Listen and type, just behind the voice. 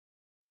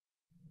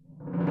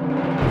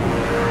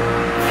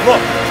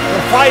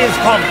fire's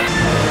coming.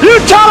 You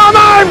tell him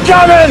I'm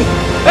coming,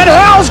 and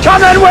hell's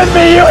coming with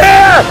me, you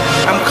hear?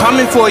 I'm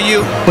coming for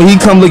you. When he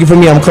come looking for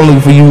me, I'm coming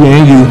looking for you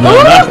and you.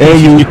 And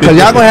you. Because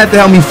y'all going to have to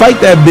help me fight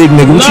that big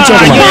nigga. What you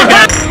talking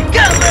about?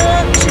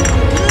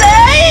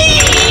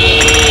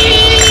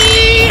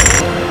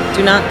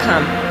 Do not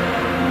come.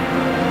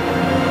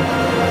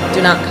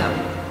 Do not come.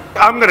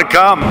 I'm gonna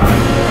come.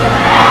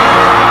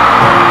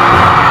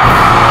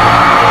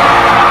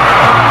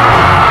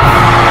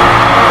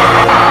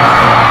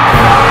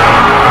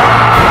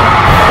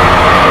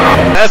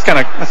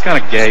 That's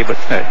kind of gay, but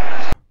hey.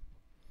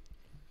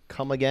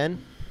 Come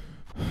again?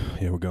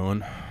 Yeah, we're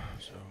going.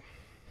 So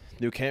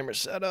New camera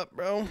setup,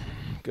 bro.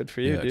 Good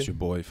for you, yeah, dude. it's your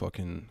boy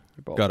fucking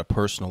got a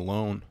personal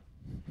loan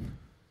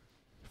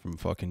from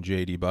fucking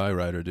JD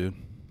Byrider, dude.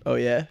 Oh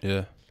yeah?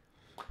 Yeah.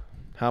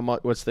 How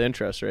much? What's the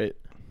interest rate?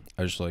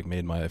 I just like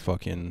made my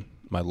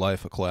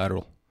life a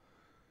collateral.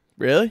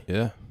 Really?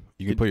 Yeah.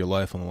 You can put your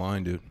life on the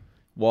line, dude.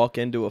 Walk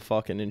into a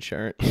fucking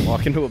insurance.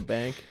 Walk into a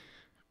bank.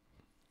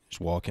 Just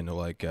walk into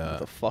like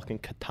With a fucking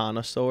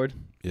katana sword.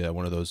 yeah,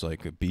 one of those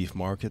like beef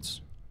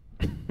markets.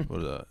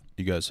 What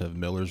you guys have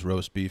Miller's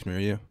roast beef near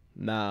you?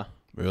 Nah.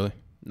 Really?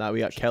 Nah, we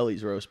got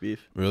Kelly's roast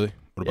beef. Really?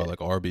 What Yeah. about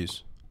like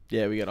Arby's?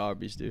 Yeah, we got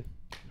Arby's, dude.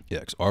 Yeah,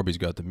 'cause Arby's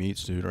got the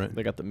meats, dude, right?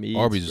 They got the meats.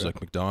 Arby's is bro.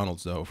 like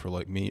McDonald's though for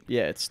like meat.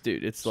 Yeah, it's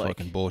like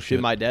fucking bullshit.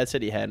 Dude, my dad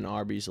said he had an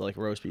Arby's like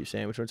roast beef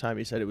sandwich one time.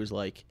 He said it was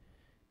like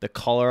the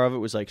color of it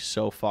was like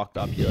so fucked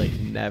up. He like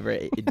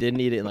it didn't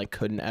eat it and like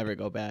couldn't ever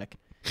go back.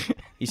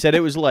 He said it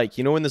was like,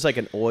 you know when there's like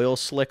an oil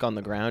slick on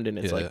the ground and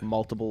it's like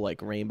multiple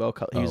like rainbow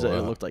colors. He was like,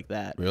 it looked like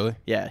that. Really?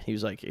 Yeah, he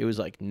was like, it was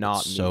like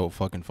not so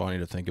fucking funny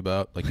to think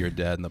about. Like your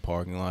dad in the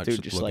parking lot,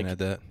 dude, just looking like, at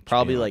that.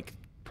 Probably like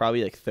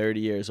 30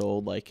 years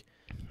old, like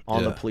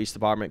on the police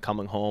department,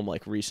 coming home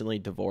like recently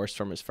divorced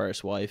from his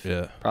first wife.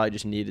 Yeah. Probably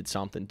just needed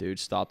something, dude.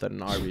 Stopped at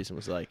an Arby's and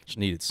was like, just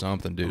needed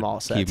something, dude. I'm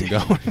all set. Keep him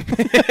going.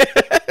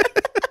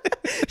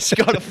 He's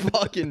got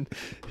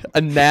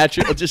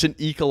just an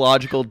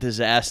ecological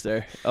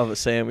disaster of a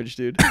sandwich,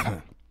 dude.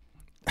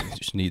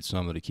 Just need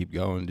something to keep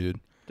going, dude.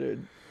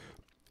 Dude,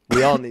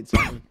 we all need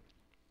something.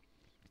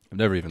 I've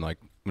never even like,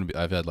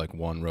 I've had like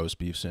one roast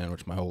beef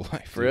sandwich my whole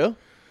life. For real?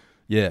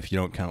 Yeah, if you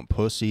don't count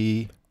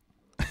pussy.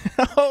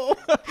 Oh.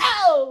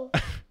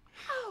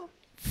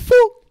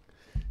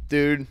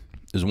 Dude.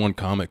 There's one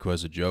comic who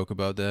has a joke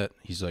about that.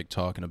 He's like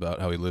talking about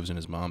how he lives in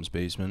his mom's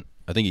basement.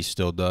 I think he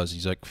still does.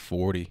 He's like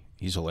 40.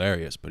 He's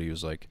hilarious, but he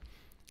was like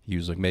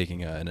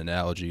making an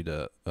analogy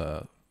to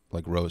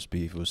like roast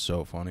beef. It was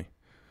so funny.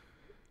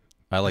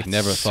 I like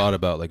never thought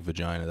about like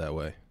vagina that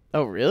way.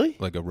 Oh, really?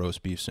 Like a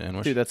roast beef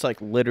sandwich. Dude, that's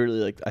like literally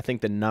like I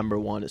think the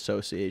 #1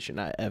 association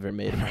I ever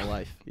made in my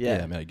life. Yeah,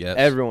 yeah, I mean, I guess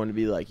everyone would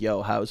be like,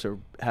 "Yo, how's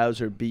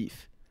her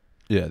beef?"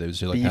 Yeah, they would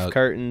say like beef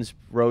curtains,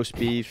 roast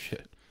beef.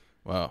 Shit.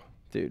 Wow,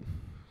 dude.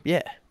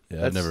 Yeah.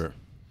 Yeah, I've never.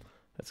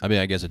 I mean,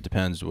 I guess it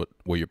depends what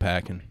you're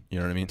packing. You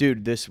know what I mean?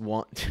 Dude, this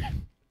one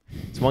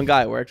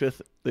guy I worked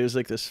with. There's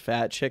like this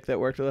fat chick that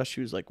worked with us.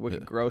 She was like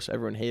wicked gross.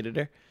 Everyone hated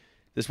her.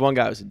 This one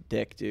guy was a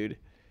dick, dude.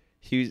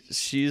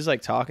 She was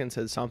like talking,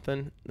 said something,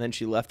 and then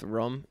she left the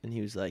room, and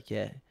he was like,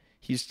 "Yeah."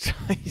 He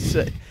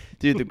said,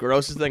 "Dude, the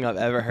grossest thing I've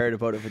ever heard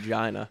about a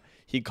vagina."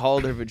 He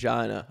called her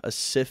vagina a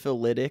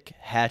syphilitic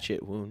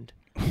hatchet wound.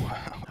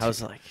 Wow. I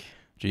was like,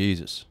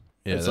 Jesus.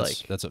 Yeah,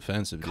 that's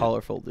offensive. Dude.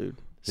 Colorful, dude.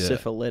 Yeah.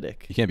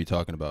 Syphilitic. You can't be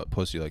talking about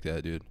pussy like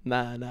that, dude.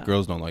 Nah.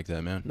 Girls don't like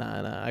that, man.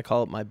 Nah. I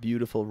call it my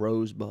beautiful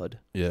rosebud.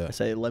 Yeah. I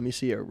say, let me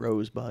see your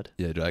rosebud.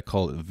 Yeah, dude. I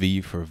call it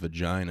V for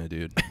vagina,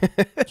 dude.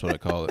 That's what I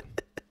call it.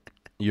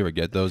 You ever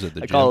get those at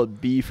the gym? I call it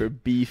B for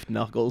beef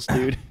knuckles,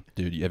 dude.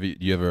 Dude,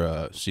 you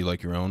ever see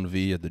like your own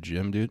V at the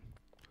gym, dude?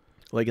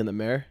 Like in the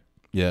mirror?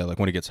 Yeah, like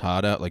when it gets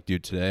hot out. Like,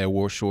 dude, today I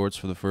wore shorts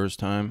for the first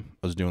time.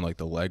 I was doing like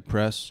the leg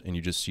press, and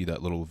you just see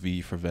that little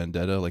V for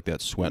vendetta, like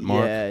that sweat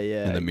mark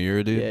in the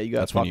mirror, dude. Yeah, you got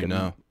that's fucking, when you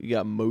know. You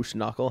got moose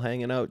knuckle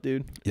hanging out,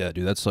 dude. Yeah,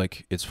 dude, that's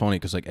like, it's funny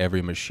because like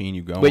every machine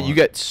you go on. Wait, you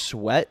get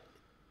sweat?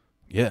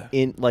 Yeah.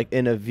 In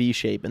a V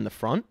shape in the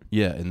front?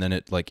 Yeah, and then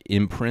it like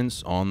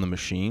imprints on the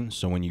machine,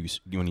 so when you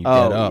get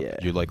up,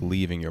 you're like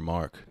leaving your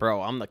mark.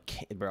 Bro, I'm the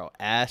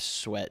ass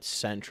sweat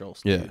central,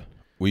 dude. Yeah.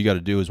 What you got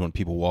to do is when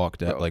people walk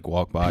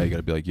by, you got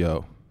to be like,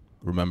 "Yo,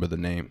 remember the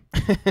name."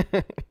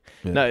 Yeah.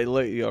 No,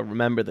 look,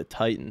 remember the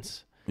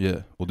Titans.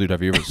 Yeah. Well, dude,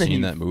 have you ever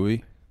seen that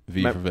movie,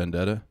 V for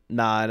Vendetta?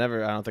 Nah, I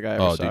don't think I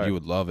ever saw dude, it. you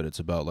would love it. It's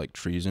about like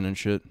treason and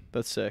shit.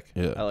 That's sick.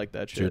 Yeah. I like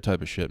that shit. It's your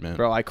type of shit, man.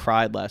 Bro, I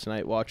cried last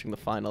night watching the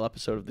final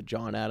episode of the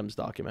John Adams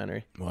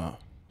documentary. Wow.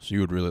 So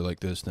you would really like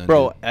this then?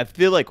 Bro, dude? I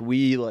feel like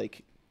we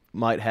like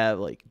might have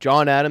like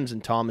John Adams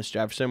and Thomas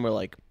Jefferson were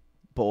like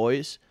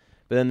boys,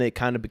 but then they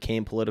kind of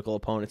became political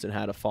opponents and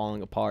had a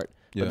falling apart.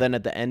 Yeah. But then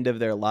at the end of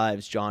their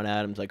lives, John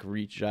Adams like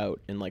reached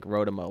out and like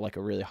wrote him a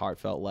really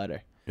heartfelt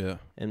letter. Yeah.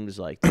 And was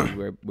like, dude,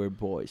 we're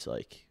boys.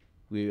 Like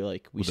we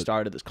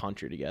started this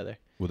country together.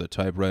 With a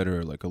typewriter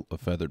or like a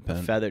feathered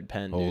pen? Feathered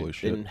pen, dude. Holy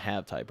shit. They didn't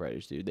have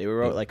typewriters, dude. They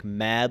wrote like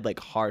mad, like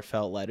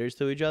heartfelt letters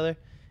to each other.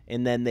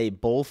 And then they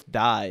both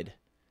died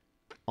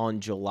on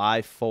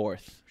July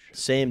 4th,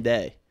 same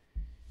day.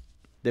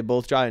 They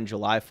both died on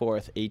July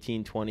 4th,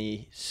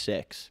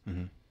 1826.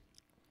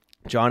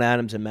 John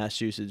Adams in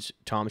Massachusetts,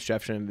 Thomas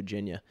Jefferson in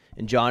Virginia.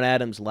 And John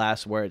Adams'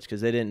 last words,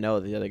 because they didn't know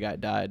the other guy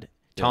died.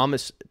 Yeah.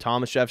 Thomas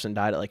Jefferson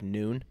died at like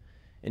noon,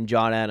 and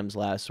John Adams'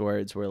 last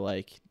words were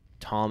like,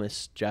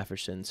 Thomas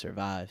Jefferson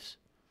survives,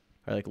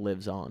 or like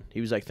lives on.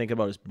 He was like thinking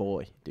about his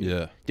boy, dude.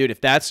 Yeah. Dude,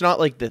 if that's not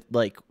like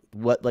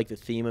what the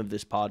theme of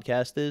this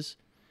podcast is.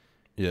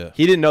 Yeah.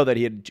 He didn't know that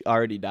he had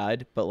already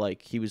died, but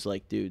like he was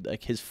like, dude,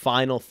 like his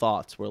final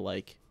thoughts were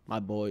like, my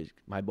boy's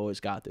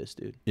got this,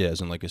 dude. Yeah, as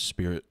in like his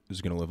spirit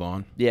is gonna live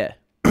on. Yeah.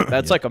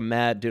 That's like a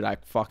mad dude. I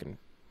fucking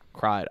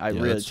cried. I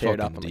really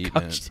teared up on the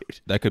couch,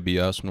 dude. That could be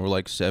us when we're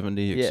like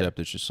 70, except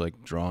it's just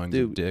like drawings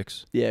of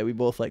dicks. Yeah, we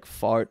both like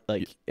fart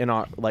like in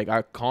our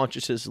our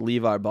consciousness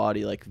leave our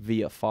body like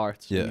via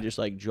farts. Yeah. We just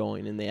like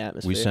join in the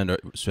atmosphere. We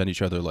send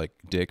each other like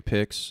dick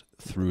pics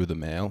through the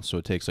mail, so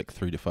it takes like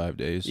 3 to 5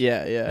 days.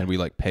 Yeah, yeah. And we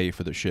like pay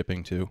for the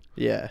shipping too.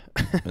 Yeah.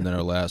 And then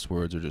our last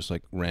words are just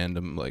like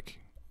random like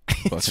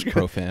fucking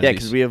profanities. Yeah,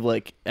 because we have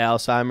like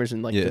Alzheimer's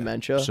and like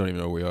dementia. Just don't even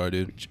know where we are,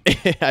 dude.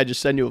 I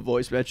just send you a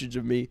voice message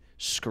of me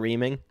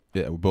screaming.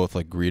 Yeah, we're both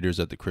like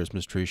greeters at the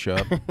Christmas tree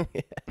shop.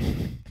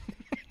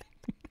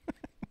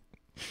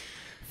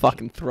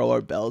 Fucking throw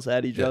our bells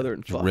at each other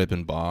and rip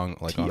and bong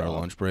like on our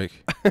lunch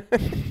break. I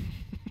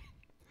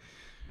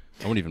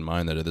wouldn't even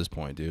mind that at this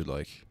point, dude.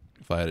 Like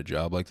if I had a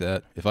job like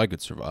that, if I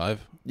could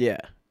survive. Yeah.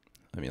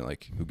 I mean,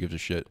 like who gives a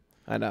shit?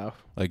 I know.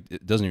 Like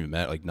it doesn't even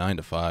matter. Like 9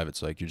 to 5,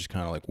 it's like you're just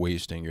kind of like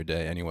wasting your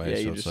day anyway.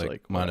 Yeah, so it's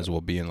like might as well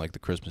be in like the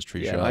Christmas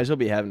tree shop. Yeah, might as well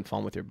be having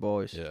fun with your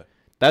boys. Yeah.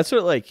 That's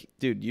what, like,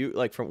 dude, you,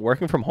 like, from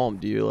working from home,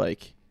 do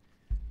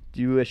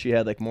you wish you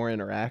had, like, more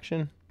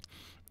interaction?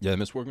 Yeah, I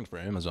miss working for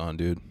Amazon,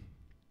 dude.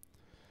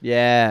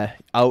 Yeah,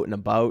 out and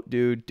about,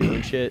 dude,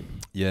 doing shit.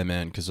 Yeah,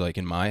 man, because, like,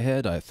 in my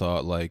head, I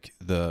thought, like,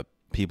 the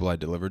people I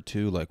delivered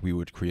to, like, we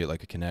would create,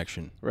 like, a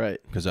connection. Right.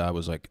 Because I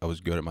was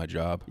good at my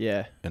job.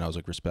 Yeah. And I was,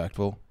 like,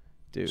 respectful.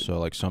 Dude. So,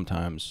 like,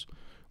 sometimes,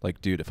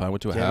 like, dude, if I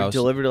went to a house. Ever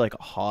deliver to, like,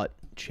 a hot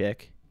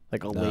chick?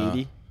 Like a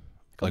lady?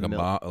 Like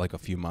like a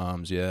few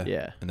moms, yeah.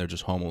 Yeah. And they're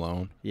just home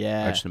alone.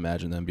 Yeah. I just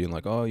imagine them being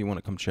like, oh, you want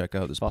to come check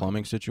out this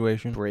plumbing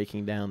situation?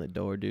 Breaking down the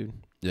door, dude.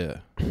 Yeah.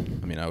 I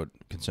mean, I would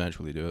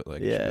consensually do it.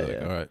 Like, yeah, be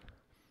like, all right.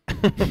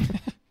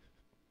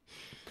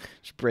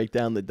 Just break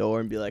down the door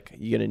and be like,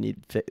 you're going to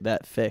need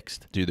that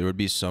fixed. Dude, there would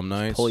be some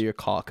nights. Just pull your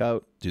cock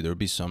out. Dude, there would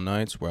be some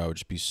nights where I would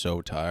just be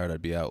so tired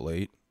I'd be out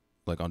late,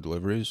 like on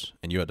deliveries,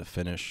 and you had to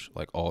finish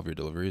like all of your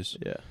deliveries.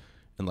 Yeah.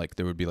 And like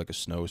there would be like a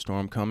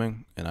snowstorm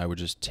coming, and I would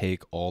just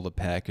take all the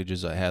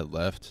packages I had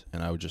left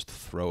and I would just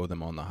throw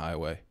them on the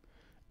highway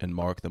and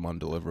mark them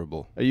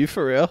undeliverable. Are you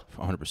for real?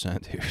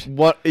 100%, dude.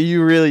 What?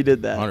 You really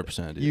did that?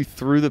 100%, dude. You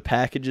threw the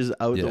packages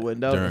out the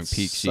window? During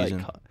peak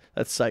season.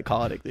 That's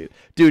psychotic, dude.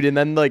 Dude, and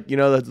then like, you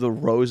know, the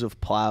rows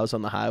of plows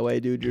on the highway,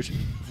 dude, you're just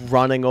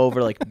running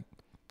over like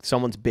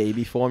someone's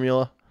baby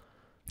formula.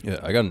 Yeah,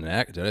 I got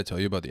did I tell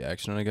you about the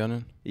accident I got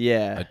in?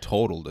 Yeah. I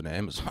totaled an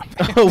Amazon.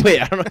 Oh,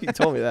 wait, I don't know if you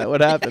told me that. What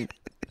happened?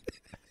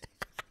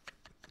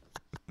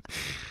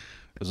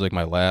 It was like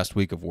my last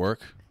week of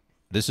work.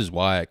 This is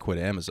why I quit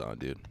Amazon,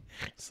 dude.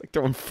 It's like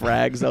throwing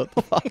frags out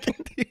the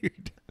fucking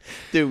dude.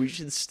 Dude, we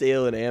should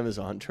steal an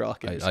Amazon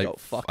truck and just go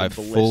fucking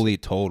ballistic. Fully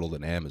totaled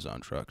an Amazon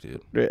truck,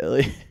 dude.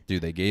 Really?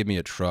 Dude, they gave me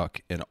a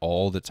truck and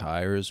all the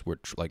tires were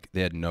like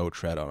they had no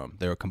tread on them.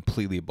 They were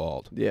completely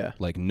bald. Yeah.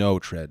 Like no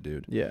tread,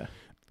 dude. Yeah.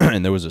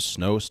 And there was a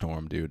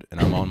snowstorm, dude, and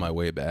I'm on my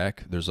way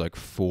back. There's like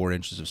 4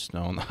 inches of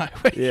snow on the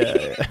highway.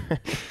 Yeah.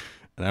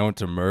 And I went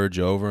to merge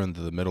over into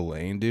the middle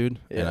lane, dude,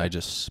 and Yeah. I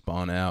just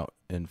spun out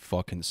and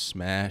fucking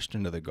smashed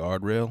into the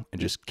guardrail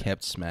and just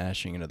kept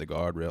smashing into the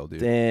guardrail,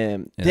 dude.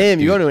 Damn. And Damn,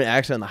 you dude, go into an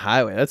accident on the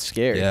highway. That's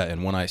scary. Yeah,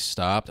 and when I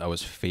stopped, I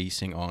was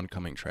facing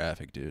oncoming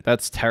traffic, dude.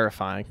 That's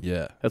terrifying.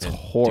 Yeah. That's and,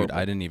 horrible. Dude,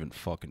 I didn't even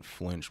fucking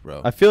flinch,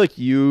 bro. I feel like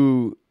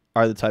you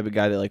are the type of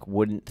guy that like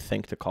wouldn't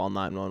think to call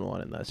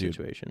 911 in that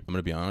situation. I'm going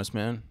to be honest,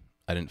 man.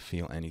 I didn't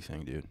feel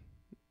anything, dude.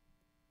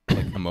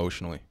 Like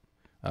emotionally.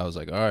 I was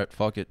like, all right,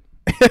 fuck it.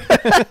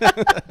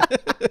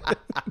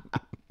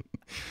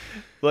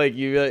 Like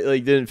you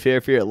like didn't fear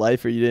for your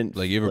life, or you didn't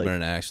like you ever been in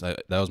an accident?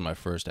 That was my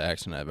first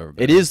accident I've ever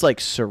been It in. is like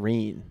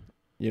serene.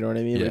 You know what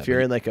I mean? Yeah, if you're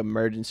in like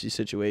emergency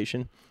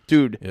situation,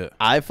 dude. Yeah.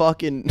 I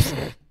fucking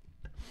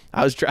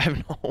I was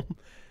driving home.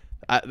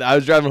 I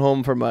was driving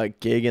home from a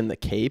gig in the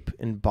Cape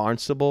in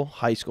Barnstable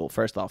High School.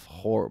 First off,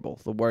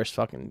 horrible, the worst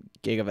fucking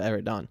gig I've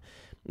ever done.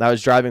 And I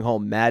was driving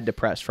home, mad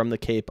depressed, from the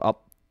Cape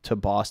up to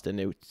Boston.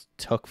 It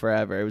took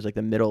forever. It was like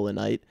the middle of the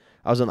night.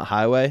 I was on the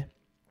highway.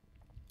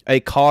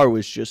 A car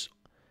was just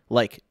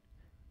like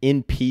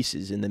in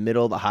pieces in the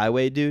middle of the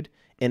highway, dude,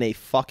 and a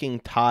fucking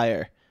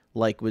tire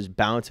like was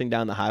bouncing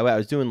down the highway. I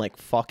was doing like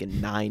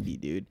fucking 90,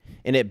 dude,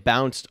 and it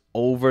bounced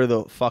over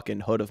the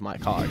fucking hood of my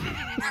car, dude.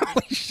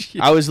 Holy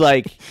shit. I was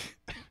like,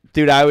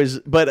 dude,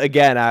 but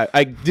again,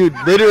 I dude,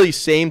 literally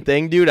same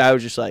thing, dude. I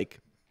was just like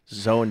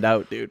zoned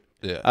out, dude.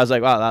 Yeah. I was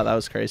like, wow, that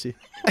was crazy.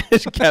 I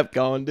just kept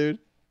going, dude.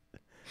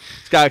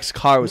 This guy's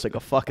car was like a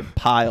fucking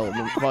pile of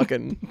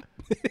fucking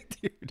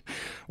dude.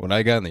 When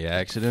I got in the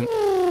accident,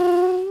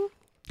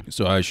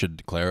 So I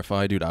should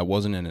clarify, dude. I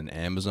wasn't in an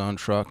Amazon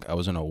truck. I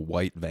was in a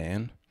white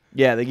van.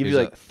 Yeah, they give you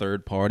like a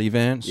third-party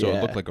van, so Yeah.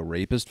 it looked like a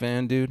rapist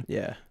van, dude.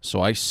 yeah. So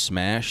I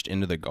smashed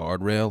into the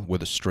guardrail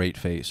with a straight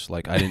face.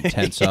 Like, I didn't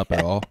tense up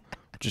at all.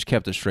 Just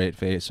kept a straight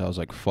face. I was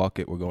like, fuck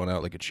it. We're going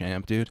out like a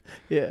champ, dude.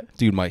 Yeah.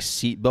 Dude, my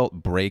seatbelt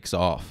breaks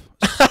off.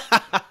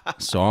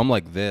 So I'm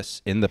like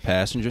this in the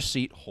passenger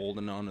seat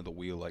holding onto the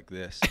wheel like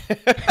this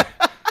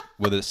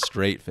with a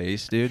straight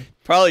face, dude.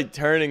 Probably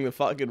turning the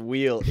fucking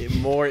wheel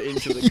more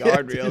into the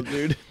guardrail,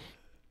 dude.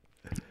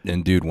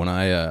 And, dude, when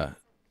I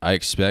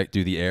expect,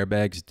 dude, the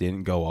airbags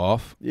didn't go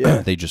off.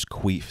 Yeah. They just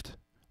queefed.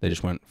 They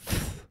just went...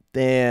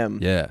 Damn.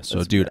 Yeah, so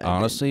That's dude, bad,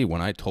 honestly, when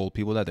I told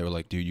people that, they were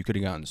like, "Dude, you could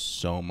have gotten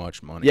so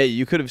much money." Yeah,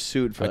 you could have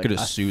sued for I like could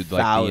have sued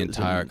like the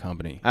entire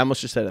company. I almost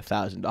just said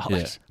 $1,000.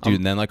 Yeah, dude.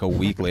 And then like a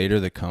week later,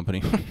 the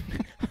company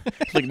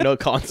Like no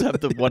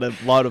concept of what a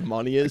lot of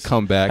money is.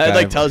 come back. It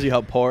like tells you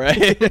how poor I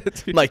am.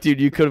 Like,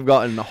 dude, you could have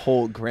gotten a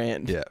whole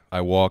grand. Yeah,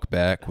 I walk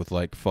back with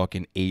like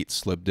fucking 8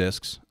 slip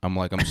discs. I'm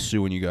like, I'm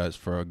suing you guys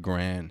for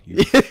 $1,000.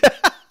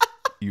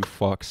 You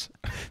fucks.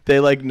 They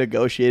like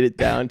negotiate it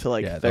down to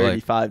like Yeah, they're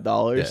like-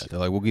 $35. Yeah, they're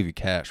like, we'll give you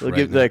cash. We'll right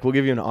give now. we'll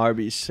give you an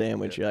Arby's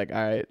sandwich. You're like,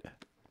 all right.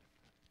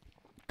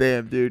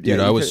 Damn, dude. Dude,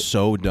 Yeah, I you was could-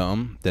 so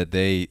dumb that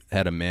they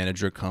had a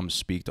manager come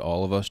speak to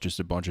all of us, just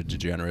a bunch of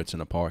degenerates in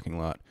a parking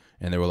lot,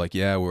 and they were like,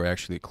 "Yeah, we're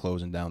actually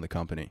closing down the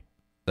company."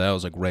 That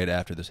was like right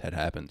after this had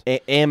happened.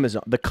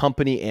 Amazon, the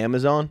company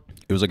Amazon.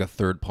 It was like a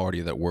third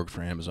party that worked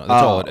for Amazon.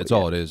 That's all. It's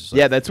all it is. Like,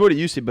 Yeah, that's what it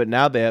used to be, but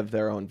now they have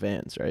their own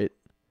vans, right?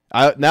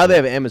 Now they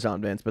have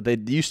Amazon vans, but they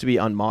used to be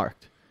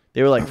unmarked.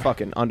 They were like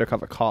fucking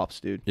undercover cops,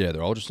 dude. yeah,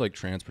 they're all just like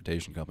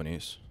transportation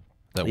companies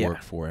that Yeah.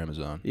 work for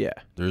Amazon. Yeah.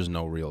 There's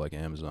no real like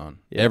Amazon.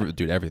 Yeah.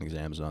 Dude, everything's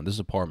Amazon. This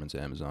apartment's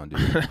Amazon,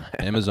 dude.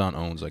 Amazon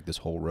owns like this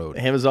whole road.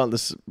 Amazon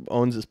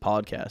owns this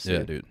podcast. Yeah,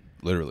 dude. dude.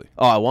 Literally.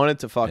 Oh, I wanted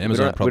to fucking.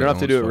 Amazon We don't probably have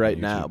to do owns it right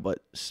fucking now, YouTube.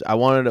 but I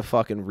wanted to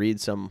fucking read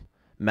some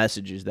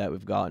messages that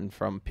we've gotten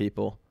from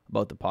people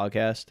about the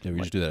podcast. Yeah, we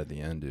Like, just do that at the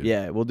end, dude.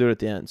 yeah, we'll do it at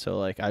the end. So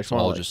like, I just It's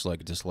want all to. just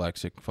like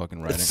dyslexic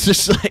fucking writing. It's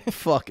just like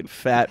fucking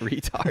fat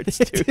retards,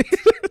 dude.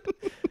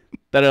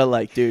 That are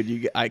like,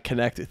 dude, I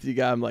connect with you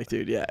guys. I'm like,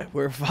 dude, yeah,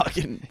 we're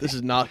fucking. This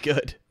is not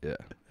good. Yeah.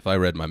 If I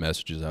read my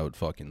messages, I would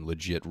fucking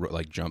legit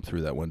like jump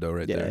through that window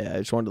right Yeah, there. yeah. I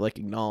just wanted to like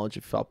acknowledge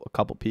a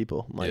couple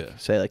people, like Yeah.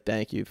 say like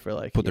thank you for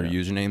like Put you their know.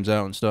 usernames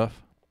out and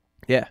stuff.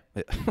 Yeah,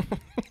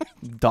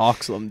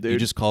 dox them, dude. You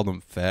just call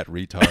them fat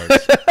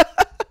retards.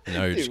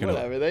 Now you're Dude, just gonna.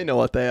 whatever. They know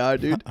what they are,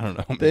 dude. I don't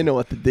know. They man. know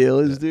what the deal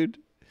is, dude.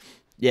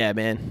 Yeah,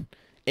 man.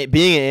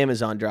 Being an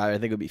Amazon driver, I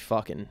think would be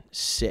fucking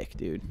sick,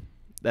 dude.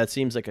 That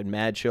seems like a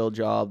mad chill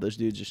job. Those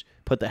dudes just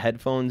put the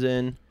headphones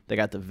in. They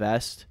got the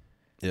vest.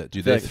 Yeah, dude.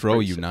 feel They like it's throw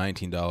pretty you sick.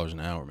 $19 an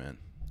hour, man.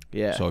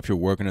 Yeah. So if you're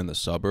working in the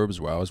suburbs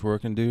where I was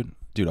working, dude,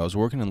 I was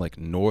working in like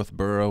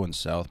Northborough and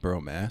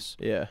Southborough, Mass.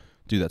 yeah.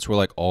 Dude, that's where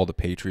like all the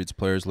Patriots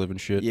players live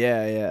and shit.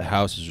 Yeah, The yeah.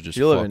 houses are just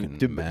You live fucking in,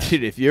 dude, massive.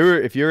 dude,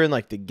 if you're in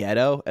like the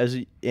ghetto as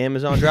an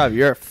Amazon driver,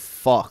 you're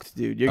fucked,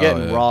 dude. You're Oh,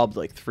 getting yeah. robbed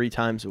like 3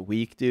 times a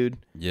week, dude.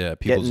 Yeah,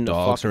 people's getting the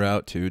dogs are fucking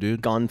out too,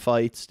 dude.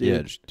 Gunfights, dude.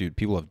 Yeah, dude,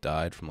 people have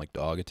died from like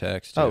dog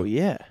attacks too. Oh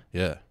yeah,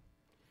 Yeah.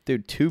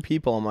 dude. 2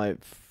 people in my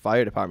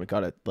fire department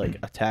got like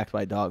attacked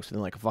by dogs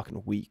within like a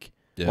fucking week.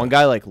 Yeah. One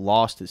guy like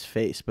lost his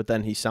face, but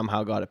then he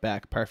somehow got it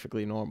back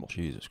perfectly normal.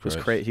 Jesus It was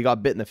Christ. crazy. He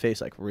got bit in the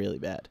face like really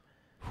bad.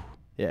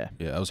 Yeah,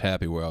 Yeah, I was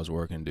happy where I was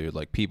working, dude.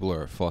 Like people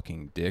are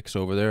fucking dicks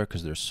over there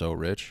because they're so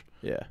rich.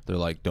 yeah, They're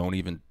like, don't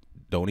even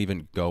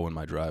go in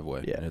my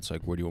driveway. Yeah. And it's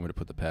like, where do you want me to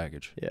put the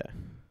package? yeah.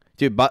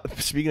 Dude, but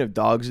speaking of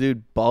dogs,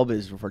 dude, Bub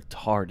is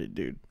retarded,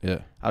 dude. Yeah.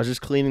 I was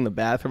just cleaning the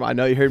bathroom. I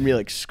know you heard me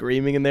like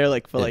screaming in there,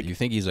 like for Yeah, like you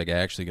think he's like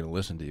actually gonna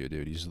listen to you,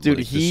 dude? He's Dude,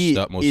 like, he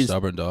the most is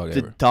stubborn dog the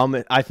ever.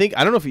 dumbest. I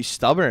don't know if he's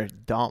stubborn or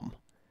dumb.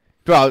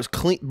 Bro, I was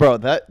clean. Bro,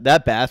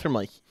 that bathroom,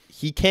 like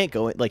he can't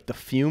go in. Like the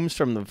fumes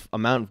from the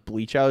amount of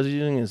bleach I was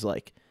using is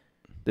like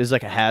there's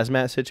like a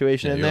hazmat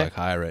situation Yeah, in you're there. like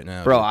high right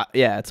now, Bro, dude.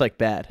 yeah, it's like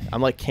bad.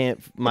 I'm like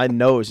my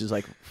nose is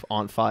like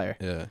on fire.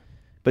 Yeah.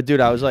 But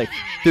dude, I was like,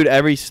 dude,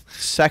 every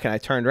second I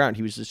turned around,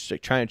 he was just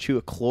like trying to chew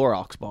a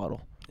Clorox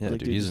bottle. Yeah, like,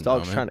 dude, this he's a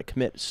dog's dumb, trying man. to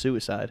commit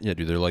suicide. Yeah,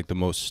 dude, they're like the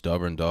most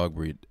stubborn dog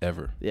breed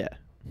ever. Yeah.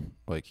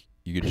 Like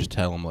you could just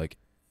tell him like,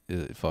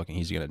 fucking,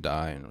 he's gonna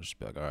die, and it'll just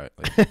be like, all right,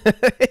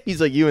 like, He's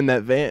like you in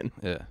that van.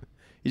 yeah.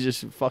 He's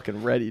just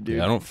fucking ready, dude.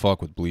 Yeah, I don't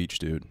fuck with bleach,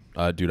 dude.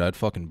 Dude, I'd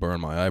fucking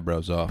burn my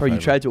eyebrows off. Bro, you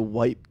I'd- tried to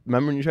wipe.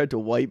 Remember when you tried to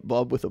wipe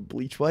Bub with a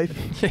bleach wipe?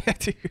 Yeah,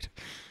 dude.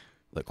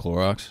 Like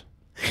Clorox.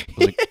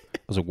 I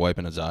was like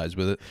wiping his eyes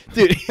with it.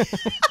 Dude.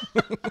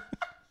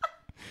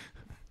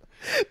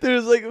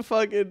 There's like a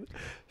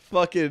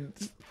fucking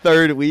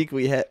third week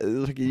we had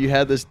like, you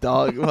had this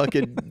dog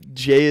fucking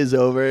Jay is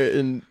over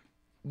and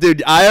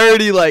dude, I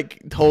already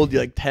like told you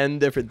like 10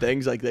 different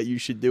things like that you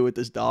should do with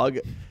this dog.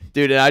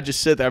 Dude, and I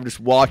just sit there, I'm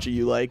just watching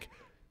you like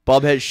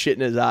Bub has shit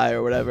in his eye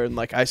or whatever, and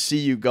like I see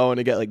you going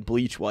to get like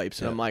bleach wipes,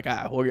 and Yeah. I'm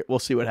like, we'll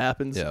see what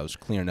happens. Yeah, I was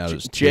clearing out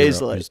his Jay's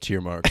tear, like- his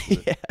tear marks. with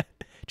it. Yeah.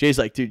 Jay's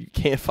like, dude, you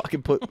can't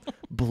fucking put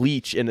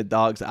bleach in a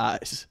dog's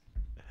eyes.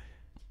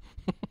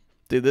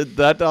 Dude,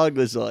 that dog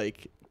was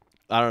like,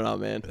 I don't know,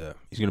 man. Yeah,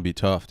 he's gonna be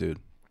tough, dude.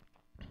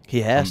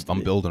 He has.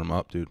 I'm building him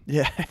up, dude.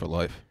 Yeah, For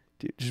life.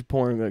 dude, just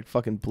pouring like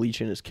fucking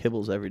bleach in his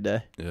kibbles every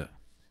day. Yeah.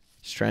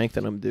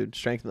 Strengthen him, dude.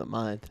 Strengthen the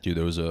mind. Dude,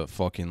 there was a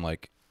fucking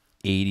like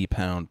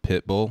 80-pound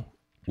pit bull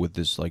with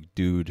this like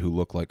dude who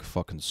looked like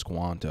fucking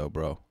Squanto,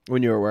 bro.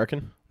 When you were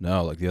working?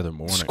 No, like the other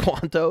morning.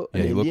 Squanto?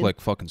 Yeah, he looked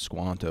like fucking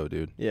Squanto,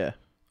 dude. Yeah.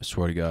 I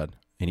swear to God.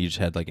 And he just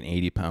had like an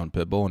 80-pound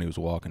pit bull, and he was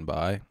walking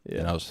by, Yeah.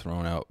 and I was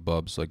throwing out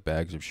Bub's like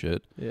bags of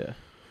shit. Yeah.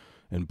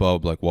 And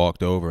Bub like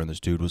walked over, and this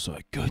dude was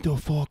like, "Get the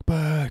fuck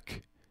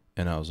back!"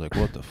 And I was like,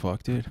 "What the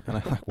fuck, dude?" And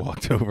I like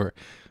walked over,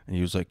 and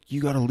he was like, "You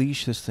gotta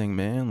leash this thing,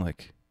 man!"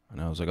 Like, and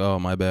I was like, "Oh,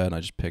 my bad." And I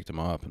just picked him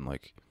up, and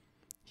like,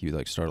 he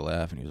like started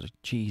laughing. He was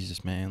like,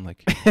 "Jesus, man!"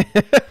 Like,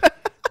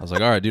 I was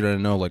like, "All right, dude, I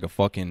didn't know like a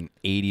fucking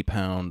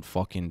 80-pound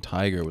fucking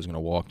tiger was gonna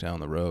walk down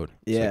the road."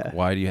 It's Yeah. like,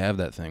 why do you have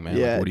that thing, man?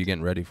 Yeah. Like, what are you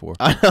getting ready for?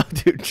 I know,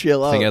 dude.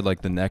 Chill I out. think I had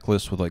like the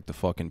necklace with like the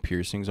fucking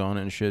piercings on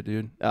it and shit,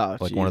 dude. Oh,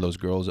 Like one of those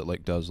girls that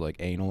like does like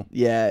anal.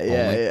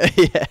 Yeah.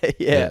 Like a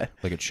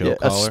Yeah, choke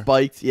a collar.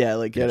 spiked, like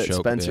Yeah, get at choke,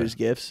 Spencer's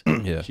Gifts.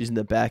 Yeah. She's in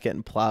the back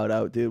getting plowed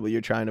out, dude. While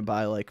you're trying to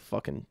buy like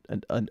fucking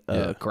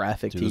a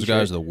graphic Dude, T-shirt those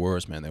guys are the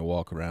worst, man. They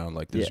walk around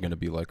like there's Yeah. gonna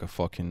be like a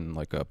fucking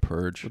like a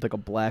purge. with like a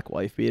black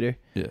wife beater.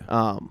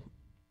 Yeah.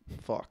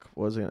 Fuck.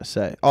 What was I gonna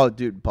say? Oh,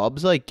 dude,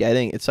 Bub's like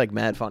it's like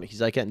mad funny.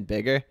 He's like getting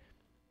bigger,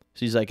 so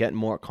he's like getting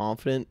more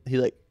confident. He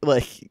like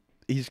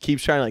he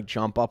keeps trying to like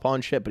jump up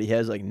on shit, but he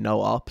has like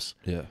no ups.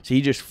 Yeah. So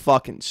he just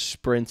fucking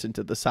sprints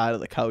into the side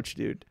of the couch,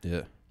 dude.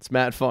 Yeah. It's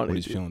mad funny. When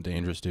he's dude. feeling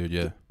dangerous, dude.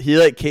 Yeah. He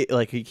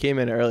he came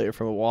in earlier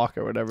from a walk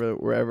or whatever,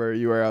 wherever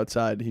you were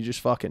outside. He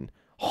just fucking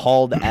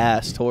hauled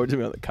ass towards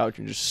me on the couch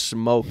and just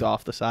smoked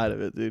off the side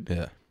of it, dude.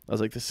 Yeah. I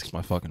was like, this It's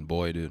my fucking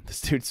boy, dude.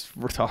 this dude's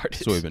retarded.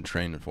 That's what we've been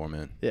training for,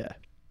 man. Yeah.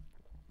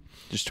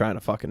 Just trying to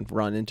fucking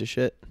run into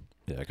shit.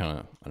 Yeah, I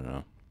don't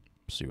know.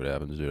 See what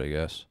happens, dude, I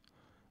guess.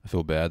 I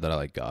feel bad that I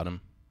like got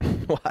him.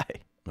 Why? I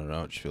don't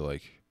know. I just feel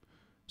like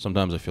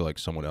sometimes I feel like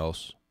someone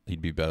else,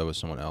 he'd be better with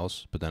someone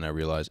else, but then I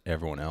realize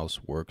everyone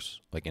else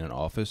works like in an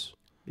office.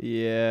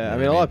 Yeah. know I what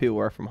mean, I a lot mean? of people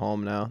work from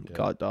home now. Yeah.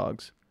 Got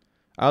dogs.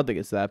 I don't think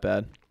it's that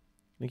bad.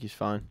 I think he's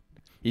fine.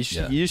 He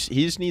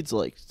just needs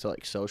like to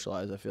like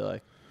socialize, I feel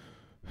like.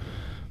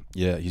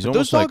 Yeah, he's But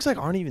almost those dogs like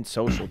aren't even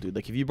social, dude.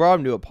 Like if you brought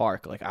him to a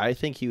park, like I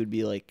think he would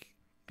be like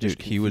just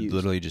dude, he would confused.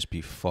 literally just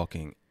be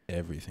fucking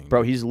everything.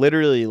 Bro, dude. he's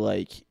literally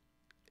like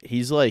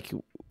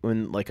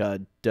when like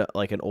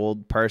an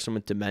old person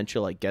with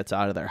dementia like gets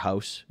out of their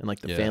house and like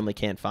the Yeah. family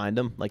can't find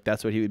him. Like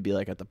that's what he would be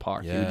like at the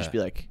park. He would just Yeah. be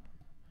like,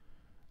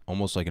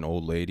 almost like an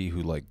old lady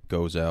who like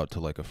goes out to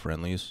like a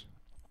Friendlies,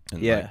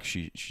 and Yeah. like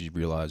she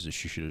realizes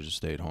she should have just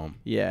stayed home.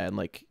 yeah, and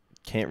like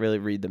can't really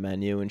read the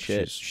menu and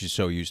shit. She's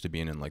so used to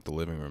being in like the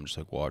living room, just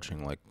like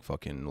watching like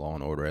fucking Law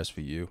and Order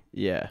SVU,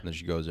 Yeah. and then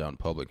she goes out in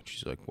public and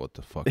she's like, "What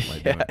the fuck am I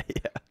Yeah, doing?"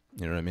 yeah.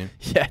 You know what I mean?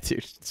 Yeah, dude.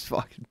 It's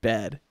fucking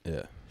bad.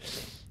 Yeah.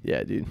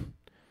 Yeah, dude.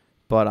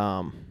 But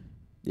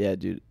yeah,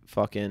 dude.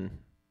 Fucking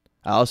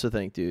I also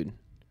think, dude,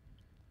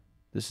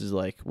 this is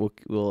like we'll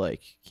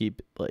like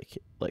keep like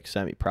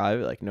semi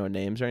private, like no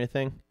names or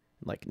anything.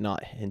 Like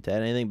not hint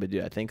at anything, but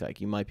dude, I think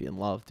like you might be in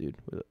love, dude,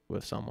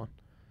 with someone.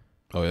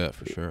 Oh yeah,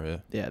 for sure. Yeah.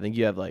 Yeah, I think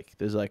you have like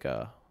there's like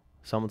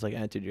someone's like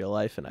entered your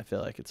life, and I feel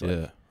like it's like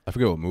Yeah. I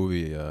forget what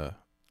movie it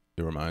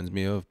reminds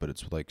me of, but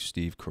it's like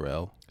Steve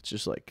Carell. it's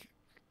just like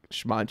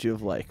reminds you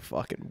of like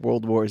fucking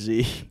World War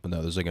Z. But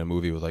no, there's like a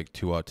movie with like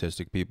two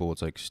autistic people.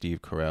 It's like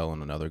Steve Carell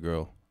and another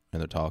girl, and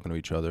they're talking to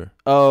each other.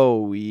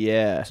 Oh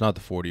yeah. It's not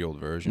the 40-year-old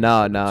version.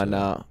 No, It's no, like,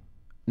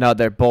 no.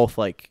 They're both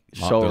like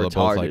so they're retarded.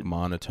 both like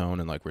monotone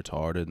and like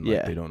retarded, and like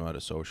Yeah. they don't know how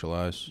to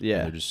socialize. and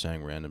Yeah. they're just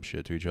saying random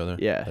shit to each other.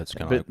 Yeah, That's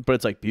kind of but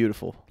it's like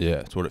beautiful. yeah,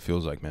 it's what it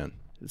feels like, man.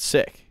 It's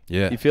sick.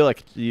 Yeah. You feel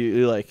like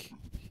you like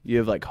you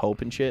have like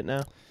hope and shit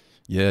now.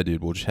 Yeah,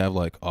 dude. We'll just have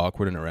like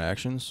awkward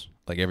interactions.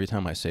 Like every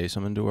time I say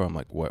something to her, I'm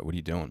like, "What are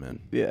you doing, man?"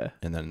 Yeah.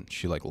 And then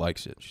she like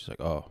likes it. She's like,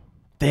 "Oh,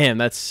 Damn,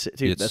 that's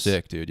dude. it's That's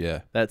sick, dude."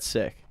 Yeah, That's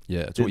sick.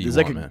 yeah. It's what you There's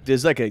want, like man.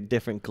 there's like a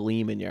different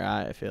gleam in your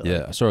eye. I feel.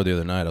 Yeah, Like. I saw her the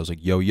other night. I was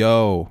like, "Yo,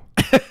 yo,"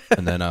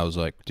 and then I was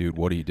like, "Dude,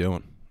 what are you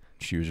doing?"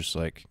 She was just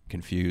like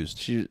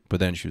confused. But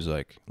then she was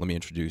like, "Let me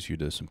introduce you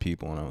to some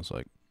people," and I was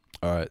like,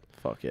 "All right."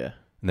 Fuck yeah.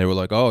 And they were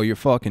like, "Oh, you're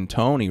fucking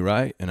Tony,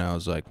 right?" And I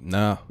was like,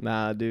 "No."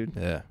 Nah, dude.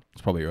 Yeah,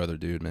 it's probably your other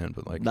dude, man.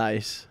 But like,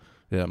 Nice.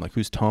 yeah, I'm like,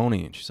 "Who's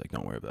Tony?" And she's like,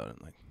 "Don't worry about it."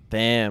 I'm like,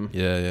 Damn.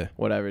 yeah, yeah.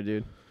 Whatever,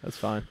 dude. That's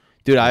fine.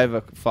 Dude, I have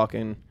a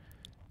fucking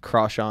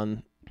crush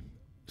on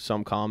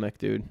some comic,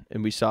 dude.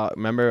 And we saw.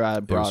 Remember, I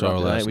brought saw up her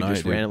the last night. We night,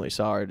 just dude. randomly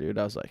saw her, dude.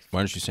 I was like, Why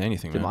didn't you say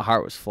anything, dude, man? my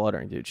heart was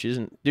fluttering, dude. She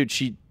doesn't. Dude,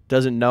 she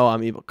doesn't know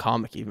I'm even a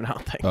comic. Even I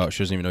don't think. Oh,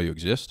 she doesn't even know you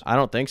exist. I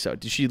don't think so.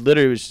 Dude, she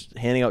literally was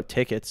handing out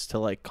tickets to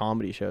like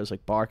comedy shows,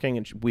 like barking,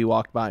 and we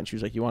walked by, and she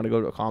was like, "You want to go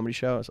to a comedy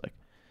show?" I was like,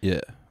 Yeah.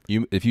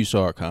 If you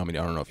saw her comedy,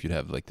 I don't know if you'd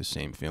have like the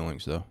same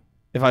feelings though.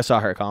 "If I saw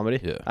her comedy,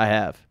 Yeah. I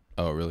have."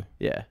 Oh, really?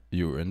 Yeah.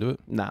 You were into it?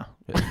 No.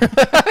 Yeah.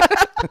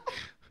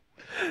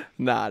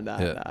 Nah.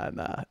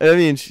 Yeah. I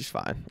mean, she's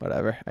fine.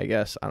 Whatever. I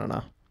guess. I don't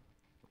know.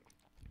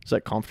 It's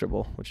like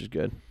comfortable, which is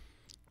good.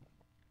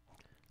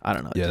 I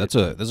don't know. Yeah,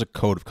 dude. that's a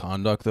code of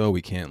conduct though.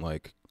 We can't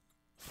like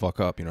fuck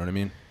up. You know what I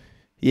mean?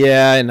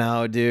 Yeah, I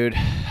know, dude.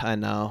 I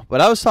know,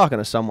 but I was talking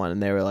to someone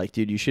and they were like,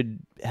 dude, you should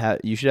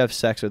have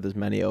sex with as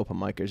many open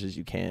micers as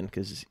you can,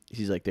 because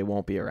he's like, they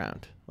won't be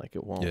around. Like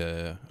it won't.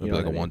 Yeah. It'll be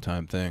like a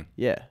one-time thing.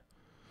 Yeah,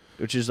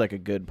 which is like a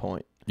good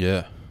point.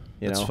 Yeah.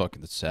 You know?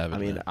 That's savage. I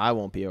mean, man. I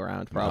won't be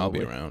around probably.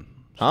 I'll be around.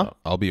 Huh? So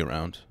I'll be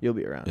around. You'll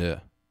be around. Yeah.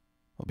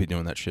 I'll be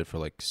doing that shit for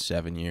like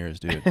 7 years,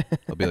 dude.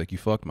 I'll be like, you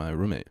fucked my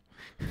roommate.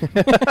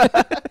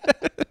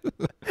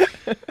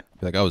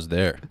 Like I was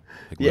there.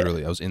 Like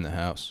literally, I was in the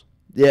house.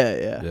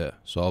 Yeah. Yeah.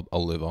 So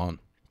I'll live on.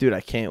 Dude,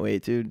 I can't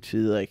wait, dude,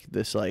 to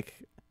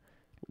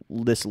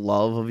this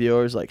love of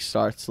yours like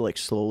starts to like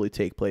slowly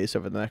take place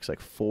over the next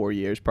like 4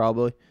 years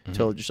probably,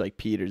 until it just like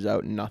peters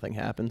out and nothing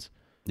happens.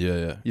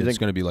 Yeah. You It's think-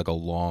 gonna be like a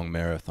long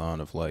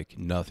marathon of like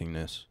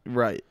nothingness.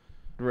 Right.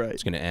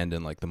 It's gonna end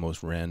in like the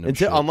most random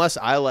shit. Unless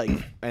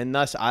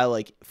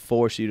I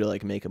force you to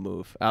like make a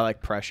move. I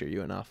like pressure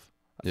you enough.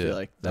 I feel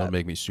like that would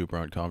make me super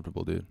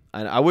uncomfortable, dude.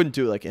 I wouldn't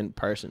do it like in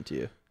person to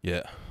you.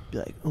 Yeah. Be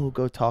like, oh,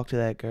 go talk to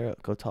that girl.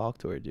 Go talk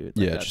to her, dude.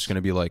 Like, Yeah, it's just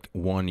gonna be like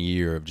 1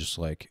 year of just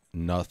like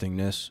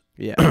nothingness.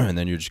 Yeah. And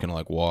then you're just gonna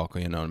like walk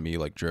in on me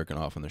like jerking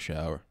off in the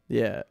shower.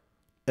 Yeah.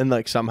 And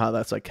like somehow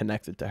that's like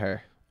connected to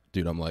her.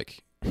 Dude, I'm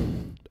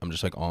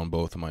just like on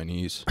both of my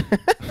knees.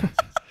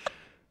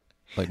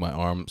 Like my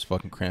arm's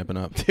fucking cramping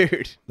up.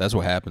 Dude. That's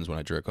what happens when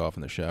I jerk off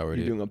in the shower, You're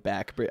dude. doing a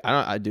back break.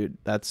 Dude,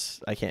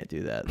 I can't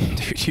do that.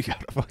 Dude,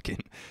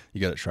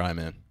 you gotta try,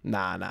 man.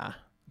 Nah.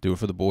 Do it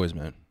for the boys,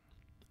 man.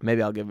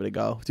 Maybe I'll give it a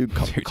go. Dude,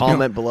 Dude,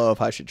 comment below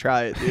if I should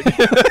try it, dude.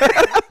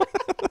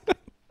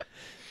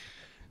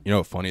 You know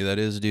how funny that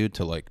is, dude,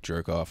 to like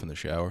jerk off in the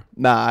shower?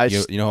 Nah,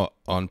 You know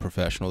how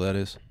unprofessional that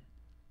is?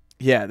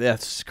 yeah,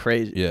 that's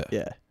crazy.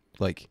 Yeah.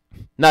 Like,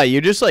 Nah,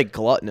 you're just like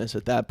gluttonous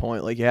at that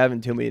point. Like you're having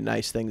too many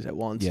nice things at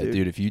once, yeah, dude.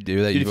 dude, if you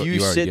do that, Dude, if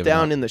you already sit given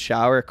down up. in the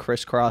shower,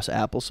 crisscross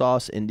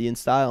applesauce Indian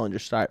style, and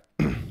just start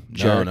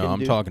jerking, No, I'm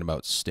dude. talking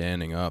about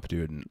standing up,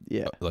 dude, and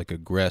Yeah. like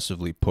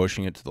aggressively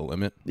pushing it to the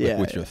limit, Yeah, like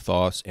with your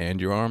thoughts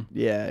and your arm,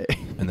 Yeah.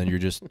 and then you're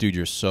just, dude,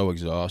 you're so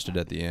exhausted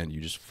at the end,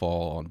 you just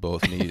fall on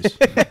both knees.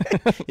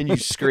 And you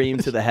scream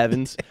to the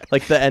heavens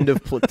like the end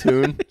of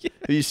Platoon.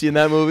 Have you seen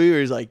that movie where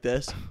he's like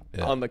this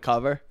Yeah. on the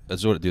cover?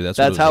 That's what, dude. That's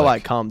That's what it was how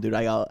like. I come, dude.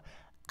 I go.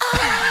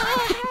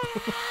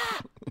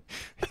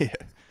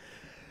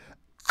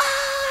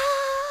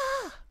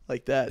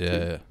 Like that. Yeah,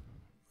 dude. yeah.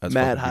 That's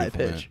Mad fucking high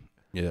beautiful, pitch.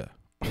 man. Yeah.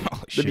 Holy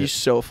That'd be shit.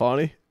 so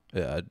funny.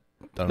 Yeah, I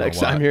don't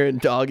Next know why. time you're in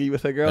doggy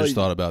with a girl, I just you-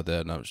 thought about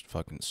that, and I was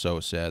fucking so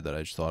sad that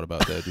I just thought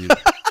about that, dude.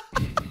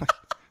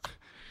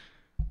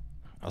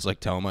 I was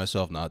like telling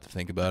myself not to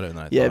think about it, and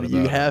I yeah, thought but about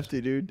you it. have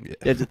to, dude. Yeah.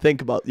 You have to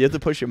think about. You have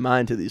to push your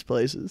mind to these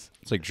places.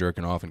 It's like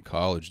jerking off in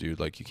college, dude.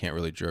 Like you can't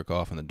really jerk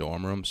off in the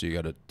dorm room, so you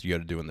gotta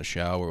do it in the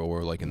shower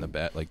or like in the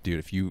bath. Like,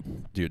 dude,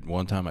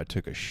 one time I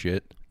took a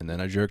shit and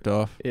then I jerked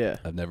off. Yeah.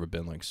 I've never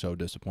been like so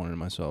disappointed in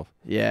myself.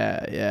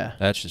 Yeah.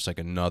 That's just like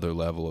another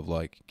level of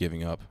like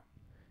giving up.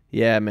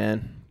 Yeah,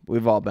 man.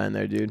 We've all been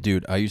there, dude.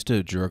 Dude, I used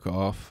to jerk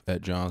off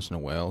at Johnson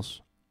and Wales,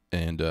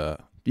 and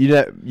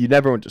You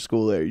never went to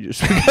school there. You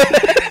just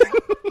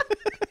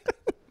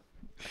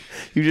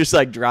you just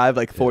like drive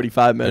like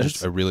 45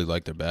 minutes, I really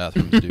liked their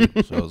bathrooms,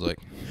 dude. So I was like,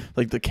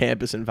 like the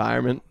campus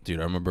environment.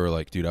 dude, I remember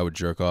like, dude, I would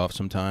jerk off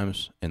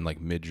sometimes, and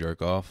like mid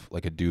jerk off,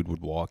 like a dude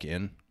would walk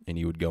in and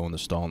he would go in the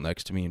stall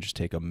next to me and just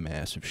take a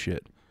massive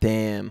shit.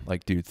 Damn.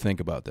 Like, dude, think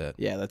about that.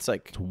 Yeah, that's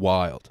like, It's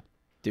wild.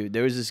 dude,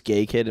 there was this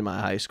gay kid in my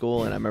high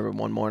school, and I remember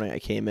one morning I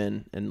came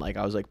in and like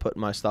I was like putting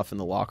my stuff in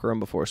the locker room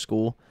before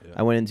school. Yeah.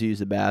 I went in to use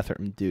the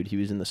bathroom, dude. He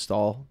was in the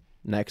stall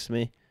next to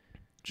me,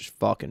 just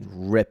fucking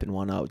ripping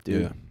one out,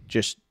 dude. Yeah.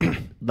 Just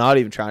not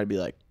even trying to be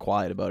like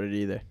quiet about it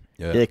either.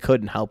 Yeah. He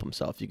couldn't help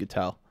himself. You could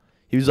tell.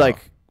 He was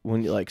like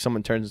when like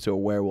someone turns into a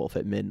werewolf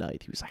at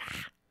midnight. He was like,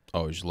 ah.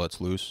 Oh, he just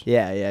lets loose.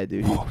 Yeah,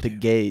 dude. Whoa, the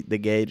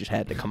gay just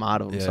had to come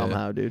out of him Yeah,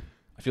 somehow, dude.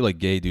 I feel like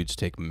gay dudes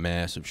take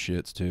massive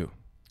shits too.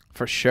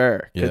 For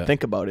sure. Yeah.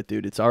 Think about it,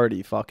 dude. It's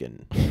already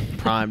fucking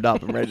primed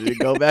up and ready to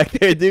go back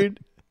there, dude.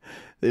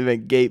 They've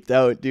been gaped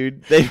out,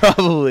 dude. They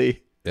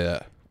probably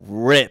Yeah.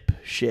 rip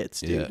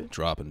shits, Yeah. dude.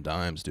 Dropping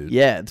dimes, dude.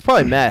 Yeah, it's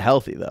probably mad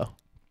healthy though.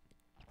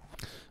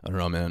 I don't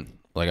know, man.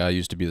 Like, I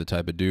used to be the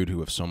type of dude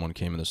who, if someone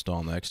came in the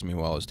stall next to me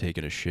while I was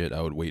taking a shit,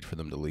 I would wait for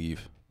them to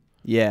leave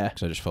Yeah.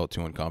 because I just felt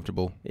too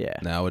uncomfortable. Yeah.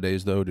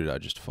 Nowadays, though, dude, I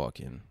just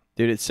fucking.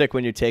 Dude, it's sick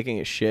when you're taking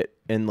a shit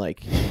and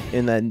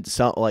then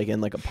some like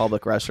in like a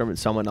public restroom and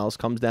someone else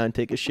comes down and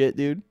take a shit,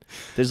 dude.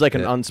 There's like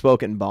an Yeah.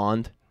 unspoken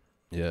bond.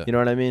 Yeah. You know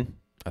what I mean?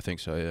 I think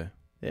so, yeah.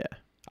 Yeah.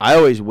 I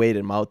always wait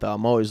him out though.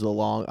 I'm always the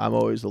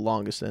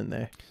longest in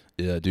there.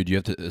 Yeah, dude, you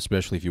have to,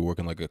 especially if you work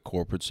in like a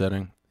corporate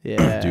setting.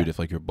 Yeah. Dude, if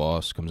like your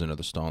boss comes into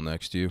the stall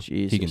next to you,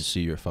 he can Jesus.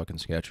 see your fucking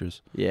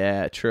sketchers.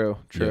 Yeah, true.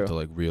 You have to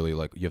like really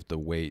like, you have to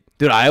wait.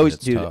 Dude, I It's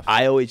tough.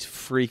 always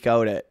freak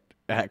out at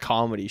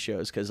comedy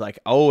shows because like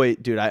I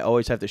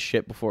always have to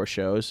shit before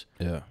shows.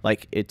 Yeah.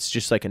 Like it's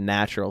just like a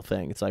natural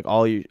thing. It's like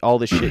all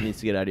the shit needs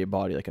to get out of your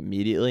body like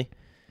immediately.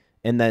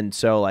 And then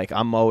so like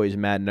I'm always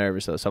mad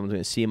nervous that someone's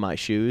gonna see my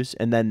shoes,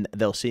 and then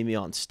they'll see me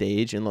on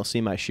stage and they'll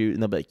see my shoes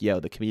and they'll be like, "Yo,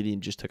 the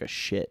comedian just took a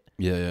shit."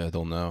 Yeah,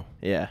 they'll know.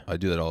 Yeah. I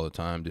do that all the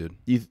time, dude.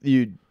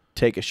 You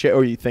take a shit,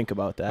 or you think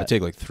about that? I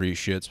take like 3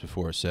 shits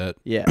before a set.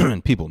 Yeah.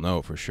 And people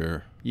know for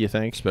sure. You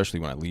think? Especially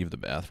when I leave the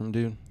bathroom,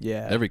 dude.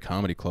 Yeah. Every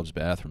comedy club's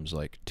bathroom's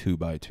like 2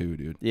 by 2,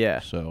 dude. Yeah.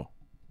 So,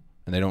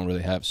 and they don't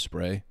really have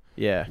spray.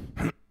 Yeah.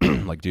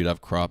 Like, dude,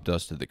 I've crop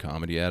dusted the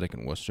Comedy Attic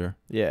in Worcester.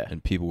 Yeah.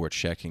 And people were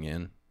checking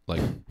in,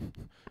 like,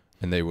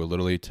 and they were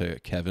literally to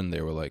Kevin.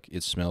 They were like,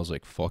 "It smells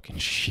like fucking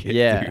shit."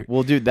 Yeah. Dude.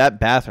 Well, dude, that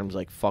bathroom's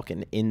like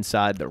fucking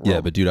inside the room. Yeah,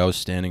 but dude, I was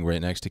standing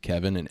right next to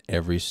Kevin, and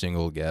every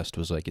single guest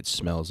was like, "It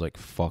smells like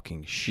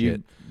fucking shit."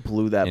 You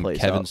blew that and place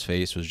Kevin's up.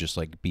 face was just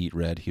like beet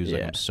red. He was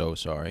like, Yeah. "I'm so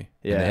sorry."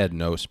 Yeah. And they had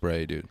no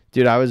spray, dude.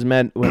 Dude,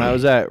 when I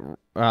was at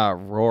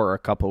Roar a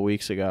couple of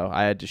weeks ago,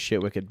 I had to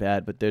shit wicked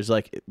bad, but there was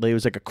like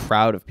a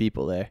crowd of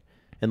people there.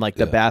 And like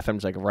the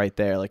bathroom's like right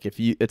there. Like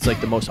it's like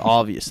the most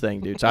obvious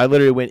thing, dude. So I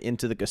literally went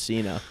into the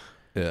casino.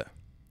 Yeah.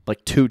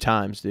 Like 2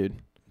 times, dude.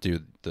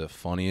 Dude, the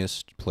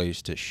funniest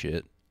place to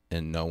shit,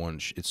 and no one,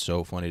 it's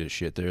so funny to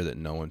shit there that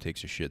no one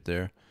takes a shit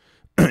there.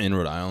 In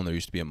Rhode Island, there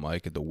used to be a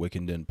mic at the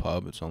Wickenden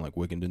pub. It's on like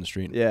Wickenden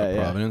Street in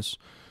Providence.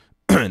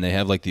 And they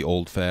have like the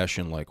old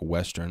fashioned like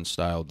Western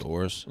style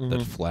doors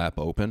that flap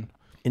open.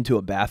 Into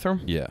a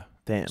bathroom? Yeah.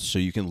 Damn. So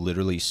you can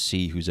literally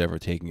see who's ever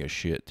taking a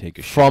shit take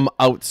a shit. From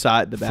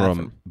outside the bathroom?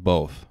 From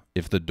both.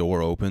 If the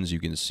door opens, you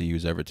can see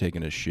who's ever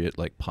taking a shit,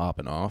 like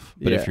popping off.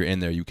 But Yeah. if you're in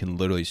there, you can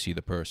literally see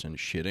the person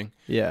shitting.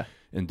 Yeah.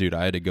 And dude,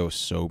 I had to go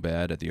so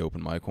bad at the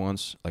open mic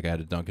once. Like I had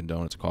a Dunkin'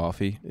 Donuts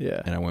coffee.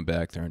 Yeah. And I went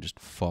back there and just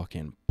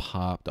fucking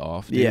popped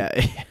off, dude. Yeah.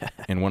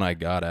 And when I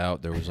got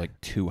out, there was like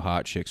 2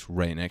 hot chicks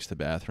right next to the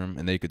bathroom,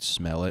 and they could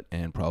smell it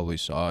and probably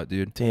saw it,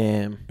 dude.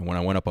 Damn. And when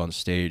I went up on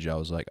stage, I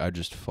was like, I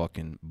just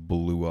fucking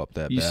blew up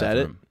that You bathroom. said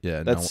it?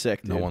 Yeah. That's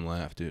sick, No dude. one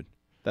laughed, dude.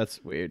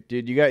 That's weird.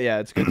 Dude,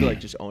 it's good to like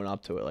just own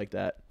up to it like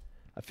that.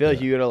 I feel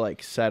like you gotta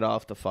like set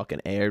off the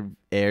fucking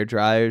air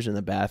dryers in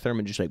the bathroom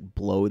and just like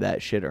blow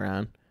that shit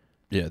around.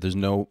 Yeah, there's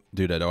no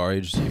dude at our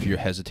age. If you're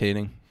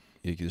hesitating,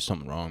 there's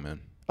something wrong,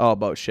 man. Oh,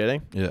 about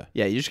shitting? Yeah,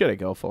 Yeah, you just gotta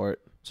go for it.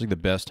 it's like the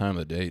best time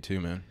of the day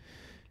too, man.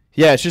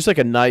 Yeah, it's just like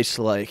a nice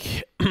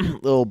like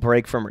little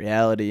break from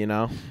reality, you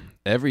know?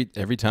 Every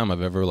time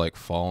I've ever like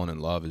fallen in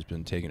love has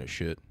been taking a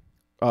shit.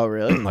 Oh,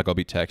 really? Like I'll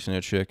be texting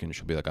a chick and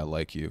she'll be like, "I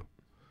like you."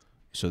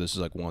 So this is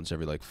like once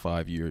every like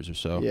 5 years or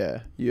so. Yeah,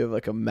 you have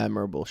like a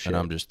memorable shit. And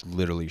I'm just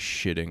literally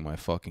shitting my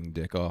fucking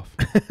dick off.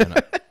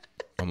 And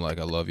I'm like,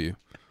 "I love you."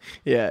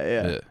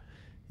 Yeah.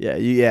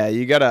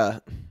 You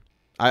gotta.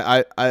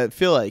 I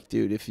feel like,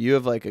 dude, if you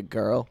have like a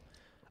girl,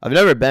 I've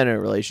never been in a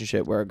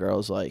relationship where a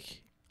girl's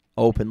like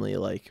openly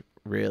like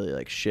really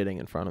like shitting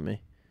in front of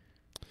me.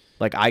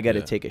 Like I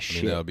gotta take a shit.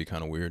 I mean, that would be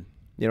kind of weird.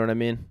 You know what I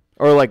mean?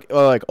 Or like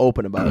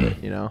open about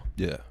it. You know?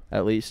 Yeah.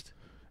 At least.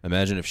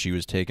 Imagine if she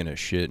was taking a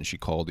shit and she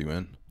called you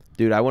in.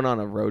 Dude, I went on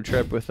a road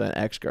trip with an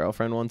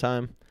ex-girlfriend one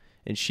time,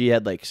 and she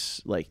had like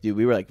dude,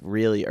 we were like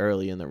really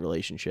early in the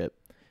relationship,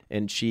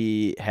 and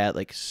she had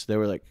like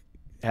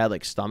had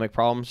like stomach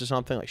problems or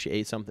something, like she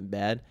ate something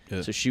bad.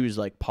 Yeah. So she was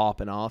like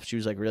popping off. She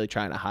was like really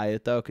trying to hide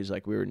it though, because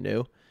like we were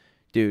new.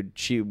 Dude,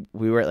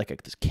 we were at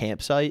like this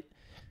campsite,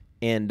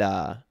 and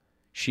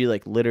she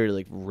like literally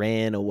like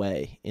ran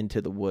away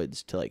into the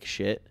woods to like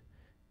shit,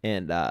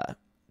 and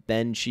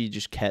then she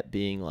just kept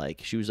being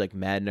like, she was like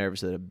mad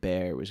nervous that a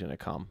bear was gonna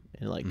come,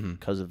 and like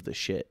because of the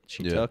shit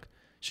she took.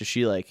 So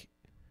she like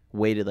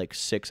waited like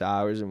 6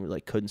 hours and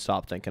like couldn't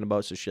stop thinking about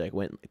it. So she like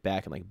went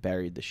back and like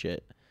buried the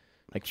shit,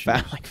 like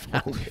found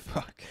it.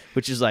 Fuck.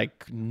 Which is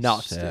like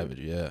nuts, Savage,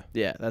 dude. yeah.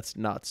 Yeah, that's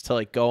nuts. To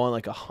like go on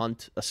like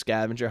a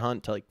scavenger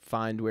hunt to like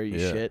find where you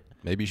shit.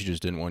 Maybe she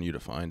just didn't want you to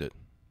find it.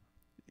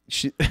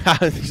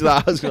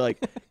 I was gonna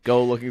like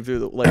go looking through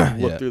the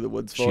look through the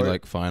woods for She it.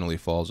 like finally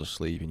falls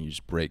asleep and you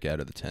just break out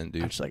of the tent,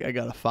 dude. I'm just like, I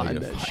gotta find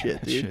that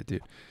shit,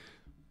 dude.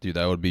 Dude,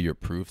 that would be your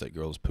proof that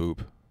girls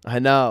poop. I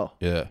know.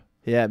 Yeah.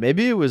 Yeah,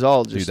 maybe it was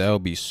all just. Dude, that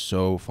would be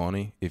so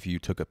funny if you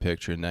took a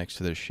picture next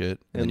to this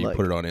shit and then you like,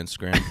 put it on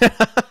Instagram.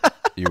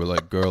 You were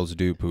like, "Girls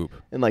do poop."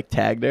 And like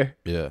tagged her.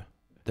 Yeah.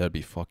 That'd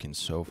be fucking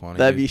so funny.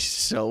 That'd dude. be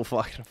so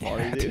fucking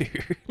funny, Yeah,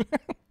 dude.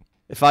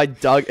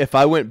 If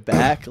I went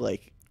back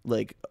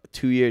like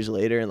 2 years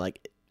later and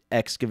like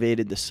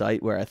excavated the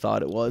site where I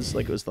thought it was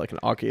like an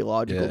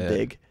archaeological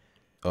dig.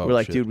 Oh, we're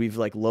like, shit. dude, we've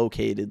like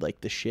located like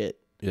the shit.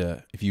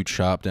 Yeah. If you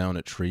chopped down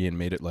a tree and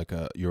made it like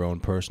your own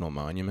personal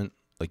monument,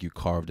 like you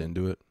carved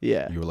into it.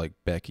 Yeah. You were like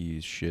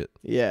Becky's shit.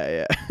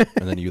 Yeah.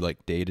 And then you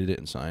like dated it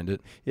and signed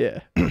it.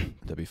 Yeah.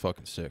 That'd be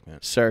fucking sick, man.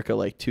 Circa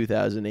like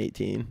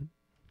 2018.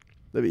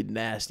 That'd be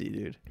nasty,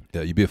 dude.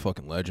 Yeah, you'd be a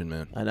fucking legend,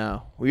 man. I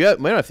know. We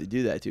might have to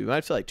do that, dude. We might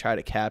have to like try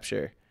to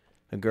capture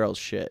a girl's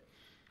shit.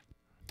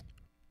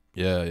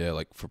 Yeah,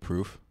 like for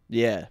proof.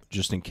 Yeah.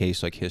 Just in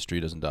case like history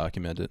doesn't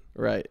document it.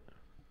 Right.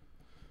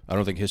 I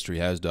don't think history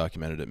has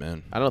documented it,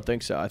 man. I don't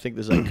think so. I think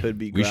this like could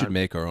be. We should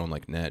make our own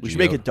like Nat Geo. We should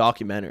make a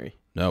documentary.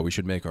 No, we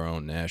should make our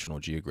own National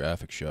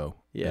Geographic show.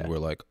 Yeah. And we're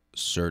like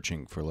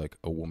searching for like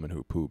a woman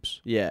who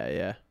poops.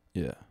 Yeah.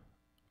 Yeah.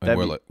 And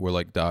we're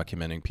like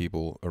documenting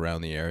people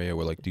around the area.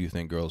 We're like, do you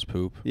think girls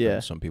poop? Yeah.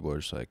 And some people are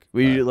just like,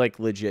 We like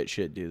legit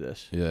should do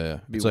this. yeah.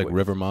 Be It's like wa-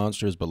 River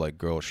Monsters, but like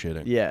girl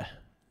shitting. Yeah.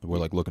 We're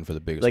like looking for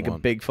the biggest like one. a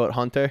Bigfoot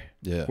hunter.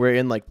 Yeah. We're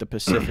in like the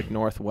Pacific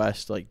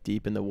Northwest, like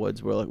deep in the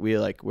woods. We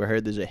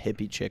heard there's a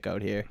hippie chick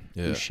out here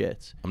who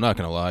shits. I'm not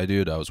gonna lie,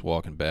 dude. I was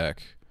walking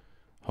back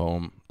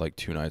home like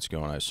 2 nights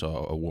ago, and I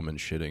saw a woman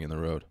shitting in the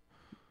road.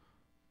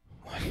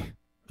 Like,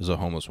 there's a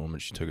homeless woman.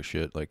 She took a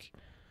shit. Like,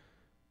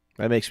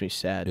 that makes me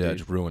sad. yeah, dude. it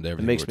just ruined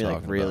everything. It makes we me were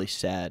like talking really about.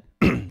 sad.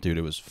 Dude,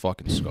 it was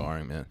fucking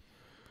scarring, man.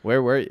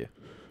 Where were you?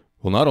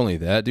 Well, not only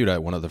that, dude.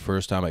 One of the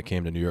first time I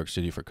came to New York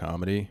City for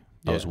comedy,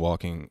 I was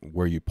walking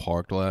where you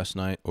parked last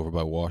night over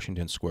by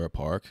Washington Square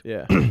Park.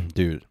 Yeah.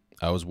 Dude,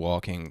 I was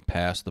walking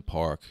past the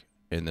park,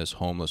 and this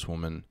homeless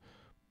woman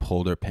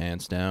pulled her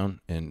pants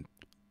down and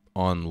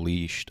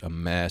unleashed a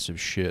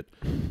massive shit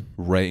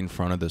right in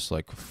front of this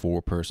like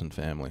 4-person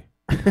family.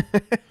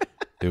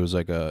 It was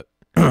like a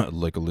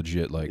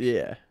legit like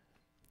Yeah.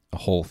 a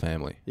whole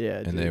family. Yeah.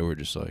 And dude. they were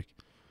just like,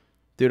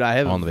 dude, I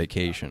have on the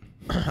vacation.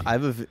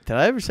 did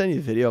I ever send you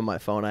a video on my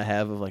phone I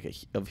have of like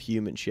of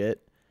human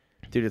shit?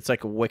 Dude, it's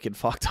like a wicked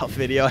fucked up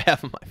video I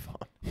have on my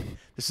phone.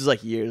 This is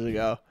like years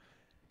ago.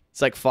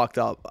 It's like fucked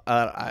up.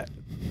 I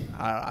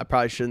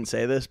probably shouldn't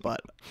say this,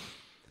 but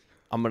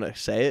I'm gonna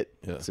say it.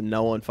 Yeah. So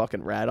no one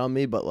fucking rat on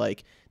me. But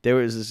like there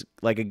was this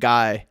like a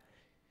guy.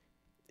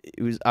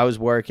 I was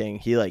working.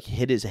 He like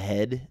hit his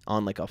head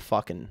on like a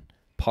fucking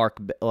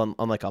on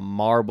like a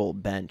marble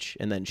bench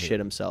and then shit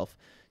himself.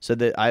 So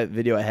the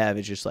video I have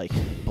is just like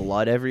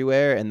blood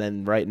everywhere, and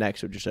then right next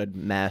to it just a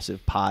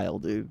massive pile,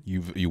 dude.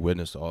 You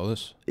witnessed all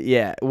this?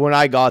 Yeah, when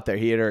I got there,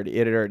 it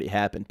had already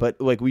happened. But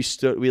like we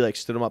stood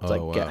him up to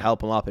like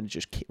help him up, and it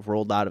just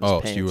rolled out of his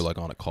pants. So you were like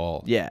on a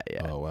call? Yeah.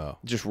 Oh wow.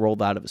 Just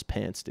rolled out of his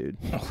pants, dude.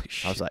 Holy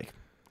shit. I was like,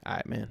 all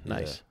right, man,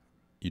 nice. Yeah.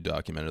 You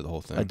documented the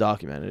whole thing. I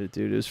documented it,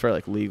 dude. It was for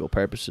like legal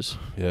purposes.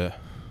 Yeah.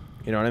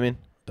 You know what I mean?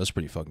 That's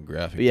pretty fucking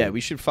graphic. But yeah, dude.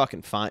 we should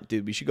fucking find,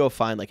 dude. We should go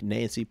find like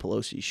Nancy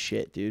Pelosi's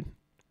shit, dude.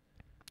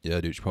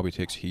 Yeah, dude. She probably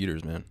takes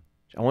heaters, man.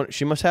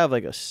 She must have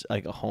like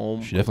a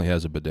home. She definitely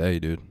has a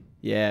bidet, dude.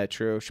 Yeah,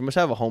 true. She must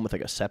have a home with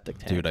like a septic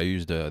tank. Dude, I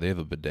used they have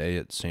a bidet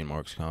at St.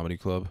 Mark's Comedy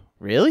Club.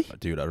 Really?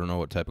 Dude, I don't know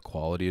what type of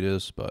quality it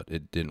is, but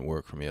it didn't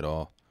work for me at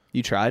all.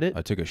 You tried it?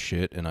 I took a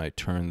shit and I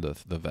turned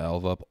the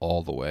valve up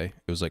all the way.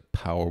 It was like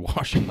power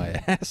washing my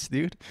ass,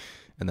 dude.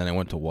 And then I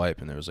went to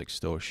wipe and there was like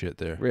still shit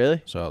there.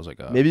 Really? So I was like,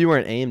 maybe you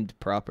weren't aimed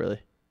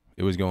properly.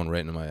 It was going right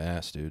into my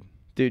ass, dude.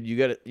 Dude, you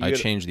gotta. I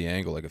changed the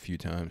angle like a few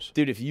times.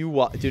 Dude,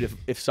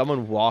 if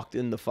someone walked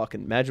in the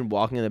fucking, imagine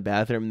walking in the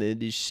bathroom and they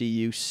just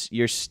see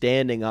you're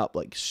standing up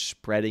like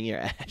spreading your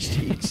ass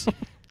cheeks,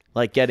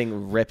 like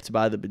getting ripped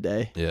by the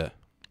bidet. Yeah,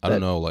 I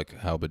don't know like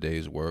how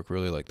bidets work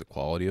really, like the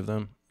quality of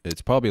them.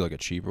 It's probably like a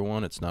cheaper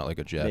one. It's not like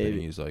a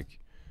Japanese like.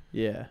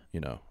 Yeah.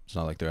 You know, it's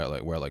not like they're at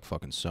like we're like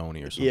fucking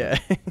Sony or something. Yeah.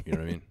 You know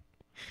what I mean?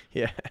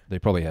 Yeah. They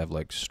probably have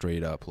like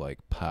straight up like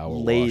power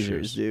lasers,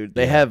 washers. dude.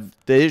 They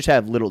just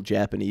have little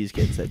Japanese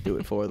kids that do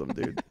it for them,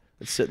 dude.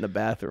 That sit in the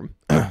bathroom.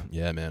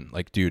 Yeah, man.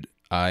 Like, dude,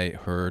 I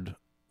heard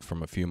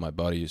from a few of my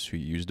buddies who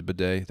used a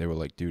bidet. They were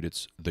like, dude,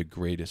 it's the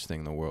greatest thing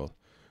in the world.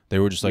 They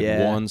were just like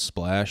one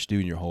splash, dude,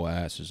 and your whole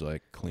ass is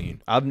like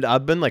clean.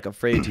 I've been like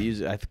afraid to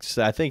use it.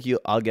 I think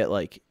I'll get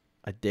like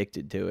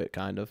addicted to it,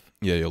 kind of.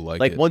 Yeah, you'll like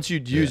it. Like once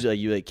you use it,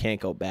 you like can't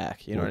go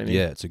back. You know what I mean?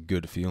 Yeah, it's a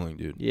good feeling,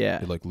 dude.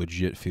 Yeah, it like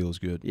legit feels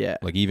good. Yeah,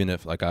 like even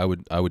if like I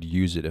would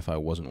use it if I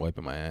wasn't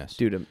wiping my ass,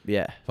 dude.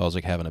 Yeah, if I was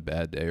like having a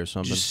bad day or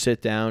something, just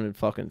sit down and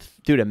fucking,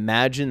 dude.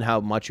 Imagine how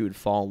much you would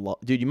fall in love,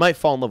 dude. You might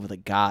fall in love with a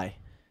guy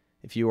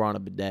if you were on a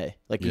bidet.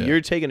 Like if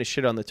you're taking a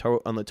shit on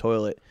the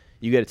toilet,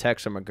 you get a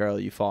text from a girl,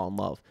 you fall in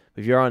love.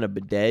 If you're on a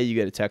bidet, you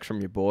get a text from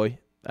your boy,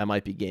 that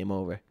might be game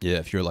over. Yeah,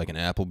 if you're like an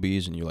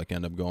Applebee's and you like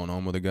end up going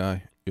home with a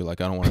guy, you're like,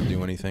 I don't want to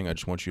do anything. I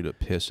just want you to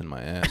piss in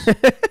my ass.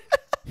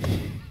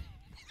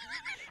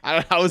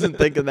 I wasn't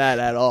thinking that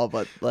at all,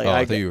 but like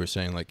I thought you were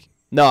saying like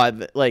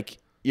like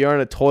you're on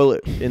a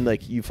toilet and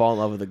like you fall in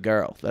love with a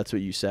girl. That's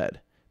what you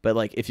said. But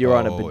like if you're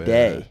on a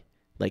bidet,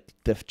 like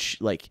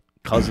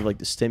because of like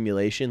the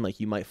stimulation, like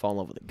you might fall in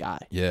love with a guy.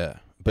 Yeah.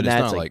 But it's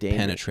not like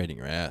penetrating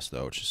your ass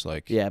though. It's just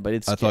like but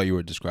it's. I thought you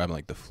were describing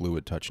like the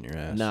fluid touching your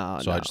ass. No,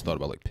 so I just thought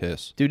about like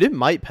piss. Dude, it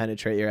might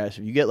penetrate your ass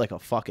if you get like a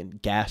fucking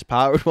gas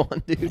powered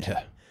one, dude.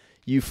 Yeah.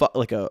 You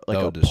like a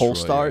pull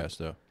start. Ass,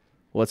 though.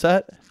 What's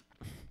that?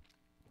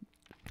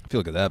 I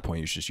feel like at that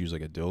point you should just use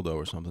like a dildo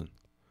or something.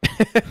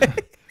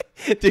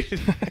 Dude.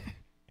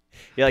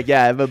 You're like,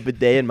 yeah, I have a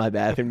bidet in my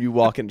bathroom. You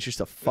walk in, it's just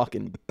a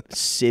fucking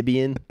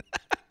Sibian.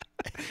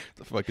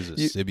 The fuck is a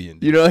Sibian?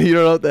 Dude? You don't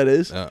know what that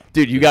is?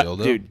 Dude, you got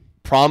dildo? Dude.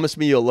 Promise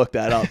me you'll look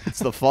that up. It's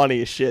the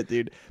funniest shit,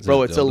 dude.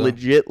 Bro, it's a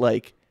legit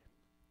like,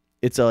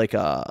 it's like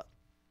a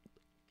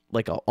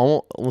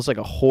almost like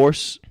a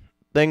horse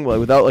thing, like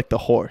without like the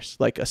horse,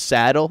 like a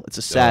saddle. It's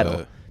a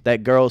saddle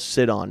that girls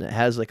sit on. It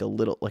has like a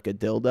little like a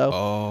dildo.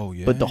 Oh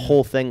yeah. But the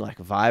whole thing like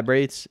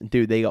vibrates,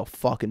 dude. They go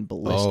fucking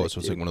ballistic. Oh, so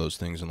it's like one of those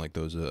things in like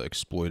those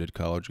exploited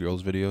college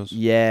girls videos.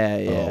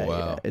 Yeah. Oh wow.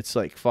 Yeah. It's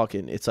like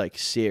fucking. It's like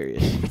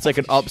serious. It's like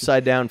an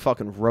upside down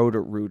fucking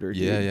rotor-rooter.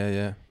 Dude.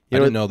 Yeah. I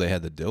didn't know they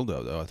had the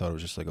dildo though. I thought it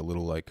was just like a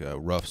little like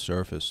rough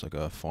surface, like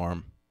a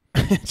farm.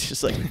 It's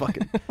just like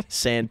fucking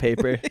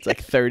sandpaper. It's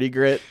like 30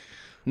 grit.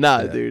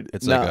 Nah, Yeah. dude.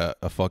 It's no. like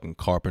a fucking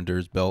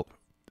carpenter's belt.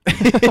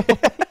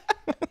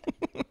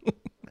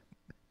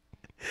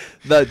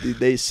 No, dude,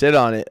 they sit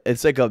on it.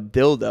 It's like a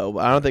dildo, but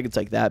I don't think it's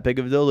like that big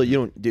of a dildo.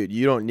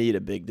 You don't need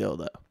a big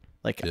dildo.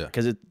 Like, Yeah.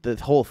 because the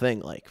whole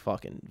thing like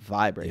fucking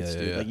vibrates, Yeah,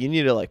 dude. yeah. Like you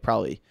need to like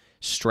probably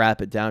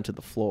strap it down to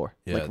the floor,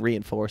 Yeah. like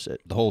reinforce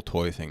it. The whole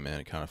toy thing, man,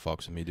 it kind of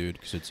fucks with me, dude.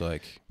 Because it's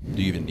like,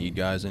 do you even need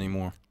guys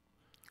anymore?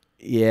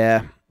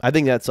 Yeah, I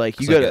think that's like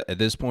you 'Cause, gotta. like, at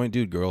this point,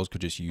 dude, girls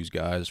could just use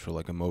guys for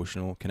like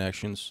emotional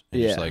connections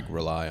and just Yeah. like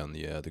rely on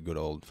the good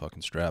old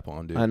fucking strap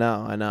on, dude. I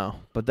know.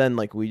 But then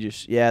like we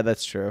just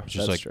that's true. It's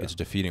just That's like true. it's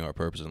defeating our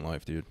purpose in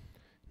life, dude.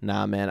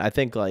 Nah, man. I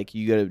think like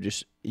you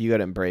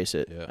gotta embrace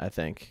it. Yeah. I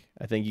think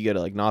you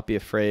gotta like not be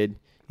afraid.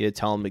 You gotta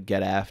tell them to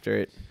get after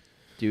it,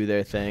 do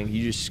their thing.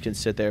 You just can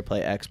sit there and play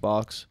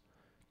Xbox.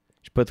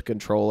 Just put the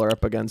controller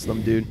up against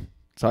them, dude.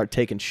 Start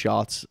taking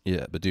shots.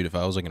 Yeah, but dude, if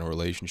I was like in a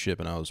relationship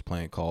and I was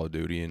playing Call of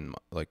Duty and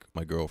like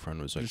my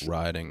girlfriend was like Just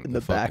riding In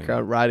the fucking-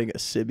 background, riding a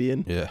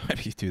Sibian. yeah,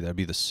 dude, that'd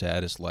be the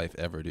saddest life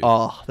ever, dude.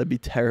 Oh, that'd be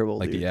terrible,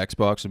 like dude. the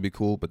Xbox would be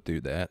cool, but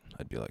dude, I'd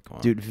be like, come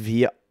on, Dude,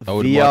 VR, I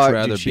would much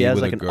rather dude, she be has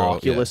with like a an girl,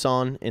 Oculus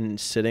on and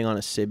sitting on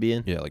a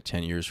Sibian. yeah, like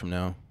 10 years from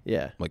now,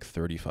 Yeah. I'm like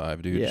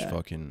 35, dude, just Yeah.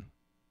 fucking,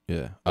 yeah.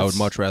 I would That's-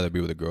 much rather be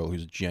with a girl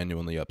who's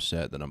genuinely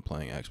upset that I'm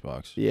playing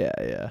Xbox. Yeah.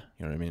 You know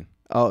what I mean?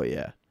 Oh,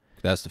 yeah.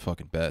 That's the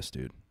fucking best,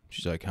 dude.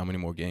 She's like, how many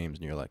more games?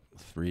 And you're like,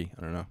 3.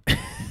 I don't know.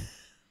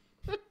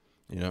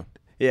 You know?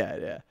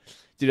 Yeah.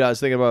 Dude, I was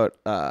thinking about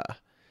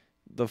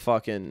the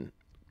fucking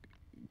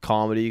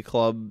comedy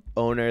club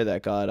owner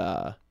that got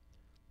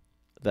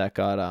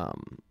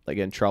like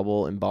in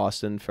trouble in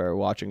Boston for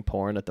watching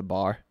porn at the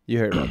bar. You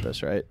heard about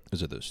this, right?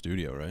 Is it the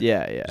studio, right?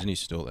 Yeah. Isn't he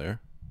still there?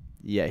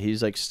 Yeah,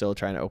 he's like still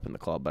trying to open the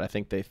club, but I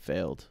think they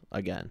failed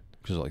again.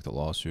 Because of like the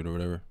lawsuit or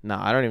whatever?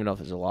 Nah, I don't even know if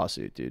there's a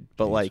lawsuit, dude.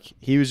 But Jeez. like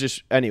he was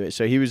just anyway.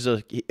 So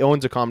he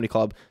owns a comedy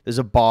club. There's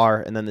a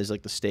bar, and then there's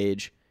like the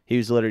stage. He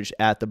was literally just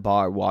at the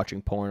bar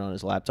watching porn on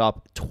his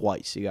laptop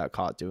twice. He got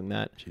caught doing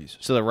that. Jesus.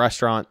 So the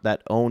restaurant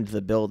that owned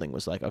the building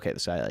was like, okay,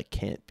 this guy like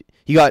can't be.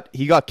 He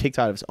got kicked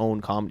out of his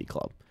own comedy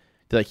club.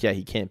 They're like, yeah,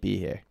 he can't be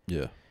here.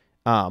 Yeah.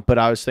 But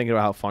I was thinking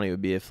about how funny it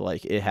would be if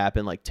like it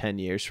happened like 10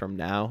 years from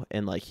now,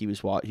 and like he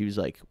was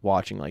like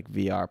watching like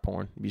VR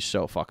porn. It'd be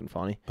so fucking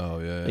funny. Oh,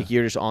 yeah. Like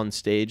you're just on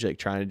stage like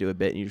trying to do a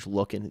bit, and you're just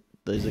looking.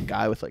 There's a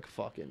guy with like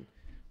fucking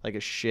like a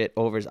shit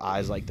over his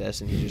eyes like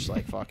this, and he's just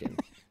like fucking.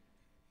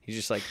 He's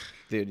just like,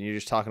 dude, and you're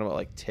just talking about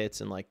like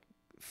tits and like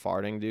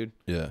farting, dude.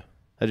 Yeah.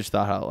 I just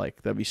thought how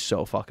like that'd be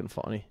so fucking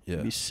funny. Yeah.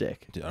 It'd be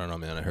sick. Dude, I don't know,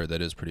 man. I heard that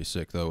is pretty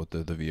sick, though, with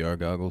the VR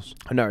goggles.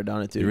 I've never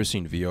done it, You ever dude.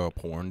 seen VR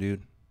porn,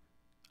 dude?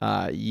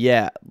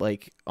 Yeah,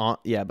 but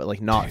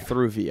like not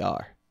through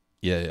VR.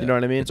 Yeah. You know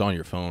what I mean? It's on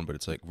your phone, but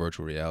it's like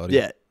virtual reality.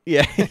 Yeah.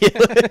 Yeah.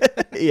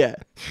 Yeah.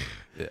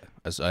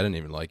 I didn't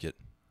even like it.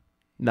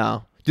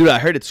 No, dude, I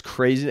heard it's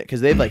crazy because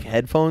they have like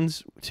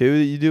headphones too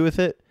that you do with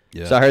it.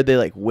 Yeah. So I heard they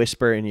like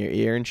whisper in your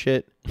ear and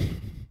shit.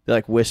 They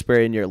like whisper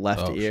in your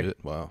left Oh, ear. shit.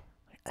 Wow.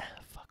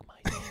 Fuck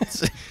my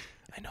ears.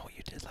 I know what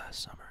you did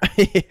last summer.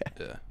 Yeah.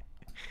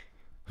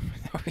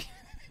 Yeah.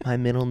 My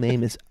middle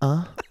name is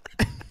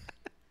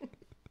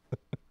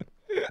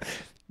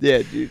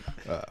Yeah, dude.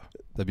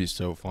 That'd be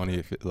so funny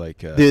if it like.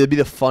 Dude, it'd be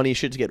the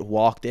funniest shit to get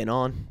walked in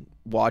on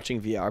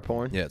watching VR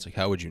porn. Yeah, it's like,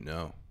 how would you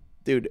know?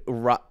 Dude,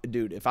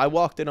 dude, if I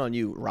walked in on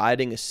you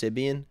riding a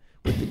Sibian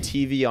with the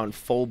TV on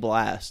full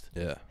blast,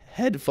 Yeah.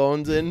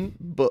 headphones in,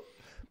 but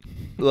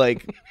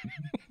like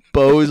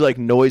Bose like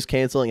noise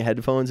canceling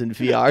headphones and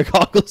VR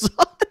goggles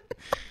on.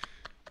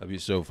 That'd be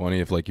so funny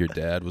if like your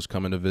dad was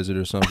coming to visit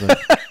or something.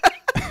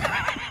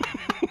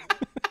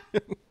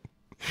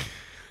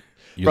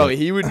 You Bro, like-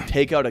 he would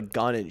take out a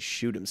gun and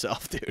shoot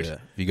himself, dude. yeah. If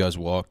you guys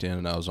walked in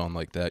and I was on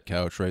like that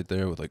couch right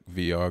there with like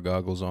VR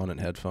goggles on and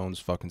headphones,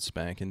 fucking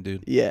spanking,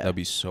 dude. Yeah. That'd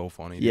be so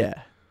funny. Dude. Yeah.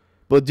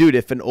 But dude,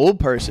 if an old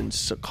person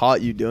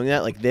caught you doing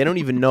that, like they don't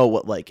even know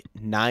what like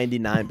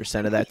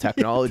 99% of that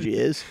technology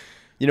is.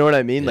 You know what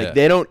I mean? Yeah. Like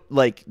they don't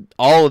like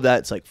all of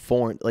that's like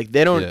foreign. Like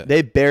they don't. Yeah.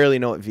 They barely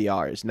know what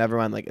VR is. Never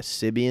mind like a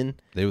Sibian.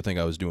 They would think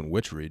I was doing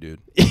witchery, dude.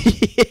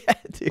 Yeah,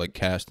 dude. Like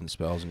casting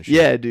spells and shit.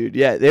 Yeah, dude.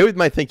 Yeah, they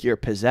might think you're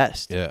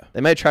possessed. Yeah.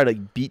 They might try to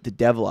like, beat the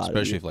devil out of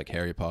Especially you. if like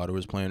Harry Potter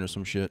was playing or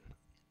some shit.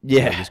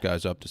 Yeah. Like, this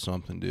guy's up to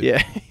something, dude.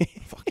 Yeah.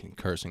 Fucking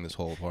cursing this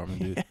whole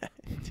apartment, dude.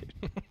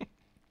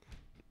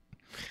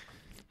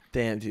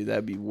 Damn, dude,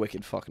 that'd be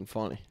wicked fucking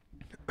funny.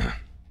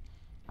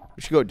 We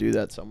should go do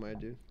that somewhere,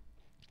 dude.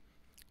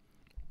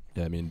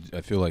 Yeah, I mean,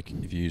 I feel like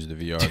if you use the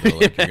VR, though,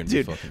 like, you're gonna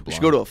Dude, be fucking blind. we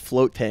should go to a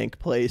float tank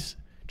place.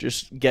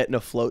 Just get in a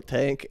float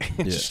tank and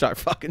Yeah. just start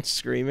fucking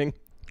screaming.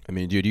 I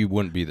mean, dude, you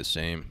wouldn't be the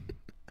same.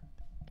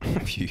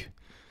 If you,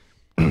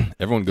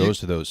 everyone goes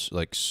to those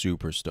like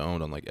super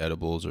stoned on like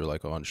edibles or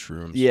like on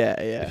shrooms.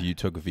 Yeah, yeah. If you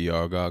took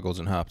VR goggles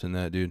and hopped in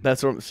that, dude,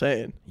 That's what I'm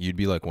saying. you'd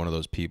be like one of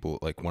those people,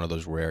 like one of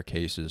those rare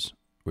cases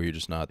where you're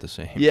just not the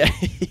same. Yeah,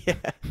 yeah.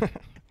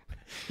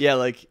 Yeah,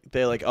 like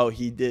they're like, oh,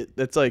 he did.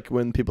 That's like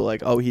when people are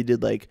like, oh, he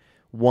did like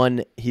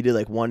one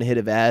hit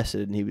of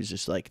acid and he was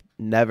just like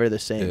never the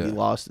same. Yeah. He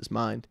lost his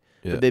mind.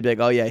 But they'd be like,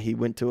 oh yeah, he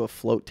went to a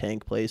float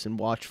tank place and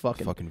watched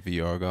fucking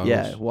VR goggles.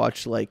 Yeah,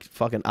 watch like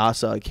fucking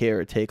Asa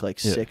Akira take like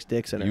 6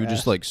 dicks in her You ass.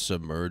 just like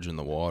submerge in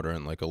the water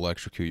and like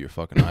electrocute your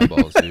fucking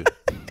eyeballs, dude.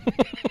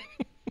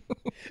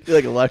 Do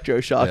like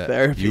electroshock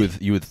therapy.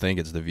 You would think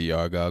it's the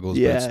VR goggles,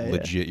 but it's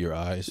legit your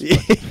eyes.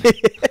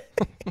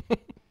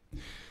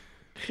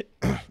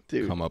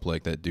 Dude. Come up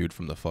like that dude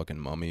from the fucking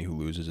Mummy who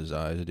loses his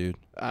eyes, dude.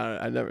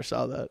 I never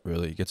saw that.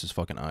 Really? He gets his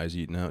fucking eyes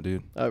eaten out,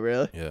 dude. Oh,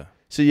 really? Yeah.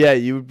 So yeah,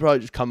 you would probably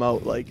just come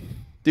out like,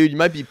 dude, you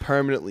might be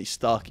permanently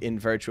stuck in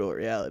virtual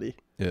reality.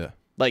 Yeah.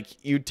 Like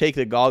you'd take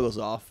the goggles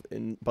off,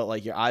 but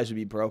like your eyes would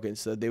be broken,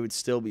 so they would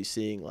still be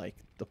seeing like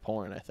the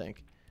porn. I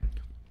think.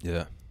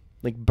 Yeah.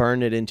 Like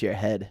burn it into your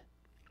head.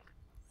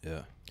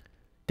 Yeah.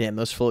 Damn,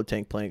 those float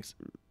tank planks.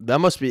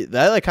 That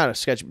like kind of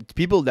sketchy.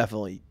 People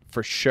definitely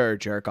for sure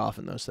jerk off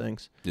in those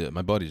things. Yeah,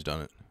 my buddy's done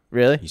it.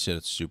 Really? He said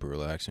it's super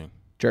relaxing.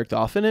 Jerked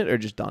off in it or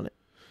just done it?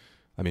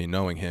 I mean,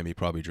 knowing him, he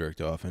probably jerked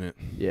off in it.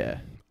 Yeah.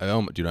 I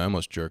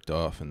almost jerked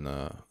off in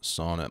the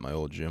sauna at my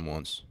old gym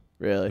once.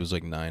 Really? It was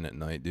like 9 at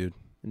night, dude.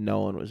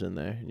 No one was in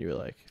there, and you were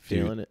like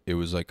feeling it. It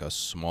was like it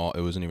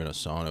wasn't even a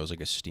sauna. It was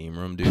like a steam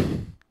room,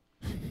 dude.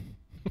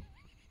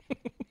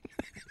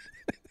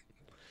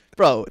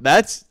 Bro,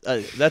 that's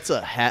a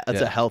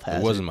health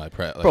hazard. It wasn't my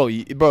practice.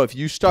 Bro, if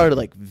you started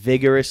like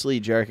vigorously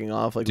jerking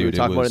off, like we were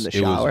talking about in the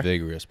shower, it was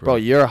vigorous, bro. Bro,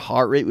 your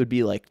heart rate would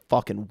be like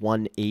fucking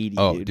 180.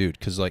 Oh, dude,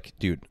 because like,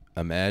 dude,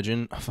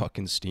 imagine a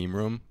fucking steam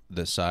room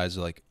the size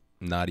of like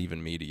not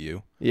even me to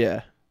you.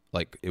 Yeah.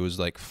 Like it was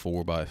like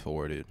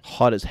 4x4, dude.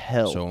 Hot as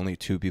hell. So only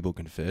 2 people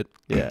can fit.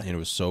 Yeah. And it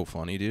was so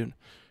funny, dude.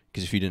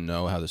 Because if you didn't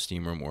know how the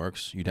steam room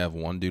works, you'd have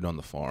one dude on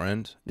the far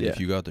end. And if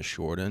you got the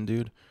short end,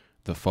 dude,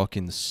 the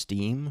fucking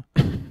steam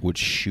would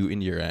shoot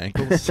into your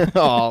ankles.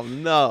 Oh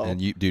no! And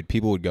dude,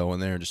 people would go in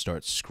there and just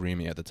start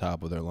screaming at the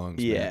top of their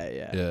lungs. Yeah, man.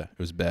 yeah. It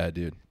was bad,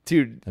 dude.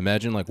 Dude,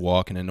 imagine like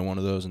walking into one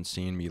of those and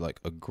seeing me like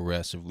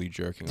aggressively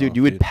jerking. Dude, off,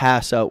 you would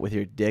pass out with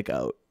your dick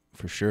out.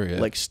 For sure, yeah.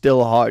 Like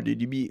still hard, dude.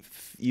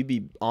 You'd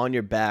be on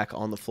your back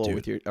on the floor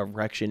with your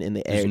erection in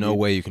the air. There's no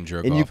way you can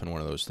jerk off in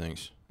one of those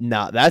things.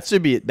 Nah, that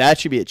should be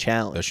a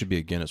challenge. That should be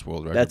a Guinness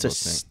World Record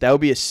thing. That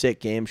would be a sick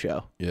game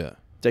show. Yeah.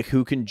 It's like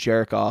who can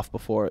jerk off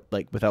before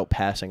without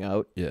passing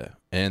out. Yeah.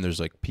 And there's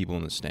like people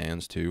in the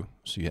stands too,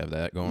 so you have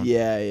that going.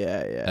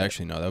 Yeah.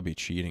 Actually, no, that would be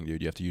cheating,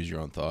 dude. You have to use your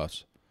own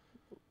thoughts.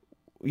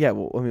 Yeah,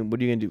 well, I mean, what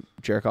are you gonna do?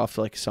 Jerk off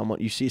to like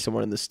someone? You see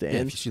someone in the stands?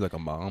 Yeah, if you see like a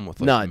mom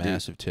with like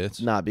massive tits.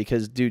 Nah,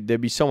 because dude,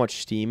 there'd be so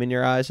much steam in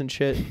your eyes and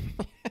shit.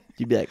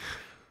 You'd be like,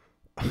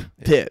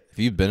 dude. If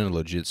you've been in a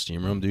legit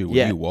steam room, dude,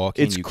 when you walk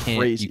in, it's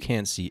crazy. You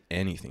can't see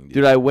anything, dude.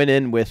 Dude, I went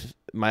in with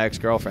my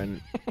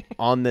ex-girlfriend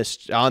on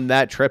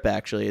that trip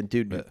actually, and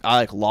dude, I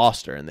like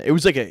lost her in there. It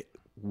was like a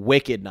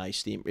wicked nice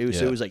steam. It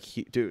was like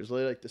dude, it was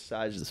literally like the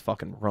size of this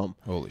fucking room.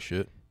 Holy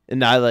shit.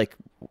 And I like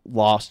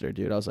lost her,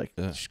 dude. I was like,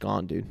 she's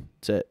gone, dude.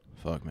 That's it.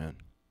 Fuck, man.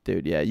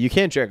 Dude, yeah. You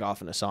can't jerk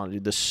off in a sauna,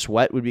 dude. The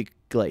sweat would be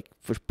like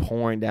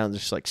pouring down,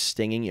 just like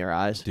stinging your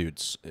eyes.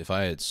 Dude, if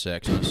I had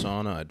sex in a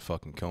sauna, I'd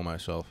fucking kill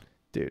myself.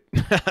 Dude.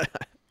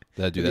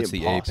 That's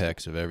the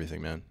apex of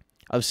everything, man.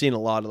 I've seen a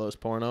lot of those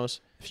pornos.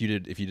 If you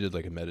did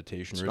like a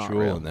meditation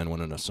ritual and then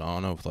went in a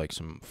sauna with like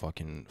some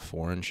fucking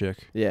foreign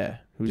chick. Yeah.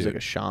 Who's like a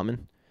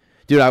shaman.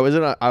 Dude, I was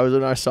in our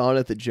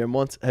sauna at the gym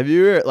once. Have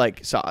you ever like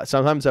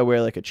sometimes I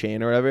wear like a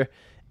chain or whatever,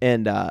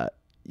 and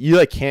you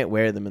like can't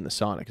wear them in the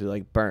sauna because it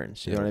like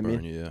burns. You know what I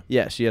mean?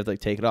 Yeah. So you have to like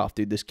take it off,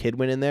 dude. This kid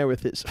went in there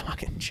with his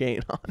fucking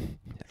chain on.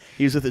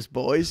 He was with his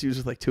boys. He was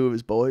with like 2 of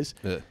his boys,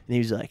 and he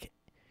was like,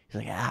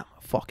 my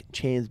fucking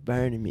chain's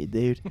burning me,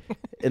 dude.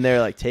 And they're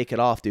like, take it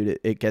off, dude.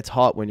 It gets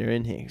hot when you're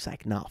in here. He's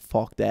like, nah,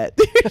 fuck that,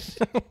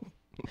 dude.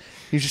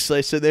 He's just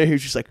like sitting there. He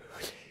was just like.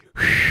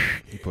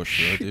 He pushed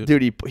through it,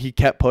 dude. Dude, he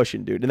kept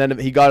pushing, dude. And then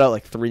he got out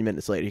like 3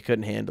 minutes later. He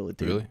couldn't handle it,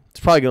 dude. Really?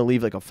 It's probably going to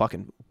leave like a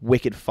fucking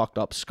wicked fucked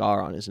up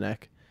scar on his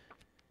neck.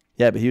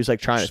 Yeah, but he was like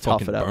trying to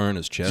tough it out. Burn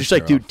his chest. Just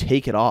like, dude,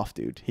 take it off,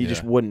 dude. He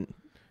just wouldn't.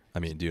 I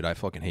mean, dude, I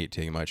fucking hate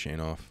taking my chain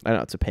off. I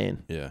know, it's a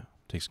pain. Yeah.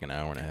 It takes like an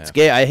hour and a half. It's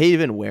gay. I hate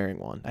even wearing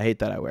one. I hate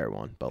that I wear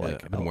one. But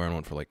like, I've been wearing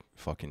one for like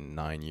fucking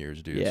 9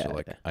 years, dude. Yeah. So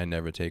like, I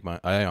never take mine.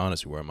 I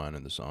honestly wear mine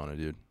in the sauna,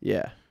 dude.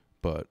 Yeah.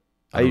 But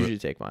I usually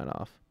take mine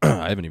off.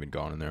 I haven't even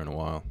gone in there in a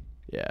while.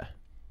 Yeah.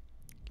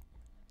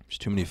 There's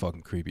too many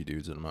fucking creepy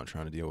dudes that I'm not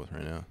trying to deal with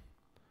right now.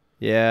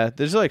 Yeah,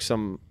 there's like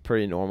some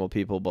pretty normal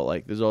people, but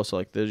like there's also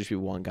like there's just be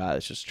one guy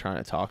that's just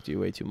trying to talk to you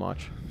way too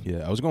much.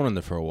 Yeah, I was going in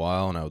there for a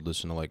while, and I would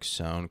listen to like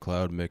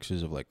SoundCloud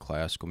mixes of like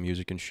classical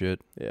music and shit.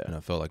 Yeah, and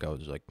I felt like I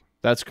was like,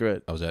 that's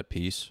good. I was at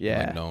peace.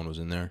 Yeah, like no one was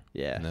in there.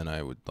 Yeah, and then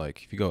I would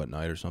like if you go at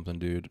night or something,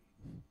 dude.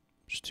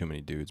 Just too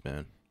many dudes,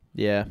 man.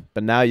 Yeah,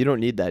 but now you don't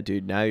need that,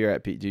 dude. Now you're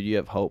at peace, dude. You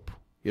have hope.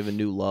 You have a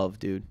new love,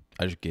 dude.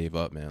 I just gave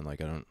up, man. Like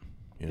I don't.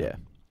 You know, yeah,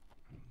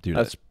 dude.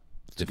 That's.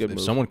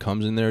 If someone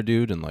comes in there,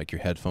 dude, and like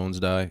your headphones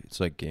die, it's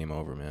like game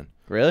over, man.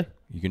 Really?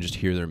 You can just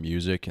hear their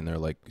music, and they're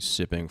like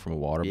sipping from a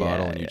water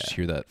bottle, and you just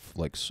hear that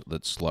like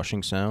that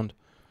slushing sound.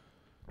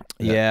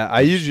 Yeah,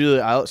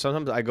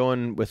 sometimes I go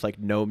in with like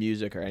no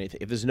music or anything.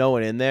 If there's no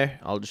one in there,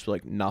 I'll just be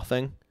like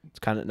nothing, It's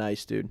kind of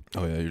nice, dude.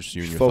 Oh yeah, you're just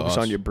your focus thoughts.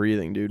 on your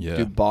breathing, dude. Yeah.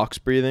 Do box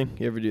breathing.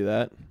 You ever do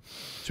that?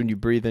 It's when you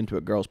breathe into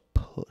a girl's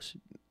pussy.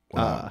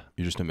 Wow.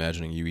 You're just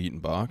imagining you eating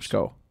box. Just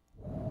go.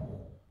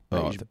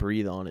 Oh, You just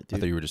breathe on it, I dude.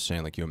 thought you were just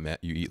saying like you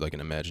eat like an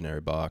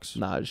imaginary box.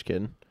 Nah, just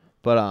kidding.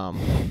 But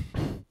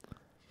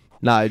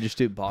nah, I just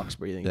do box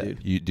breathing,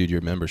 Yeah, dude.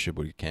 your membership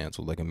would get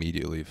canceled like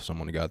immediately if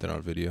someone got that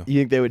on video. You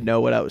think they would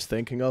know what I was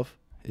thinking of?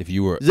 If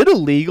you were, Is it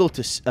illegal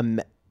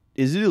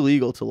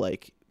to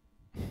like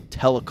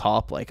tell a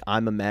cop like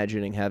I'm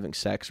imagining having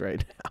sex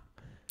right now?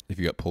 if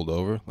you got pulled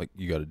over, like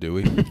you got a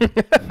Dewey.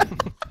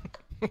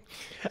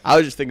 I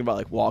was just thinking about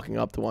like walking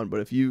up to one, but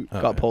if you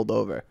got pulled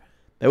over,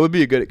 that would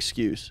be a good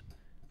excuse.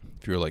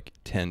 If you were like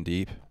 10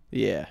 deep,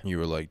 Yeah. you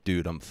were like,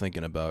 dude, I'm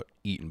thinking about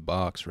eating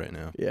box right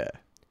now. Yeah.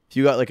 If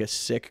you got like a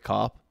sick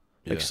cop,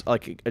 like Yeah.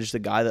 like just a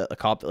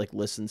cop that like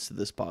listens to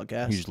this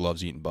podcast. He just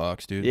loves eating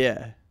box, dude.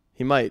 Yeah.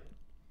 He might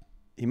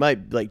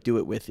like do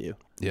it with you.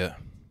 Yeah.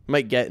 He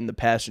might get in the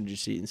passenger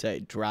seat and say,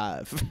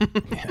 drive.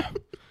 Yeah.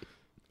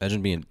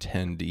 Imagine being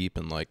 10 deep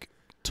and like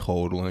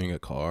totaling a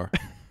car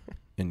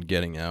and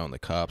getting out and the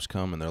cops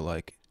come and they're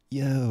like,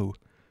 yo,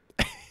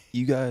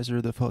 you guys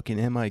are the fucking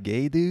am I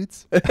gay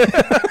dudes?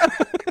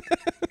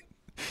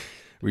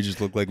 We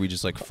just look like we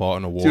just like fought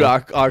in a war. Dude,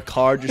 our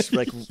car just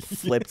like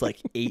flipped like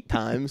 8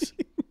 times.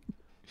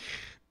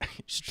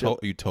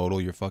 You total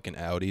your fucking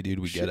Audi, dude.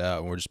 We get out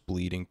and we're just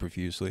bleeding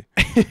profusely.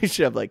 We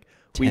should have like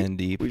 10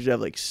 deep. We should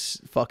have like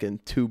fucking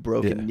 2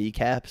 broken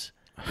kneecaps.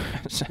 I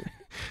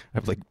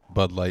have like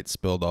Bud Light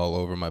spilled all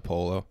over my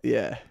polo.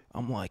 Yeah.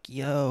 I'm like,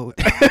 yo.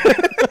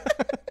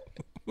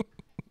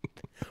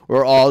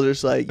 We're all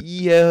just like,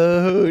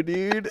 yo,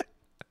 dude.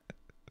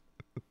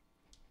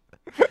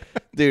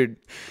 Dude,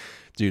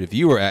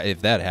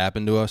 if that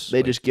happened to us, they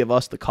like, just give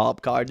us the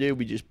cop car, dude.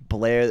 We just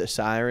blare the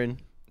siren.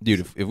 dude,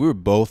 if we were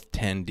both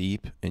 10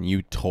 deep and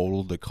you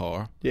totaled the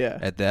car, Yeah.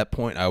 at that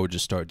point I would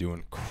just start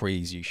doing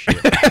crazy shit.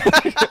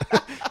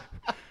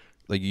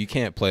 Like you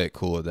can't play it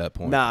cool at that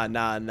point. Nah,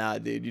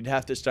 dude. You'd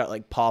have to start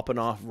like popping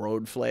off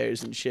road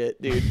flares and shit,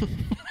 dude.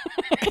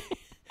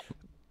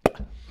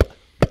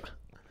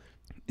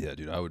 Yeah,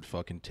 dude, I would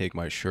fucking take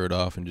my shirt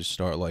off and just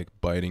start like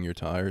biting your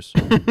tires.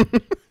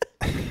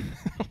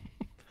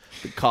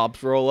 The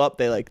cops roll up.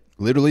 They like,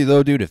 Literally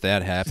though, dude, if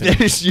that happened,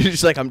 you're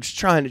just like, I'm just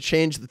trying to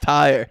change the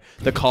tire.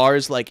 The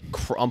car's like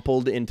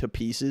crumpled into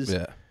pieces.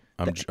 yeah,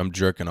 I'm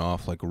jerking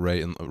off like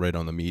right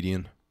on the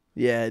median.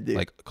 Yeah, dude.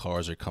 Like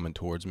cars are coming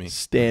towards me.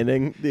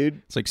 Standing,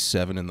 dude. It's like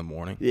 7 in the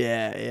morning.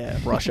 Yeah.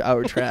 Rush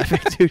hour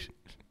traffic, dude.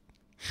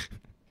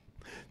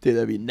 Dude,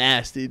 that'd be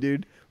nasty,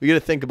 dude. We got to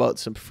think about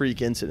some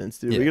freak incidents,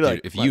 dude. Yeah, We gotta,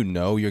 dude, if you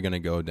know you're gonna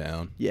go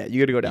down, yeah, you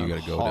got to go down. you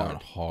gotta go down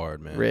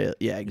hard, man. Real,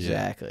 yeah,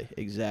 exactly.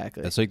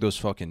 That's like those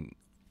fucking.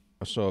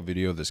 I saw a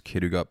video of this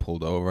kid who got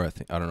pulled over.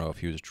 I don't know if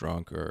he was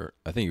drunk or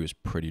I think he was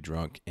pretty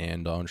drunk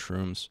and on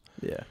shrooms.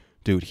 Yeah.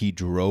 Dude, he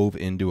drove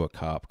into a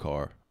cop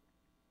car,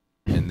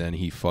 and then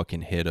he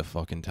fucking hit a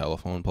fucking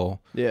telephone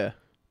pole. Yeah.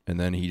 And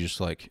then he just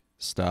like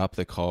stopped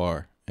the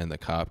car, and the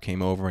cop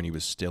came over, and he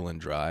was still in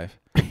drive.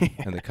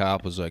 And the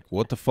cop was like,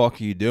 "What the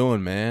fuck are you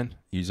doing, man?"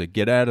 He's like,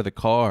 "Get out of the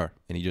car,"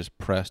 and he just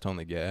pressed on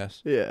the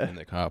gas. Yeah. And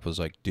the cop was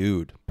like,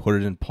 "Dude, put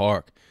it in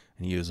park,"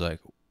 and he was like,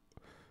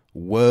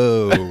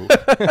 "Whoa."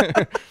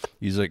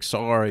 He's like,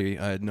 "Sorry,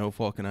 I had no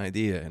fucking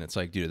idea." And it's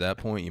like, dude, at that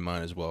point, you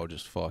might as well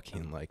just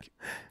fucking like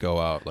go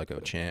out like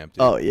a champ.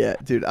 Dude. Oh yeah,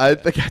 dude. I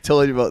think I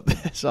told you about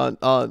this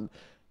on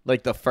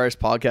like the first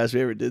podcast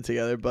we ever did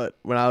together. But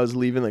when I was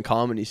leaving the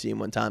comedy scene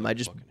one time, I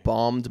just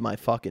bombed my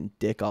fucking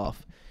dick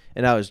off,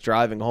 and I was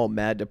driving home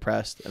mad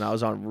depressed, and I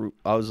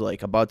was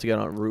like about to get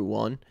on Route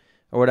 1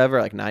 or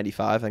whatever, like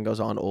 95. I think I was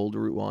on old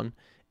Route 1,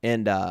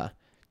 and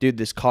dude,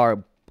 this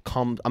car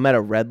comes. I'm at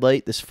a red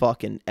light. This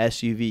fucking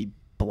SUV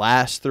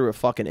blasts through a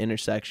fucking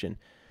intersection,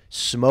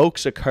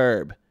 smokes a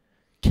curb,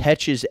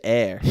 catches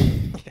air,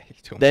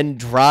 then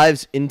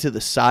drives into the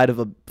side of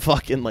a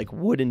fucking like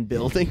wooden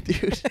building,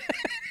 dude.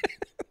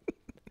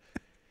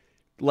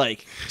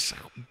 Like,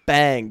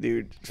 bang,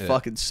 dude. Yeah.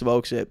 Fucking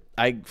smokes it.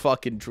 I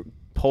fucking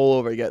pull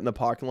over, get in the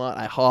parking lot.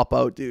 I hop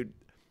out, dude.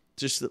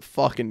 Just the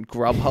fucking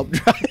Grubhub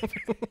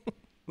driver.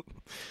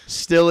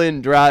 Still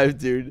in drive,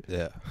 dude.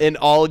 Yeah. And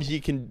all he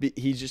can be,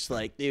 he's just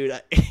like, dude,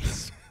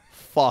 it's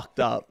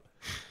fucked up.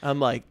 I'm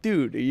like,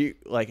 dude, are you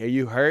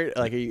hurt?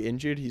 Like, are you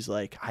injured? He's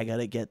like, I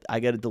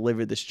gotta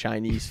deliver this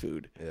Chinese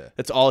food. Yeah.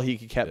 That's all he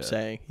kept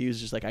saying. He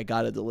was just like, I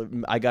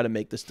gotta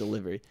make this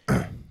delivery.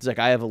 He's like,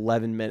 I have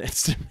 11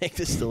 minutes to make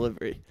this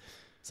delivery.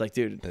 It's like,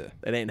 dude,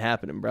 that ain't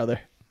happening,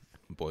 brother.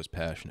 Boy's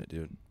passionate,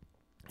 dude.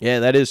 Yeah,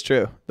 that is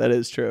true.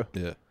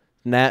 Yeah.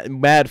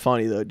 Mad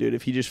funny though, dude.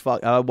 If he just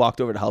I walked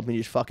over to help him, he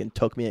just fucking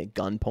took me at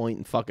gunpoint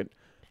and fucking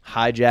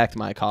hijacked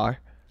my car.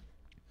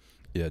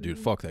 Yeah, dude,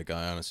 fuck that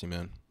guy, honestly,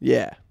 man.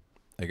 Yeah.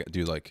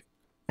 Dude, like,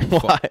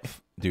 Why?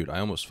 Dude, I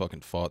almost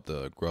fucking fought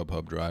the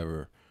Grubhub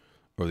driver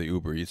or the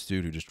Uber Eats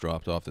dude who just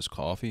dropped off this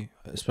coffee.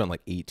 I spent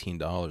like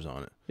 $18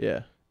 on it.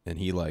 Yeah. And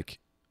he like,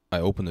 I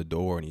opened the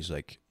door and he's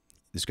like,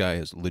 this guy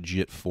has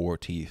legit 4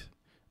 teeth.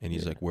 And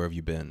he's like, where have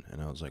you been?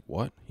 And I was like,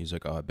 what? He's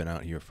like, oh, I've been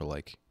out here for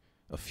like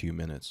a few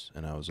minutes,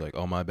 and I was like,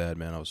 oh my bad,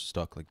 man, I was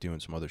stuck like doing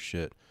some other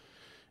shit.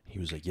 He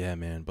was like, yeah,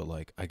 man, but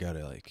like I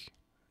gotta like,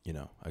 you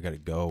know, I gotta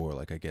go, or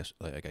like I guess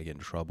like I get in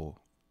trouble,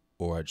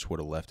 or I just would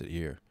have left it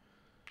here.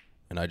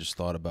 And I just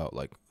thought about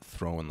like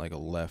throwing like a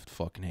left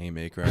fucking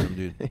haymaker at him,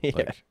 dude. Yeah.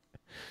 Like,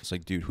 it's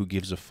like, dude, who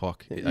gives a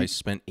fuck? I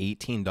spent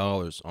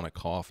 $18 on a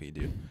coffee,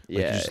 dude. Like, Yeah,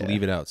 you just yeah.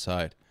 leave it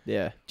outside.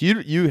 Yeah. Do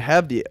you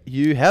have the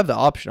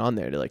option on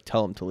there to like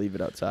tell him to leave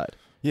it outside?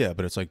 Yeah,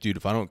 but it's like, dude,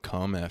 if I don't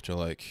come after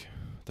like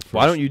the first,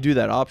 Why don't you do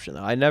that option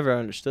though? I never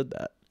understood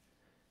that.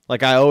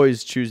 Like I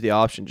always choose the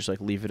option, just like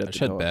leave it at I the just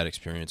door. had bad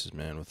experiences,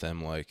 man, with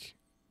them like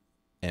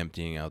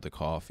emptying out the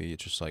coffee.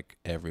 It's just like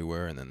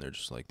everywhere, and then they're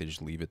just like they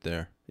just leave it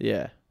there.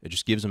 Yeah. It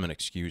just gives them an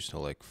excuse to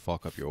like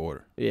fuck up your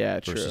order. Yeah,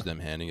 true. Versus them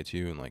handing it to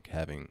you and like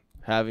having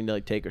to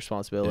like take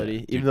responsibility, Yeah,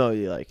 even dude, though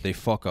you like they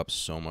fuck up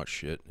so much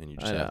shit, and you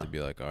just I have know. to be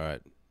like, all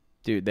right.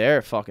 Dude,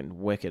 they're fucking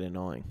wicked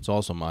annoying. It's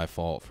also my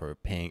fault for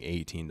paying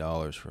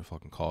 $18 for a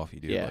fucking coffee,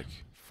 dude. Yeah. Like,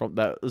 From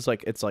that,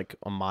 it's like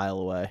a mile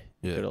away.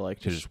 yeah, Could have like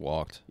just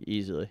walked.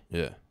 easily.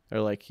 Yeah, Or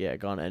like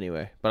gone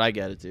anywhere. But I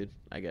get it, dude.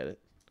 I get it.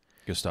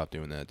 gotta stop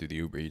doing that, dude. The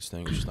Uber Eats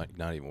thing is just like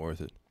not even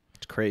worth it.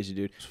 It's crazy,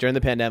 dude. During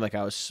the pandemic,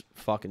 I was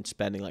fucking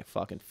spending like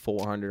fucking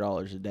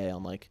 $400 a day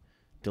on like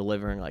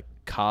delivering like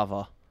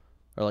kava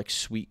or like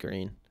sweet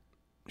green.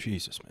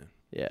 Jesus, man.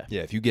 Yeah.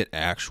 Yeah, if you get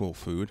actual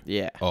food,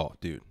 Yeah. oh,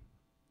 dude,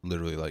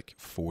 literally like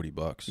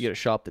 $40. You gotta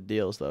shop the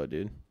deals though,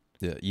 dude.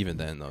 Yeah, even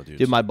then though, dude.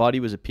 Dude, my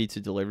buddy was a pizza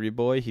delivery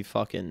boy. He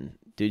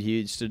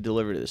used to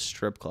deliver to this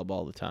strip club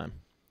all the time.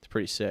 It's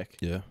pretty sick.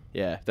 Yeah.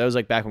 Yeah. That was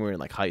like back when we were in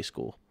like high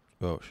school.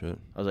 Oh shit.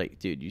 I was like,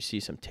 dude, you see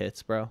some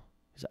tits, bro?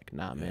 He's like,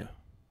 nah, man. Yeah.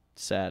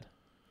 It's sad.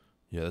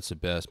 Yeah, that's the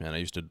best, man. I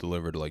used to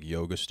deliver to like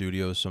yoga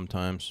studios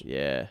sometimes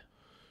Yeah.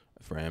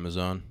 for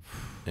Amazon,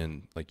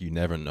 and like you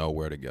never know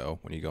where to go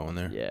when you go in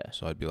there. Yeah.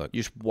 So I'd be like,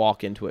 You just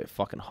walk into a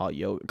fucking hot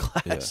yoga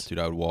class. yeah, dude,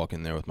 I would walk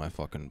in there with my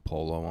fucking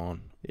polo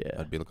on. Yeah.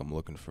 I'd be like, I'm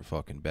looking for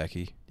fucking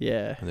Becky.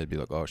 Yeah. And they'd be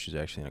like, oh, she's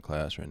actually in a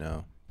class right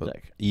now. But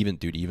Like- even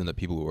the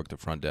people who work the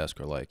front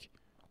desk are like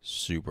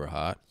super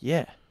hot.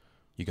 Yeah.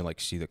 You can like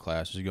see the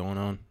classes going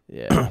on.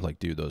 Yeah. Like,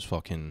 dude, those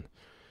fucking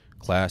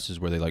classes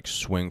where they like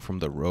swing from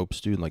the ropes,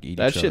 dude, and like eat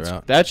That each shit's other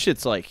out. that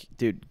shit's like,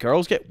 dude,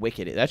 girls get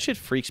wicked. That shit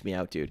freaks me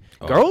out, dude.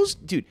 Oh.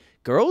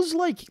 Girls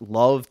like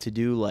love to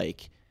do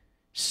like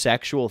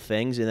sexual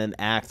things and then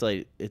act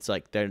like it's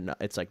like they're not,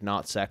 it's like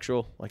not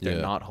sexual, like they're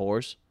Yeah. not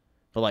whores.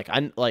 But like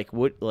I'm like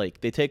what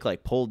like they take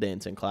like pole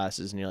dancing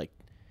classes and you're like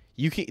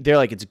they're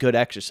like it's good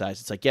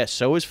exercise. It's like, yeah,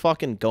 so is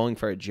fucking going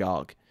for a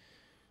jog.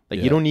 Like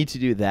Yeah. you don't need to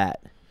do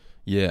that.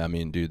 Yeah, I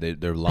mean, dude,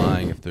 they're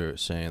lying if they're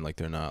saying like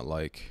they're not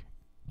like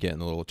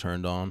getting a little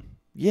turned on.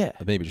 Yeah.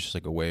 Maybe it's just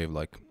like a way of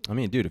like, I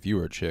mean, dude, if you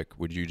were a chick,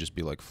 would you just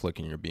be like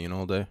flicking your bean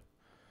all day?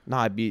 No,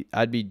 I'd be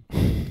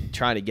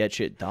trying to get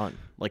shit done.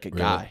 Like a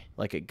Really? guy.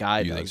 Like a guy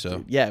You does. think so?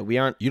 Dude. Yeah, we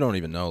aren't You don't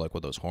even know like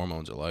what those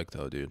hormones are like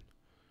though, dude.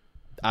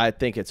 I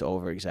think it's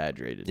over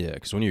exaggerated. Yeah,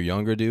 because when you're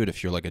younger, dude,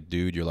 if you're like a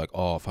dude, you're like,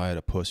 oh, if I had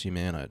a pussy,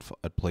 man,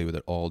 I'd play with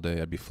it all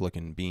day. I'd be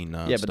flicking bean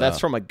nonstop. Yeah, but that's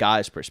from a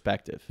guy's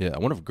perspective. Yeah, I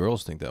wonder if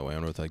girls think that way. I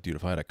wonder if like, dude,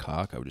 if I had a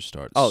cock, I would just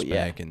start Oh, yeah.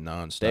 spanking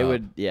nonstop. They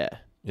would, yeah.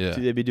 Yeah.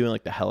 Dude, they'd be doing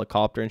like the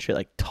helicopter and shit,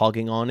 like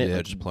tugging on it. Yeah,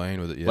 like, just playing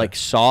with it. Yeah. like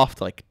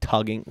soft, like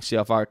tugging. See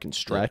how far it can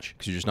stretch.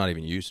 Because you're just not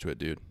even used to it,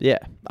 dude. Yeah,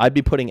 I'd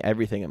be putting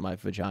everything in my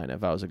vagina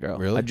if I was a girl.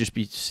 Really? I'd just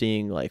be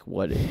seeing like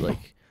what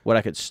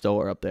I could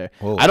store up there.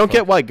 Holy I don't fuck.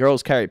 get why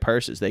girls carry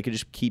purses. They could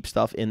just keep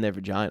stuff in their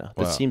vagina.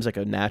 That Wow. seems like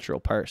a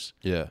natural purse.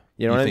 Yeah.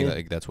 You know what I think mean?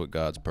 like that's what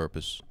God's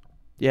purpose,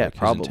 Yeah, like,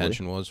 probably. his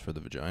intention was for the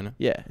vagina?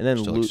 Yeah, and then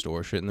Just to like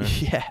store shit in there?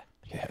 yeah,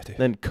 Yeah, dude.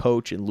 then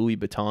Coach and Louis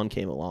Vuitton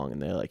came along and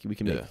they're like, we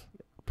can make Yeah.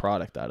 a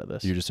product out of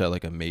this. You're just at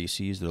like a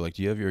Macy's. They're like,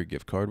 do you have your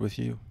gift card with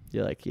you?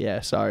 You're like,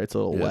 yeah, sorry, it's a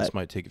little Yeah, wet. this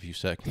might take a few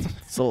seconds.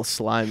 It's a little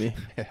slimy.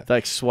 It's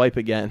like swipe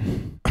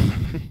again.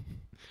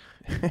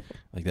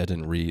 Like that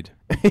didn't read.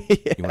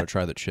 You want to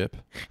try the chip?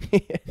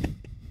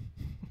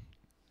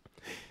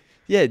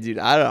 Yeah, dude,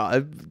 I don't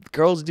know.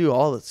 Girls do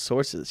all the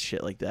sorts of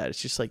shit like that. It's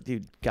just like,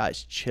 dude,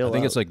 guys, chill I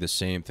think out. it's like the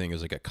same thing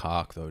as like a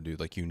cock though, dude.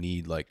 Like you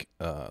need like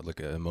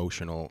an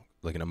emotional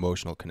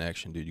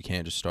connection, dude. You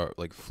can't just start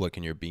like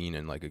flicking your bean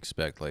and like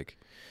expect like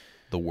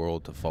the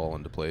world to fall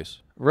into place.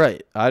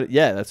 Right.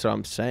 Yeah, that's what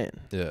I'm saying.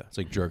 Yeah, it's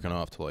like jerking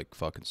off to like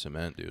fucking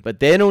cement, dude.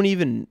 But they don't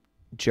even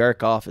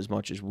jerk off as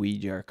much as we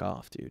jerk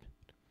off, dude.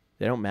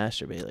 They don't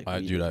masturbate like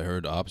we Dude, do. I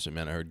heard the opposite,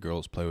 man. I heard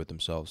girls play with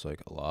themselves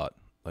like a lot,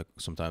 like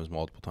sometimes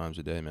multiple times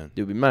a day, man.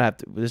 Dude, we might have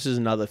to. This is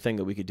another thing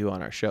that we could do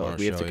on our show. On Like, our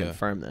we have to show, yeah.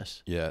 confirm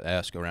this. Yeah,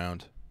 ask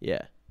around.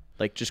 Yeah.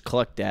 Like, just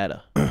collect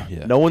data.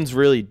 Yeah. No one's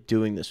really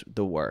doing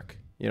the work.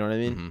 You know what I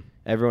mean? Mhm.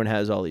 Everyone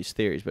has all these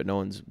theories, but no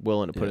one's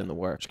willing to put Yeah. in the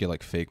work. Just get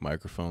like fake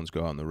microphones,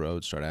 go out on the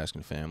road, start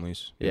asking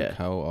families. Be Yeah. like,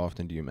 how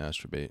often do you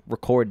masturbate?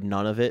 Record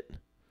none of it.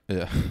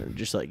 Yeah. And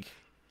just like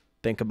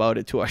think about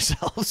it to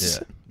ourselves.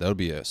 Yeah. That would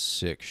be a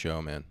sick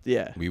show, man.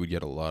 Yeah. We would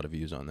get a lot of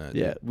views on that.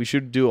 Yeah. Dude. We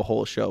should do a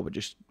whole show, but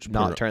just put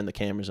not it- turn the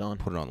cameras on.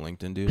 Put it on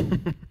LinkedIn,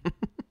 dude.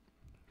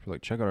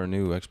 Like, check out our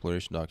new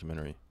exploration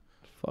documentary.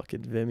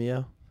 Fucking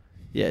Vimeo.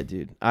 Yeah,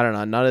 dude. I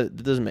don't know. It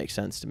doesn't make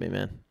sense to me,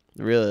 man.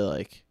 It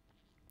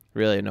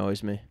really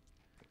annoys me.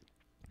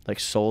 like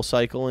Soul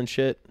Cycle and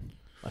shit.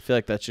 I feel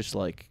like that's just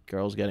like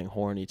girls getting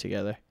horny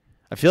together.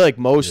 I feel like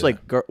most like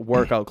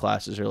workout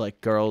classes are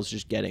like girls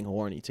just getting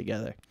horny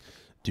together.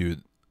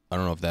 Dude, I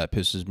don't know if that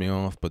pisses me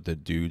off, but the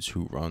dudes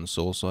who run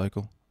Soul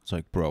Cycle, it's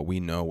like, bro, we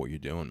know what you're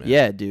doing, man.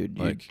 Yeah, dude,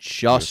 Like,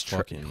 you're just you're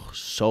fucking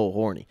so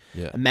horny.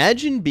 Yeah.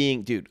 Imagine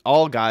being, dude,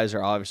 all guys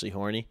are obviously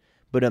horny,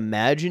 but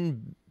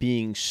imagine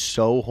being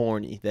so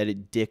horny that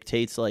it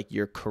dictates like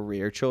your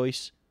career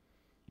choice.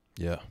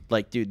 Yeah.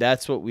 Like, dude,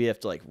 that's what we have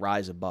to like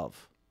rise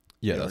above.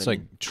 Yeah, You know that's what I like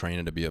mean?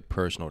 training to be a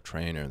personal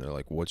trainer. They're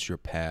like, what's your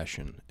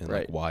passion? And Right.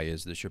 like, why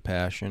is this your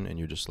passion? And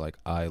you're just like,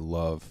 I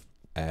love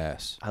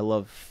ass. I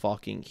love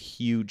fucking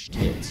huge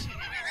tits.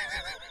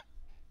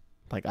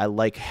 Like, I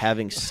like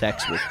having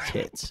sex with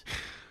tits.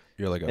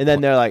 You're like, And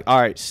then they're like, all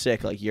right,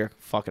 sick. Like, you're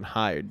fucking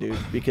hired, dude,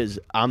 because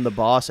I'm the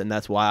boss, and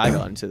that's why I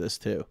got into this,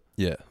 too.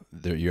 yeah,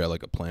 you're at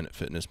like a Planet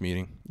Fitness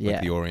meeting, Yeah.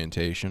 like the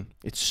orientation.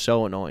 It's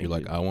so annoying. You're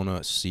like, dude. I want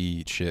to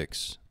see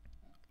chicks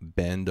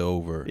bend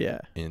over Yeah.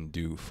 and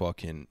do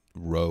fucking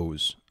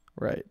rows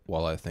Right.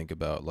 while I think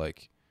about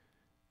like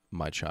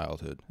my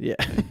childhood. Yeah.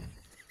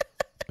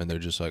 And they're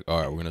just like, all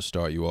right, we're going to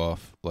start you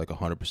off like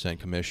 100%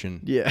 commission.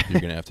 Yeah. You're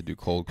going to have to do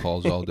cold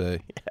calls all day.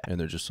 And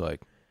they're just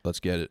like, let's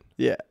get it.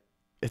 Yeah.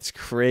 It's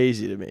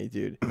crazy to me,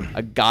 dude.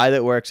 A guy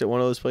that works at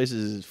one of those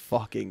places is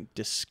fucking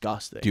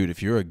disgusting. Dude,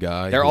 if you're a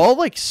guy. They're who- all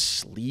like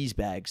sleaze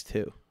bags,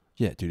 too.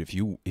 Yeah, dude, if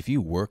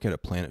you work at a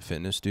Planet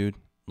Fitness, dude,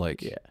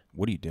 like, Yeah.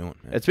 what are you doing,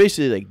 man? It's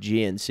basically like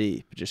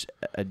GNC, but just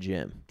a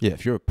gym. Yeah,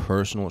 if you're a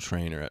personal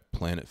trainer at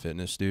Planet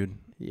Fitness, dude,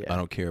 Yeah. I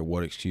don't care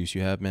what excuse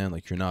you have, man.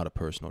 Like, you're not a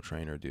personal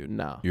trainer, dude.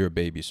 No. You're a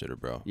babysitter,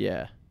 bro.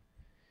 Yeah.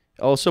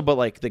 Also, but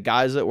like the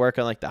guys that work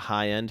on like the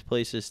high end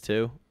places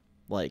too,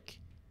 like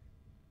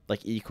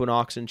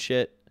Equinox and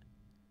shit.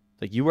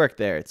 Like you work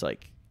there, it's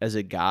like as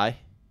a guy,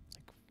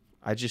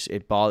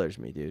 it bothers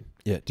me, dude.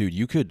 Yeah, dude,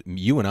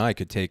 you and I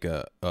could take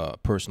a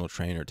personal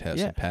trainer test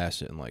Yeah. and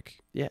pass it in like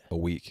Yeah. a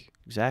week.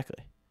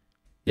 Exactly.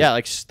 Yeah,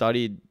 like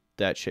studied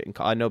that shit.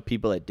 I know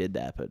people that did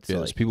that, but it's Yeah,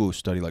 like, there's people who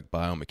study like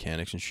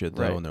biomechanics and shit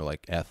though, Right. and they're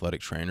like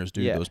athletic trainers,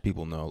 dude. Yeah. Those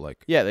people know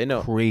like yeah, they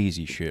know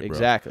crazy shit, bro.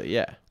 exactly.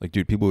 Yeah, Like,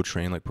 dude, people who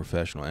train like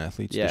professional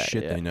athletes, Yeah, the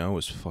shit yeah. they know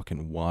is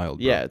fucking wild,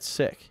 bro. yeah, it's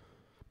sick.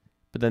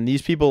 But then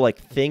these people like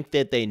think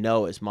that they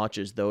know as much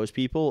as those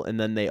people, and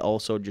then they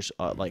also just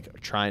like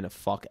trying to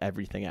fuck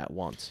everything at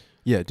once.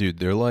 Yeah, dude,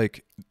 they're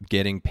like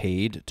getting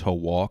paid to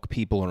walk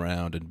people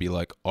around and be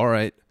like, all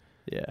right,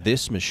 Yeah,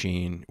 this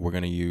machine we're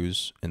going to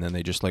use. And then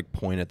they just like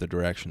point at the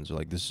directions. They're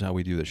like, this is how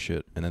we do this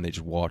shit. And then they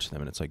just watch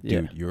them. And it's like, dude,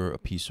 Yeah. you're a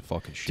piece of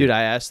fucking shit. dude,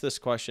 I asked this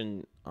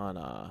question on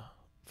a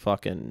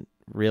fucking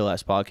Real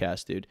Ass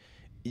podcast, dude.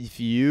 If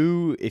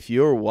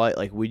your wife,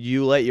 like, would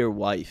you let your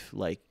wife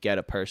like get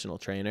a personal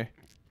trainer?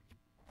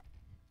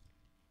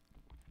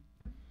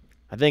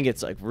 I think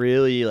it's like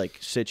really like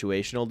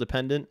situational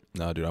dependent.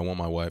 Nah, dude, I want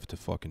my wife to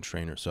fucking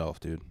train herself,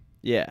 dude.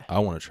 Yeah, I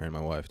want to train my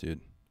wife, dude.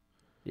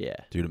 yeah,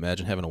 Dude,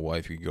 imagine having a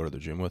wife you could go to the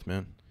gym with,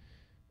 man.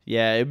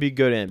 yeah. It'd be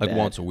good and Like bad.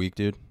 once a week,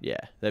 dude. Yeah,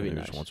 that'd be Maybe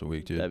nice. just once a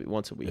week, dude. That'd be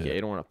once a week. Yeah. Yeah,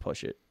 you don't want to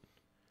push it.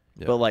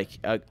 Yeah. But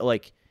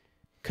like,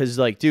 cause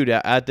like, dude,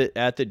 at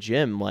the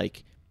gym,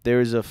 like, there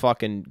was a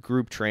fucking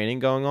group training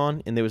going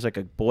on, and there was like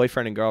a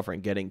boyfriend and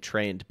girlfriend getting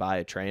trained by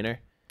a trainer.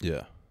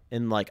 Yeah.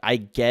 And like, I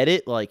get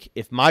it. Like,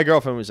 if my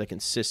girlfriend was like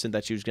insistent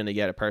that she was gonna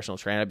get a personal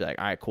trainer, I'd be like,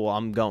 all right, cool,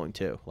 I'm going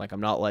to. Like, I'm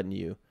not letting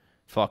you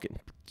fucking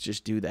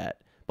just do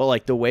that. But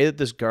like the way that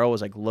this girl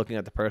was like looking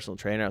at the personal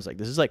trainer, I was like,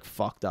 this is like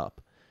fucked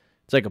up.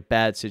 It's like a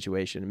bad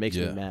situation. It makes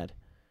me Yeah. mad.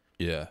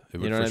 Yeah. It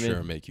would You know for what I mean?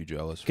 sure make you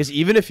jealous. Because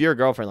even if your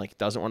girlfriend like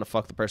doesn't want to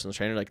fuck the personal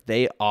trainer, like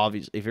they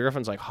obviously, if your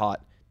girlfriend's like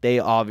hot, they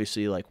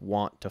obviously like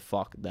want to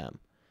fuck them,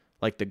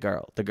 like the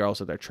girls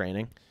that they're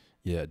training.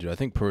 Yeah, dude, I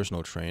think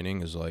personal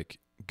training is like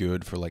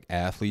good for like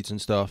athletes and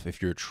stuff if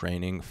you're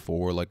training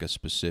for like a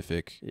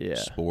specific Yeah.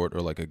 sport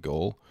or like a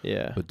goal.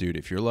 Yeah, But dude,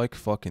 if you're like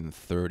fucking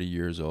 30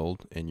 years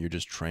old and you're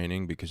just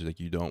training because like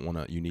you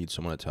need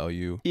someone to tell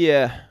you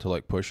yeah. to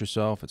like push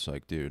yourself, it's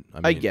like, dude, I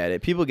mean, I get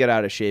it. People get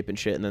out of shape and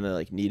shit, and then they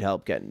like need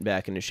help getting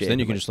back into shape. then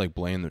you and, can like, just like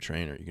blame the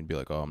trainer. You can be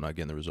like, oh, I'm not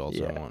getting the results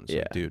I Yeah, want. It's yeah.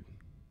 like, dude,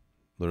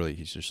 literally,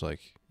 he's just like,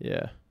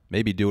 yeah.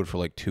 maybe do it for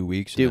like 2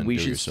 weeks. and Dude, then we do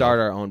it should yourself. start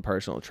our own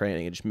personal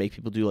training and just make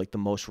people do like the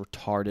most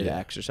retarded Yeah.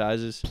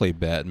 exercises. Play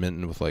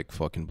badminton with like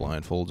fucking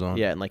blindfolds on.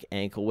 Yeah, and like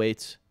ankle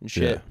weights and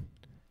shit.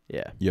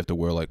 Yeah. You have to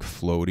wear like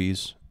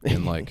floaties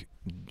and like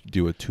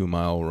do a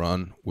 2-mile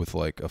run with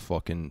like a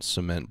fucking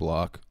cement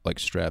block like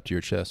strapped to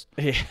your chest.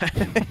 Yeah.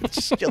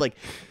 Just get like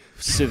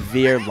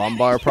severe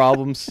lumbar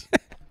problems.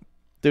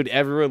 Dude,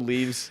 everyone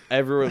leaves.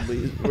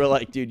 We're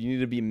like, dude, you need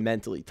to be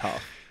mentally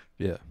tough.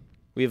 Yeah.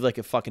 We have like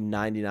a fucking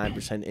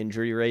 99%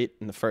 injury rate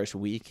in the first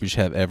week. We just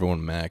have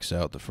everyone max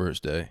out the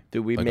first day.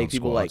 Dude, we like make on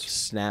people like squats.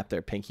 snap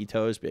their pinky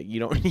toes. Be like,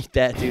 you don't need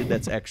that, dude.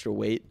 That's extra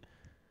weight.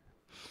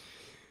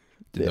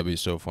 Dude, that'd be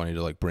so funny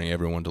to like bring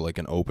everyone to like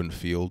an open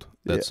field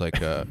that's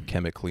like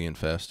chemically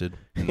infested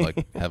and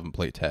like have them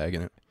play tag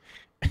in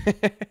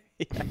it.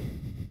 Yeah.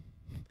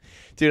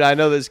 Dude, I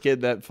know this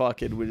kid that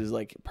fucking was his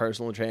like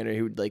personal trainer.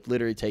 He would like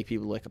literally take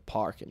people to like a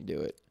park and do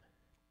it.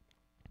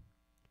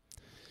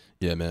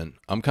 Yeah, man.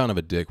 I'm kind of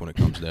a dick when it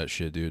comes to that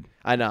shit, dude.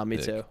 I know, me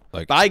Dick. too.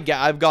 Like, But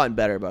I've gotten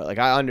better about it. Like,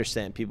 I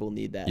understand people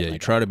need that. yeah, like, you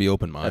try to be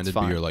open-minded, that's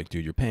but fine. you're like,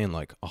 dude, you're paying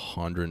like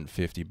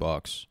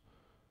 $150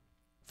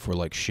 for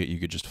like shit you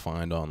could just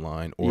find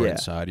online or Yeah.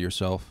 inside of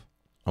yourself.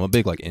 I'm a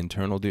big like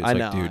internal dude. It's I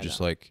like, know, dude, I just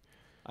know. like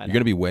I you're know.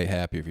 gonna be way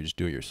happier if you just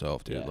do it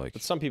yourself, dude. Yeah, Like,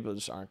 but some people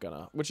just aren't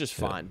gonna, which is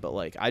Yeah. fine. But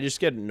like, I just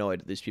get annoyed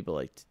that these people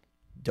like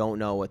don't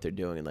know what they're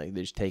doing. Like,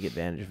 they just take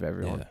advantage of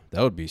everyone. yeah,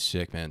 that would be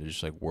sick, man. To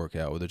just like work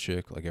out with a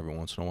chick like every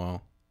once in a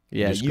while.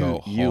 Yeah, just you go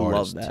hard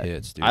love as that.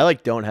 tits, dude. I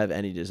like don't have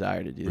any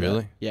desire to do that.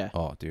 Really? Yeah.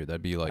 Oh, dude,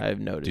 that'd be like, I have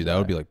no dude, that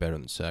would be desire. like better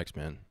than sex,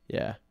 man.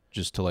 Yeah.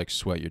 Just to like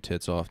sweat your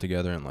tits off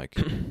together and like,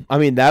 I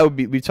mean, that would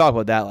be. We talk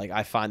about that. Like,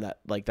 I find that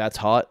like that's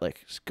hot.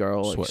 Like, this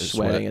girl like, Sweat-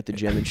 sweating sweat. at the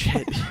gym and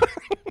shit.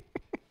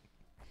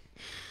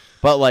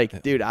 But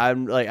like, dude,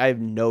 I'm like, I've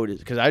noticed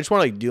because I just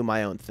want to like do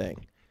my own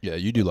thing. yeah,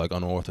 you do like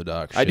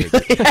unorthodox I do.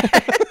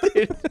 shit.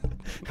 Dude,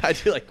 I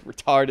do like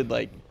retarded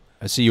like.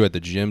 I see you at the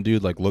gym,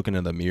 dude, like looking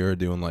in the mirror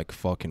doing like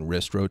fucking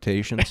wrist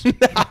rotations.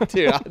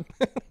 Dude,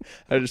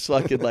 I just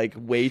fucking like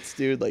weights,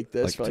 dude, like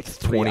this for like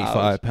 3 hours.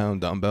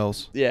 25-pound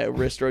dumbbells. Yeah,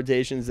 wrist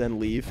rotations, then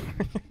leave.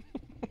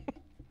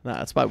 Nah,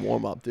 that's my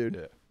warm up, dude.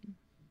 Yeah.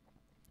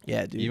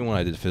 Yeah, dude. Even when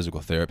I did physical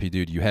therapy,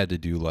 dude, you had to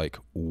do like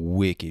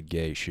wicked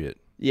gay shit.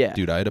 yeah,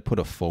 Dude, I had to put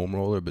a foam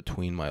roller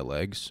between my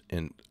legs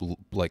and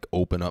like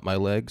open up my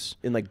legs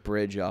and like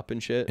bridge up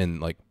and shit.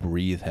 and like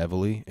breathe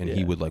heavily. And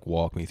he Yeah. would like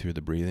walk me through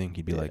the breathing.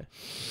 He'd be Yeah. like,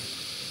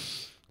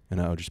 and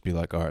I would just be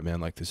like, all right,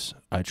 man, like this,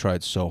 I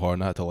tried so hard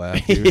not to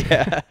laugh, dude.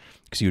 Yeah,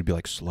 Because he would be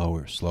like,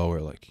 slower,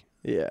 like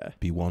yeah,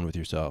 be one with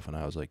yourself. And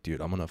I was like, dude,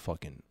 I'm going to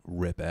fucking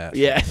rip ass.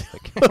 yeah.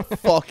 Like,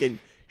 Fucking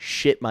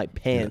shit my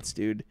pants,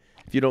 dude.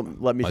 If you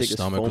don't let me my take this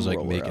stomach foam was like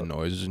roller making out.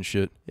 noises and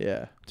shit.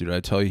 Yeah. Dude, I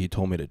tell you, he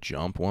told me to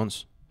jump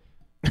once.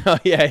 Oh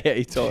yeah.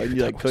 He told you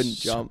That like was couldn't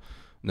so- jump.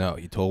 No,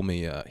 he told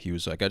me, he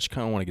was like, I just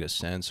kind of want to get a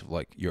sense of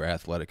like your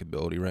athletic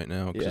ability right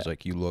now. Because Yeah.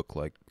 like you look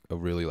like a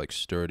really like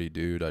sturdy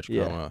dude. I just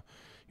Yeah. kind of want to,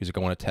 he's like,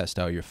 I want to test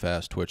out your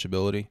fast twitch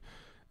ability.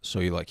 So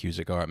he was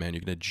like, all right, man,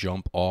 you're going to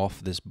jump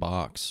off this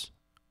box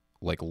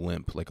like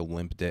limp, like a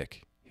limp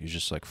dick. He was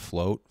just like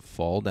float,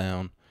 fall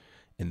down,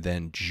 and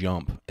then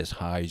jump as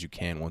high as you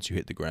can once you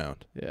hit the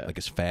ground. Yeah. Like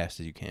as fast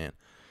as you can.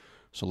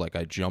 So like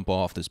I jump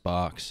off this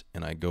box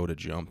and I go to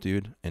jump,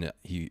 dude, and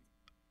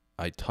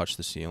I touch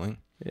the ceiling.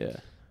 Yeah.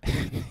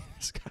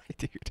 This guy,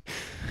 dude,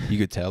 you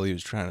could tell he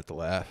was trying not to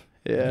laugh.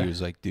 Yeah. He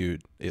was like,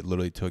 dude, it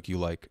literally took you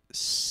like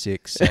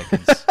 6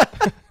 seconds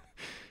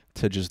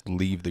to just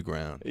leave the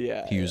ground.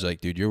 Yeah. He was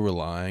like, dude, you're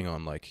relying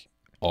on like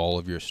all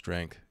of your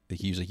strength.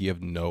 He was like, you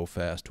have no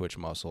fast twitch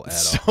muscle at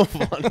all.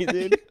 So funny,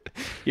 dude.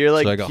 You're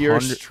like, like pure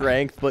 100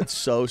 strength, but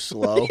so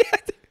slow.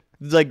 It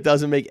like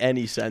doesn't make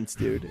any sense,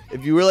 dude.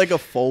 If you were like a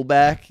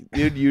fullback,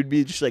 dude, you'd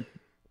be just like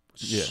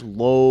Yeah.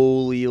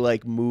 slowly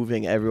like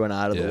moving everyone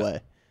out of the Yeah. way.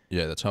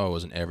 Yeah, that's how it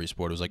was in every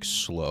sport. It was like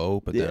slow,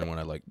 but Yeah. then when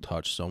I like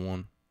touched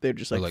someone They're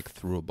just or like, like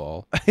threw a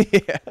ball,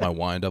 yeah. my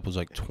wind up was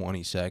like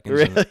 20 seconds.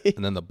 Really?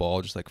 And then the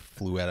ball just like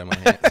flew out of my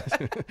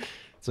hand.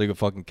 It's like a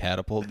fucking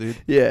catapult, dude.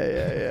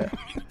 Yeah.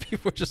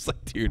 People were just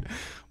like, dude,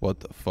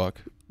 what the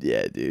fuck?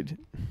 Yeah, dude.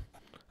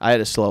 I had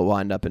a slow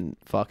wind up in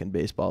fucking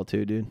baseball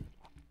too, dude.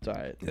 It's all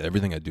right. Yeah,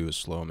 everything I do is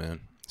slow, man.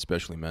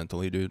 Especially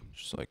mentally, dude.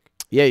 Just like,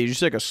 Yeah, you're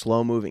just like a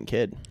slow moving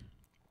kid.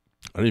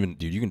 I don't even,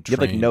 dude, you can You train.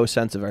 have like no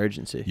sense of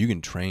urgency. You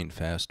can train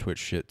fast twitch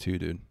shit too,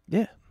 dude.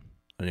 Yeah.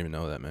 I didn't even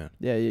know that, man.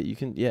 Yeah, you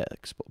can. Yeah,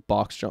 like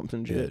box jumps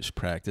and Yeah, shit. just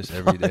practice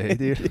every day,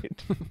 dude.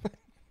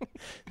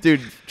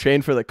 Dude,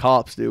 train for the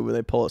cops, dude. When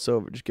they pull us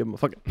over, just give them a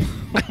fucking.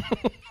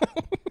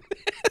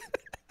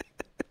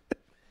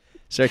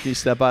 Sir, can you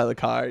step out of the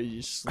car?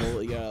 You just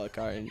slowly get out of the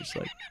car and just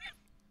like.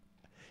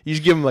 You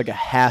just give them like a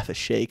half a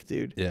shake,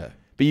 dude. Yeah.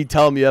 But you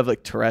tell them you have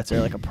like Tourette's or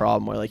like a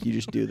problem where like you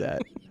just do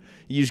that.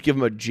 You just give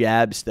them a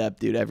jab step,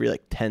 dude, every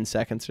like 10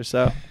 seconds or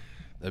so.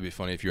 That'd be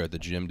funny if you're at the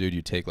gym, dude.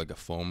 You take like a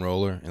foam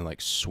roller and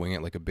like swing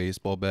it like a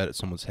baseball bat at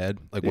someone's head,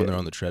 like when Yeah. they're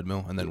on the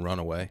treadmill, and then run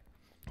away.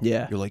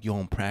 Yeah. You're like, yo,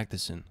 I'm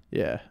practicing.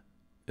 Yeah.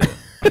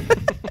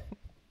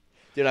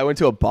 Dude, I went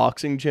to a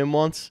boxing gym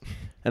once,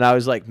 and I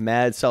was like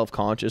mad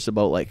self-conscious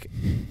about like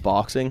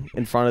boxing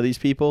in front of these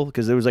people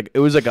because it was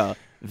like a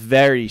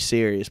very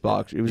serious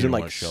box. It was You in didn't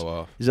like wanna show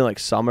off. It was in like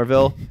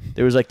Somerville.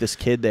 There was like this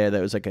kid there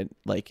that was like a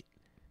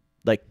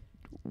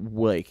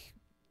like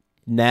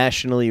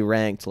nationally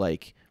ranked,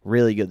 like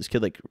really good. This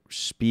kid like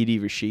Speedy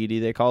Rashidi,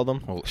 they called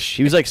him. Holy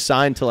He was like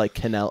signed to like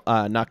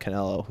not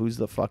Canelo. Who's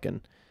the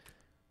fucking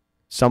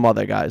some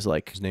other guys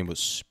like His name was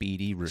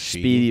Speedy Rashidi.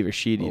 Speedy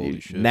Rashidi, Holy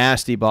dude. shit.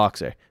 Nasty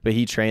boxer. But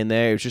he trained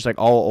there. It was just like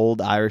all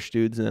old Irish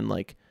dudes and then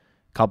like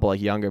a couple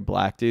like younger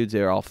black dudes.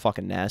 They were all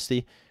fucking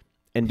nasty.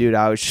 And dude,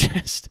 I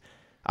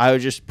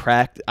just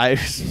practice. I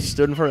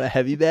stood in front of a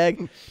heavy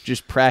bag,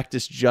 just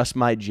practiced just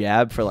my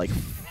jab for like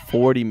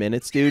 40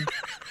 minutes, dude.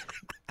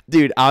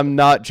 Dude, I'm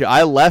not.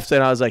 I left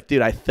and I was like,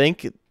 dude, I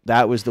think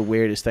that was the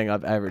weirdest thing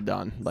I've ever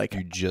done. Like,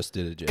 You just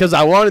did it, Jay. because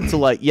I wanted to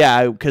like,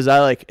 yeah, because I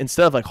like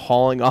instead of like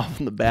hauling off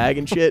in the bag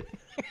and shit,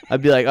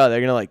 I'd be like, oh,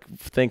 they're gonna like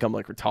think I'm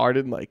like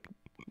retarded, and, like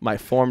my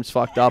form's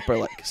fucked up or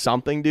like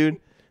something, dude.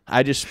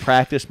 I just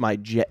practiced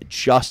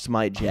just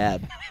my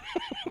jab.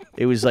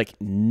 It was like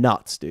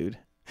nuts, dude.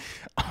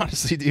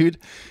 Honestly, dude,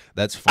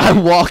 that's I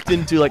fun. walked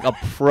into like a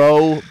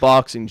pro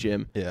boxing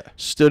gym. Yeah.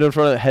 Stood in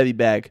front of a heavy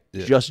bag,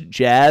 just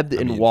jabbed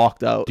and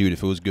walked out. Dude,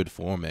 if it was good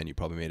form, man, you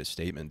probably made a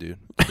statement, dude.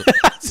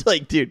 It's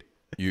like, dude.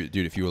 Dude,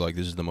 if you were like,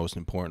 this is the most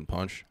important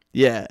punch,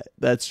 Yeah,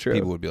 that's true.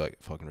 people would be like,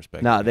 fucking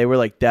respect. Nah, you. they were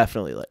like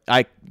definitely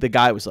like the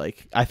guy was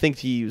like, I think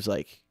he was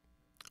like,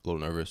 A little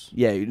nervous.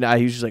 yeah, nah,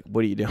 he was just like,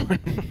 what are you doing?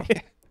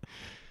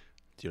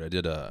 Dude, I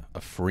did a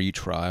free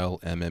trial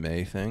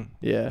MMA thing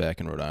back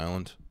in Rhode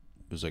Island.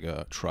 It was like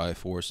a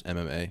Triforce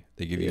MMA.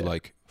 They give you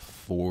like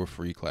 4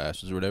 free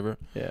classes or whatever.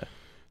 Yeah.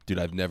 Dude,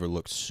 I've never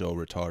looked so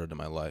retarded in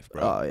my life,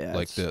 bro. Oh, yeah,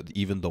 Like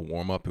even the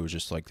warm up, it was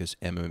just like this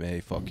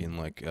MMA fucking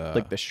like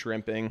the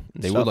shrimping.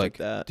 And they stuff were like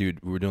that.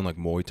 dude, we were doing like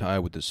Muay Thai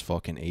with this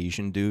fucking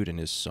Asian dude, and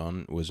his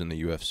son was in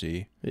the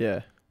UFC.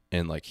 Yeah.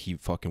 And like he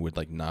fucking would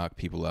like knock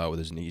people out with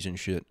his knees and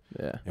shit.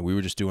 Yeah. And we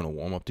were just doing a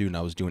warm up, dude, and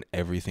I was doing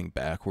everything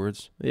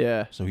backwards.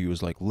 Yeah. So he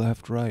was like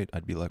left, right.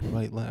 I'd be like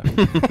right, left.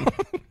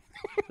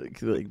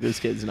 like this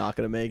kid's not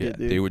gonna make it,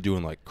 dude. They were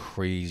doing like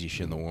crazy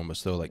shit in the warm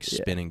ups though, like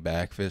spinning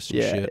back fists and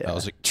Yeah, shit. yeah. I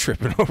was like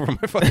tripping over my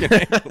fucking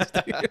ankles,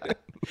 dude.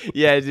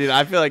 Yeah, dude.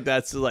 I feel like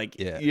that's like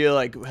you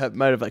like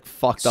might have like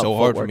fucked up. So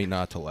hard for footwork. me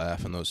not to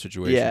laugh in those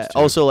situations. Yeah. too.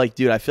 Also, like,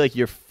 dude, I feel like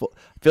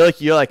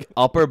your like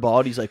upper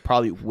body's like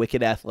probably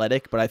wicked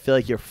athletic, but I feel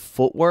like your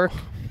footwork,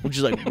 which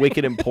is like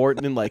wicked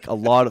important in like a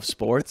lot of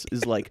sports,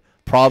 is like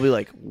probably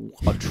like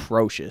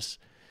atrocious.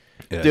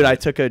 Yeah, Dude, I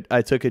took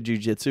a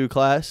jiu-jitsu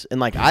class, and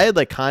like I had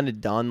like kind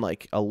of done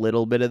like a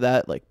little bit of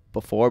that like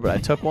before, but I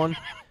took one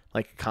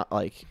like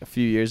a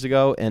few years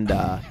ago, and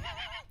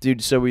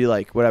dude, so we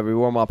like whatever, we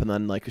warm up and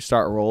then like we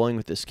start rolling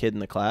with this kid in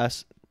the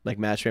class, like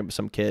match train with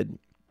some kid,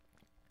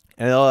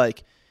 and they're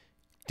like,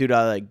 dude,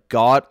 I like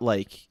got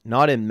like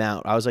not in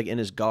mount, I was like in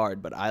his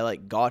guard, but I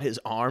like got his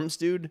arms,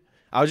 dude.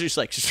 I was just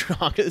like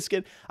strong at this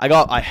kid.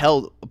 I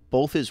held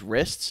both his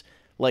wrists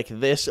like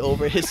this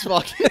over his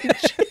fucking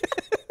chest.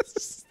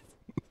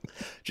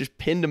 Just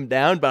pinned him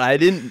down, but I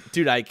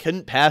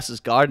couldn't pass his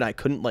guard, and I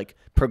couldn't like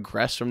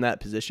progress from that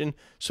position.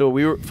 So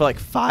we were for like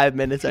 5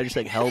 minutes. I just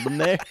like held him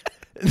there,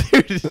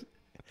 dude.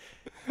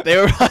 They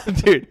were,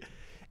 dude,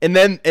 and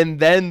then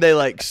they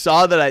like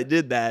saw that I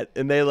did that,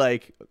 and they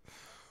like,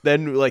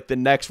 then like the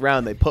next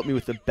round they put me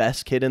with the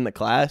best kid in the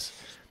class,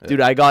 dude.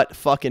 I got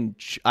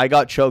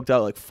choked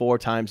out like 4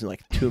 times in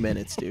like 2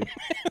 minutes, dude.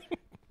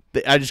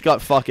 I just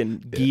got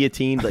fucking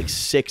guillotined like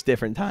 6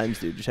 different times,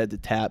 dude. Just had to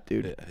tap,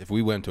 dude. Yeah, if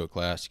we went to a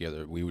class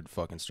together, we would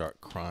fucking start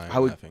crying, I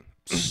would, laughing.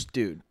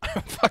 Dude.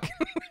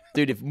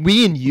 Dude, if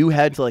we and you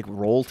had to like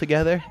roll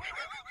together,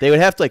 they would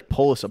have to like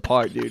pull us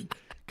apart, dude.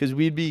 Because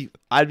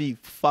I'd be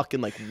fucking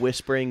like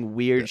whispering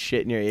weird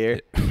shit in your ear.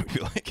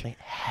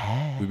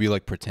 We'd be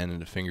like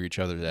pretending to finger each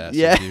other's asses.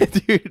 Yeah,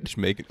 dude. Just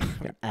making.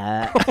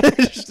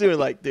 Just doing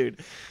like,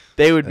 dude.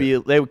 They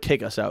would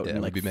kick us out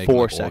in like we'd be making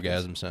 4 like seconds.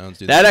 orgasm sounds,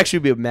 dude. That'd actually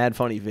be a mad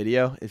funny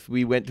video if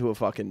we went to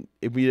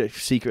if we like,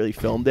 secretly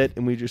filmed it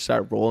and we just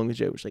started rolling the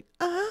joke. It was like,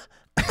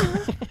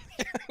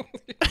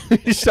 we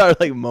just started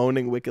like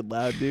moaning wicked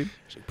loud, dude.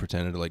 Just, like,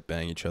 pretending to like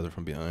bang each other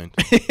from behind.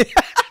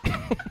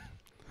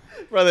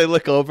 Bro, they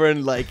look over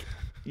and like,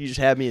 you just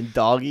had me in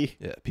doggy.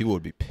 Yeah, people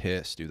would be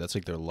pissed, dude. That's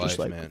like their life,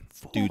 like, man.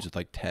 fuck. Dudes with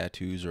like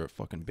tattoos or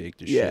fucking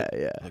baked as Yeah,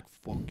 shit. yeah. Like,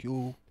 fuck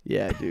you.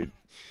 Yeah, dude.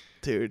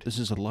 Dude. This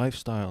is a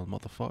lifestyle,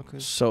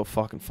 motherfucker. So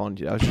fucking fun,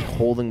 dude. I was just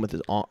holding with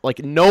his arm. Like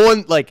no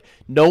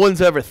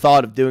one's ever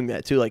thought of doing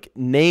that too. Like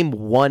name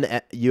one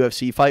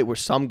UFC fight where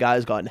some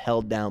guy's gotten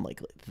held down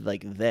like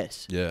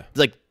this. Yeah. It's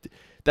like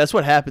that's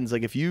what happens.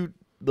 Like if you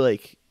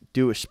like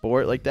do a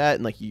sport like that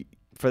and like you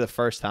for the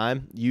first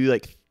time, you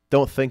like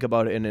don't think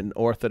about it in an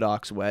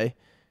orthodox way.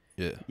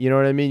 Yeah. You know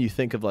what I mean? You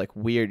think of like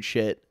weird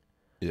shit.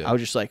 Yeah. I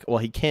was just like, well,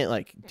 he can't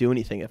like do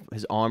anything if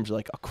his arms are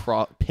like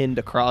pinned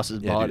across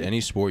his Yeah, body. dude,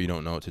 any sport you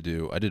don't know what to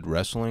do. I did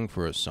wrestling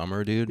for a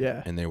summer, dude.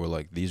 Yeah. And they were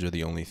like, these are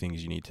the only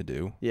things you need to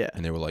do. Yeah.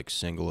 And they were like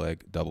single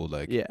leg, double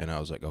leg. Yeah. And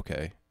I was like,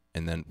 okay.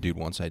 And then, dude,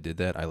 once I did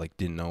that, I like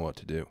didn't know what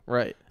to do.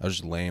 Right. I was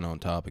just laying on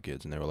top of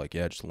kids, and they were like,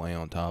 yeah, just lay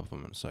on top of them.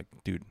 And it's like,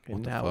 dude, Okay,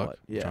 what the now fuck? what?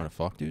 You Yeah. trying to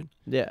fuck, dude?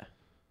 Yeah.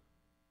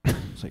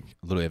 It's like, I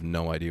literally have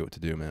no idea what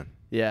to do, man.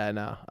 Yeah, I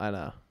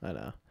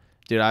know.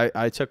 Dude,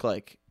 I took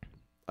like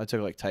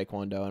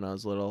taekwondo when I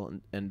was little,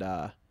 and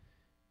I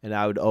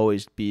would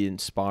always be in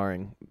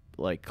sparring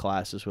like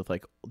classes with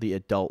like the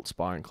adult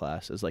sparring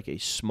class as like a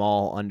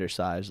small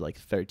undersized like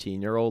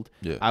 13-year-old.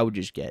 Yeah. I would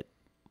just get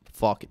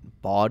fucking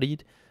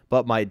bodied.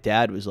 But my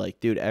dad was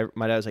like, dude,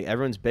 my dad was like,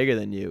 everyone's bigger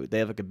than you. They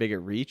have like a bigger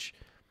reach.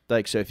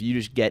 Like, so if you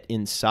just get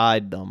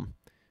inside them,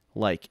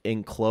 like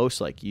in close,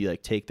 like you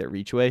like take their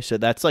reach away. So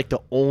that's like the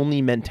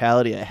only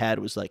mentality I had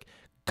was like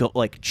go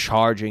like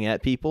charging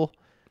at people.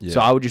 Yeah. So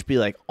I would just be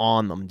like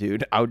on them,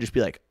 dude. I would just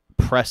be like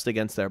pressed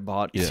against their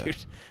body, Yeah. dude.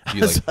 I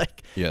You, was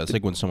like, yeah, it's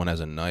like when someone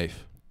has a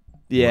knife.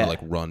 yeah, You wanna, like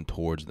run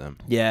towards them.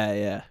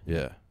 yeah.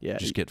 Yeah.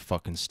 Just get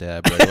fucking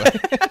stabbed right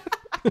away.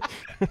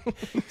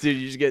 Dude,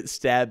 you just get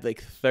stabbed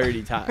like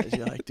 30 times.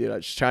 You're like, dude,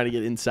 I'm just trying to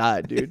get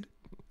inside, dude.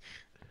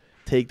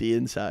 Take the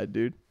inside,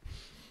 dude.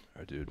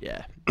 right, dude.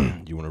 Yeah.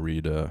 You want to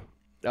read?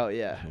 Oh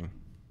yeah. thing?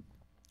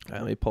 All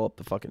right, let me pull up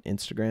the fucking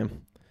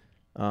Instagram.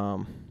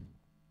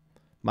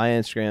 My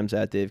Instagram's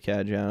at Dave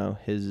Caggiano.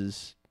 His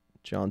is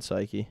John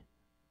Psyche.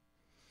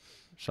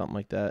 Something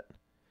like that.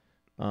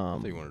 I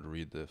think you wanted to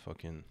read the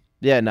fucking.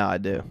 Yeah, no, I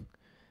do.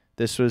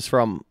 This was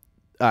from.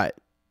 All right,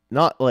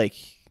 not like.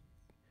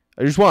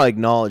 I just want to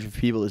acknowledge if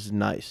people. This is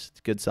nice. It's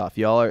good stuff.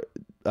 Y'all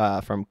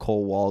are from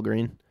Cole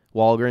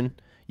Walgren.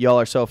 Y'all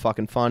are so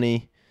fucking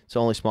funny. It's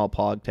the only small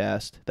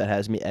podcast that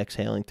has me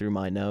exhaling through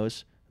my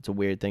nose. It's a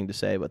weird thing to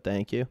say, but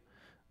thank you.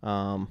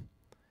 Couple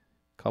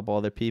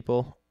other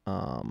people.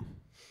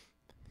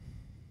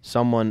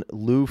 Someone,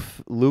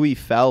 Louis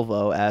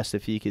Falvo, asked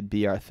if he could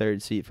be our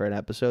third seat for an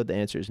episode. The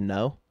answer is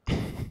no,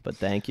 but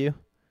thank you.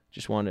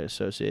 Just wanted to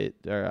associate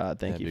or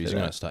thank you. Dude, for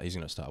that. He's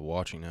gonna stop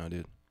watching now,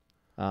 dude.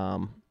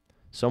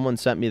 Someone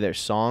sent me their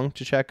song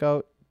to check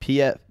out.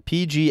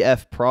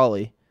 PGF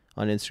Prawley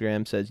on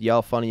Instagram says,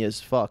 "Y'all funny as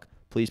fuck.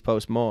 Please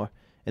post more."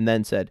 And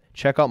then said,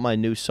 "Check out my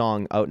new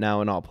song out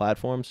now on all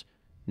platforms."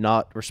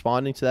 Not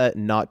responding to that,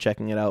 not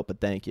checking it out, but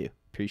thank you.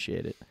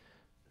 Appreciate it.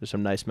 There's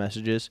some nice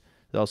messages.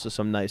 There's also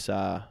some nice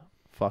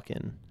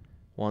fucking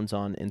ones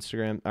on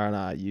Instagram or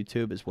on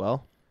YouTube as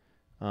well.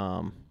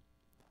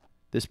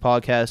 This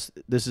podcast,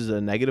 this is a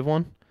negative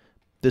one.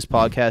 This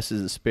podcast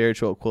is a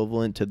spiritual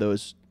equivalent to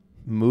those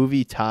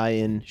movie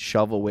tie-in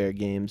shovelware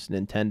games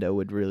Nintendo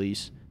would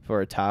release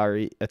for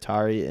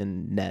Atari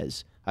and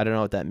NES. I don't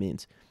know what that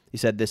means. He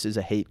said this is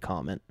a hate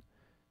comment.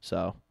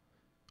 So,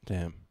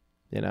 damn.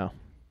 You know,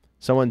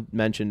 someone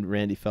mentioned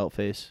Randy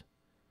Feltface.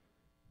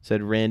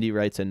 Said Randy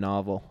writes a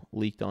novel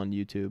leaked on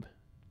YouTube.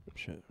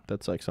 Shit.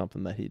 That's like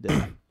something that he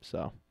did.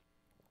 So,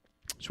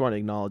 just want to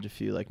acknowledge a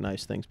few like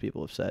nice things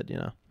people have said. You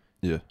know.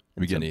 Yeah.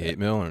 We get any hate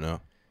mail or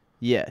no?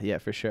 Yeah,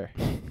 for sure.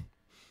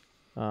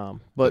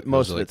 But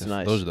most of it's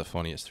nice. Those are the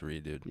funniest three,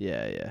 dude.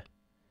 Yeah.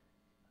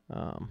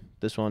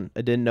 This one,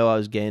 I didn't know I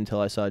was gay until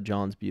I saw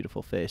John's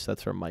beautiful face.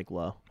 That's from Mike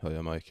Lowe. Oh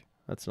yeah, Mike.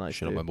 That's nice.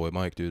 Shut up, my boy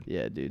Mike, dude.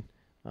 Yeah, dude.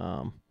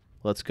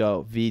 Let's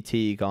go.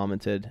 VT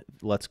commented,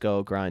 "Let's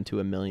go grind to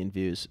 1 million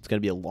views." It's gonna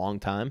be a long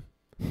time,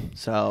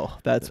 so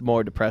that's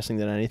more depressing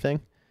than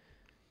anything.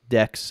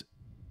 Dex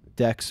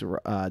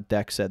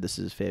said this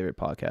is his favorite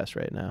podcast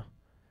right now.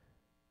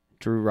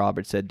 Drew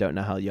Roberts said, "Don't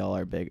know how y'all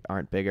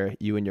aren't bigger.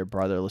 You and your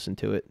brother listen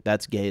to it.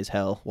 That's gay as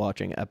hell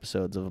watching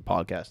episodes of a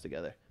podcast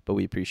together, but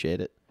we appreciate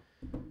it."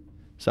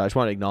 So I just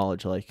want to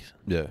acknowledge, like,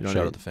 yeah, you know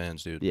shout out the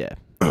fans, dude. Yeah,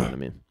 you know what I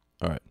mean.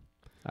 All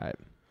right.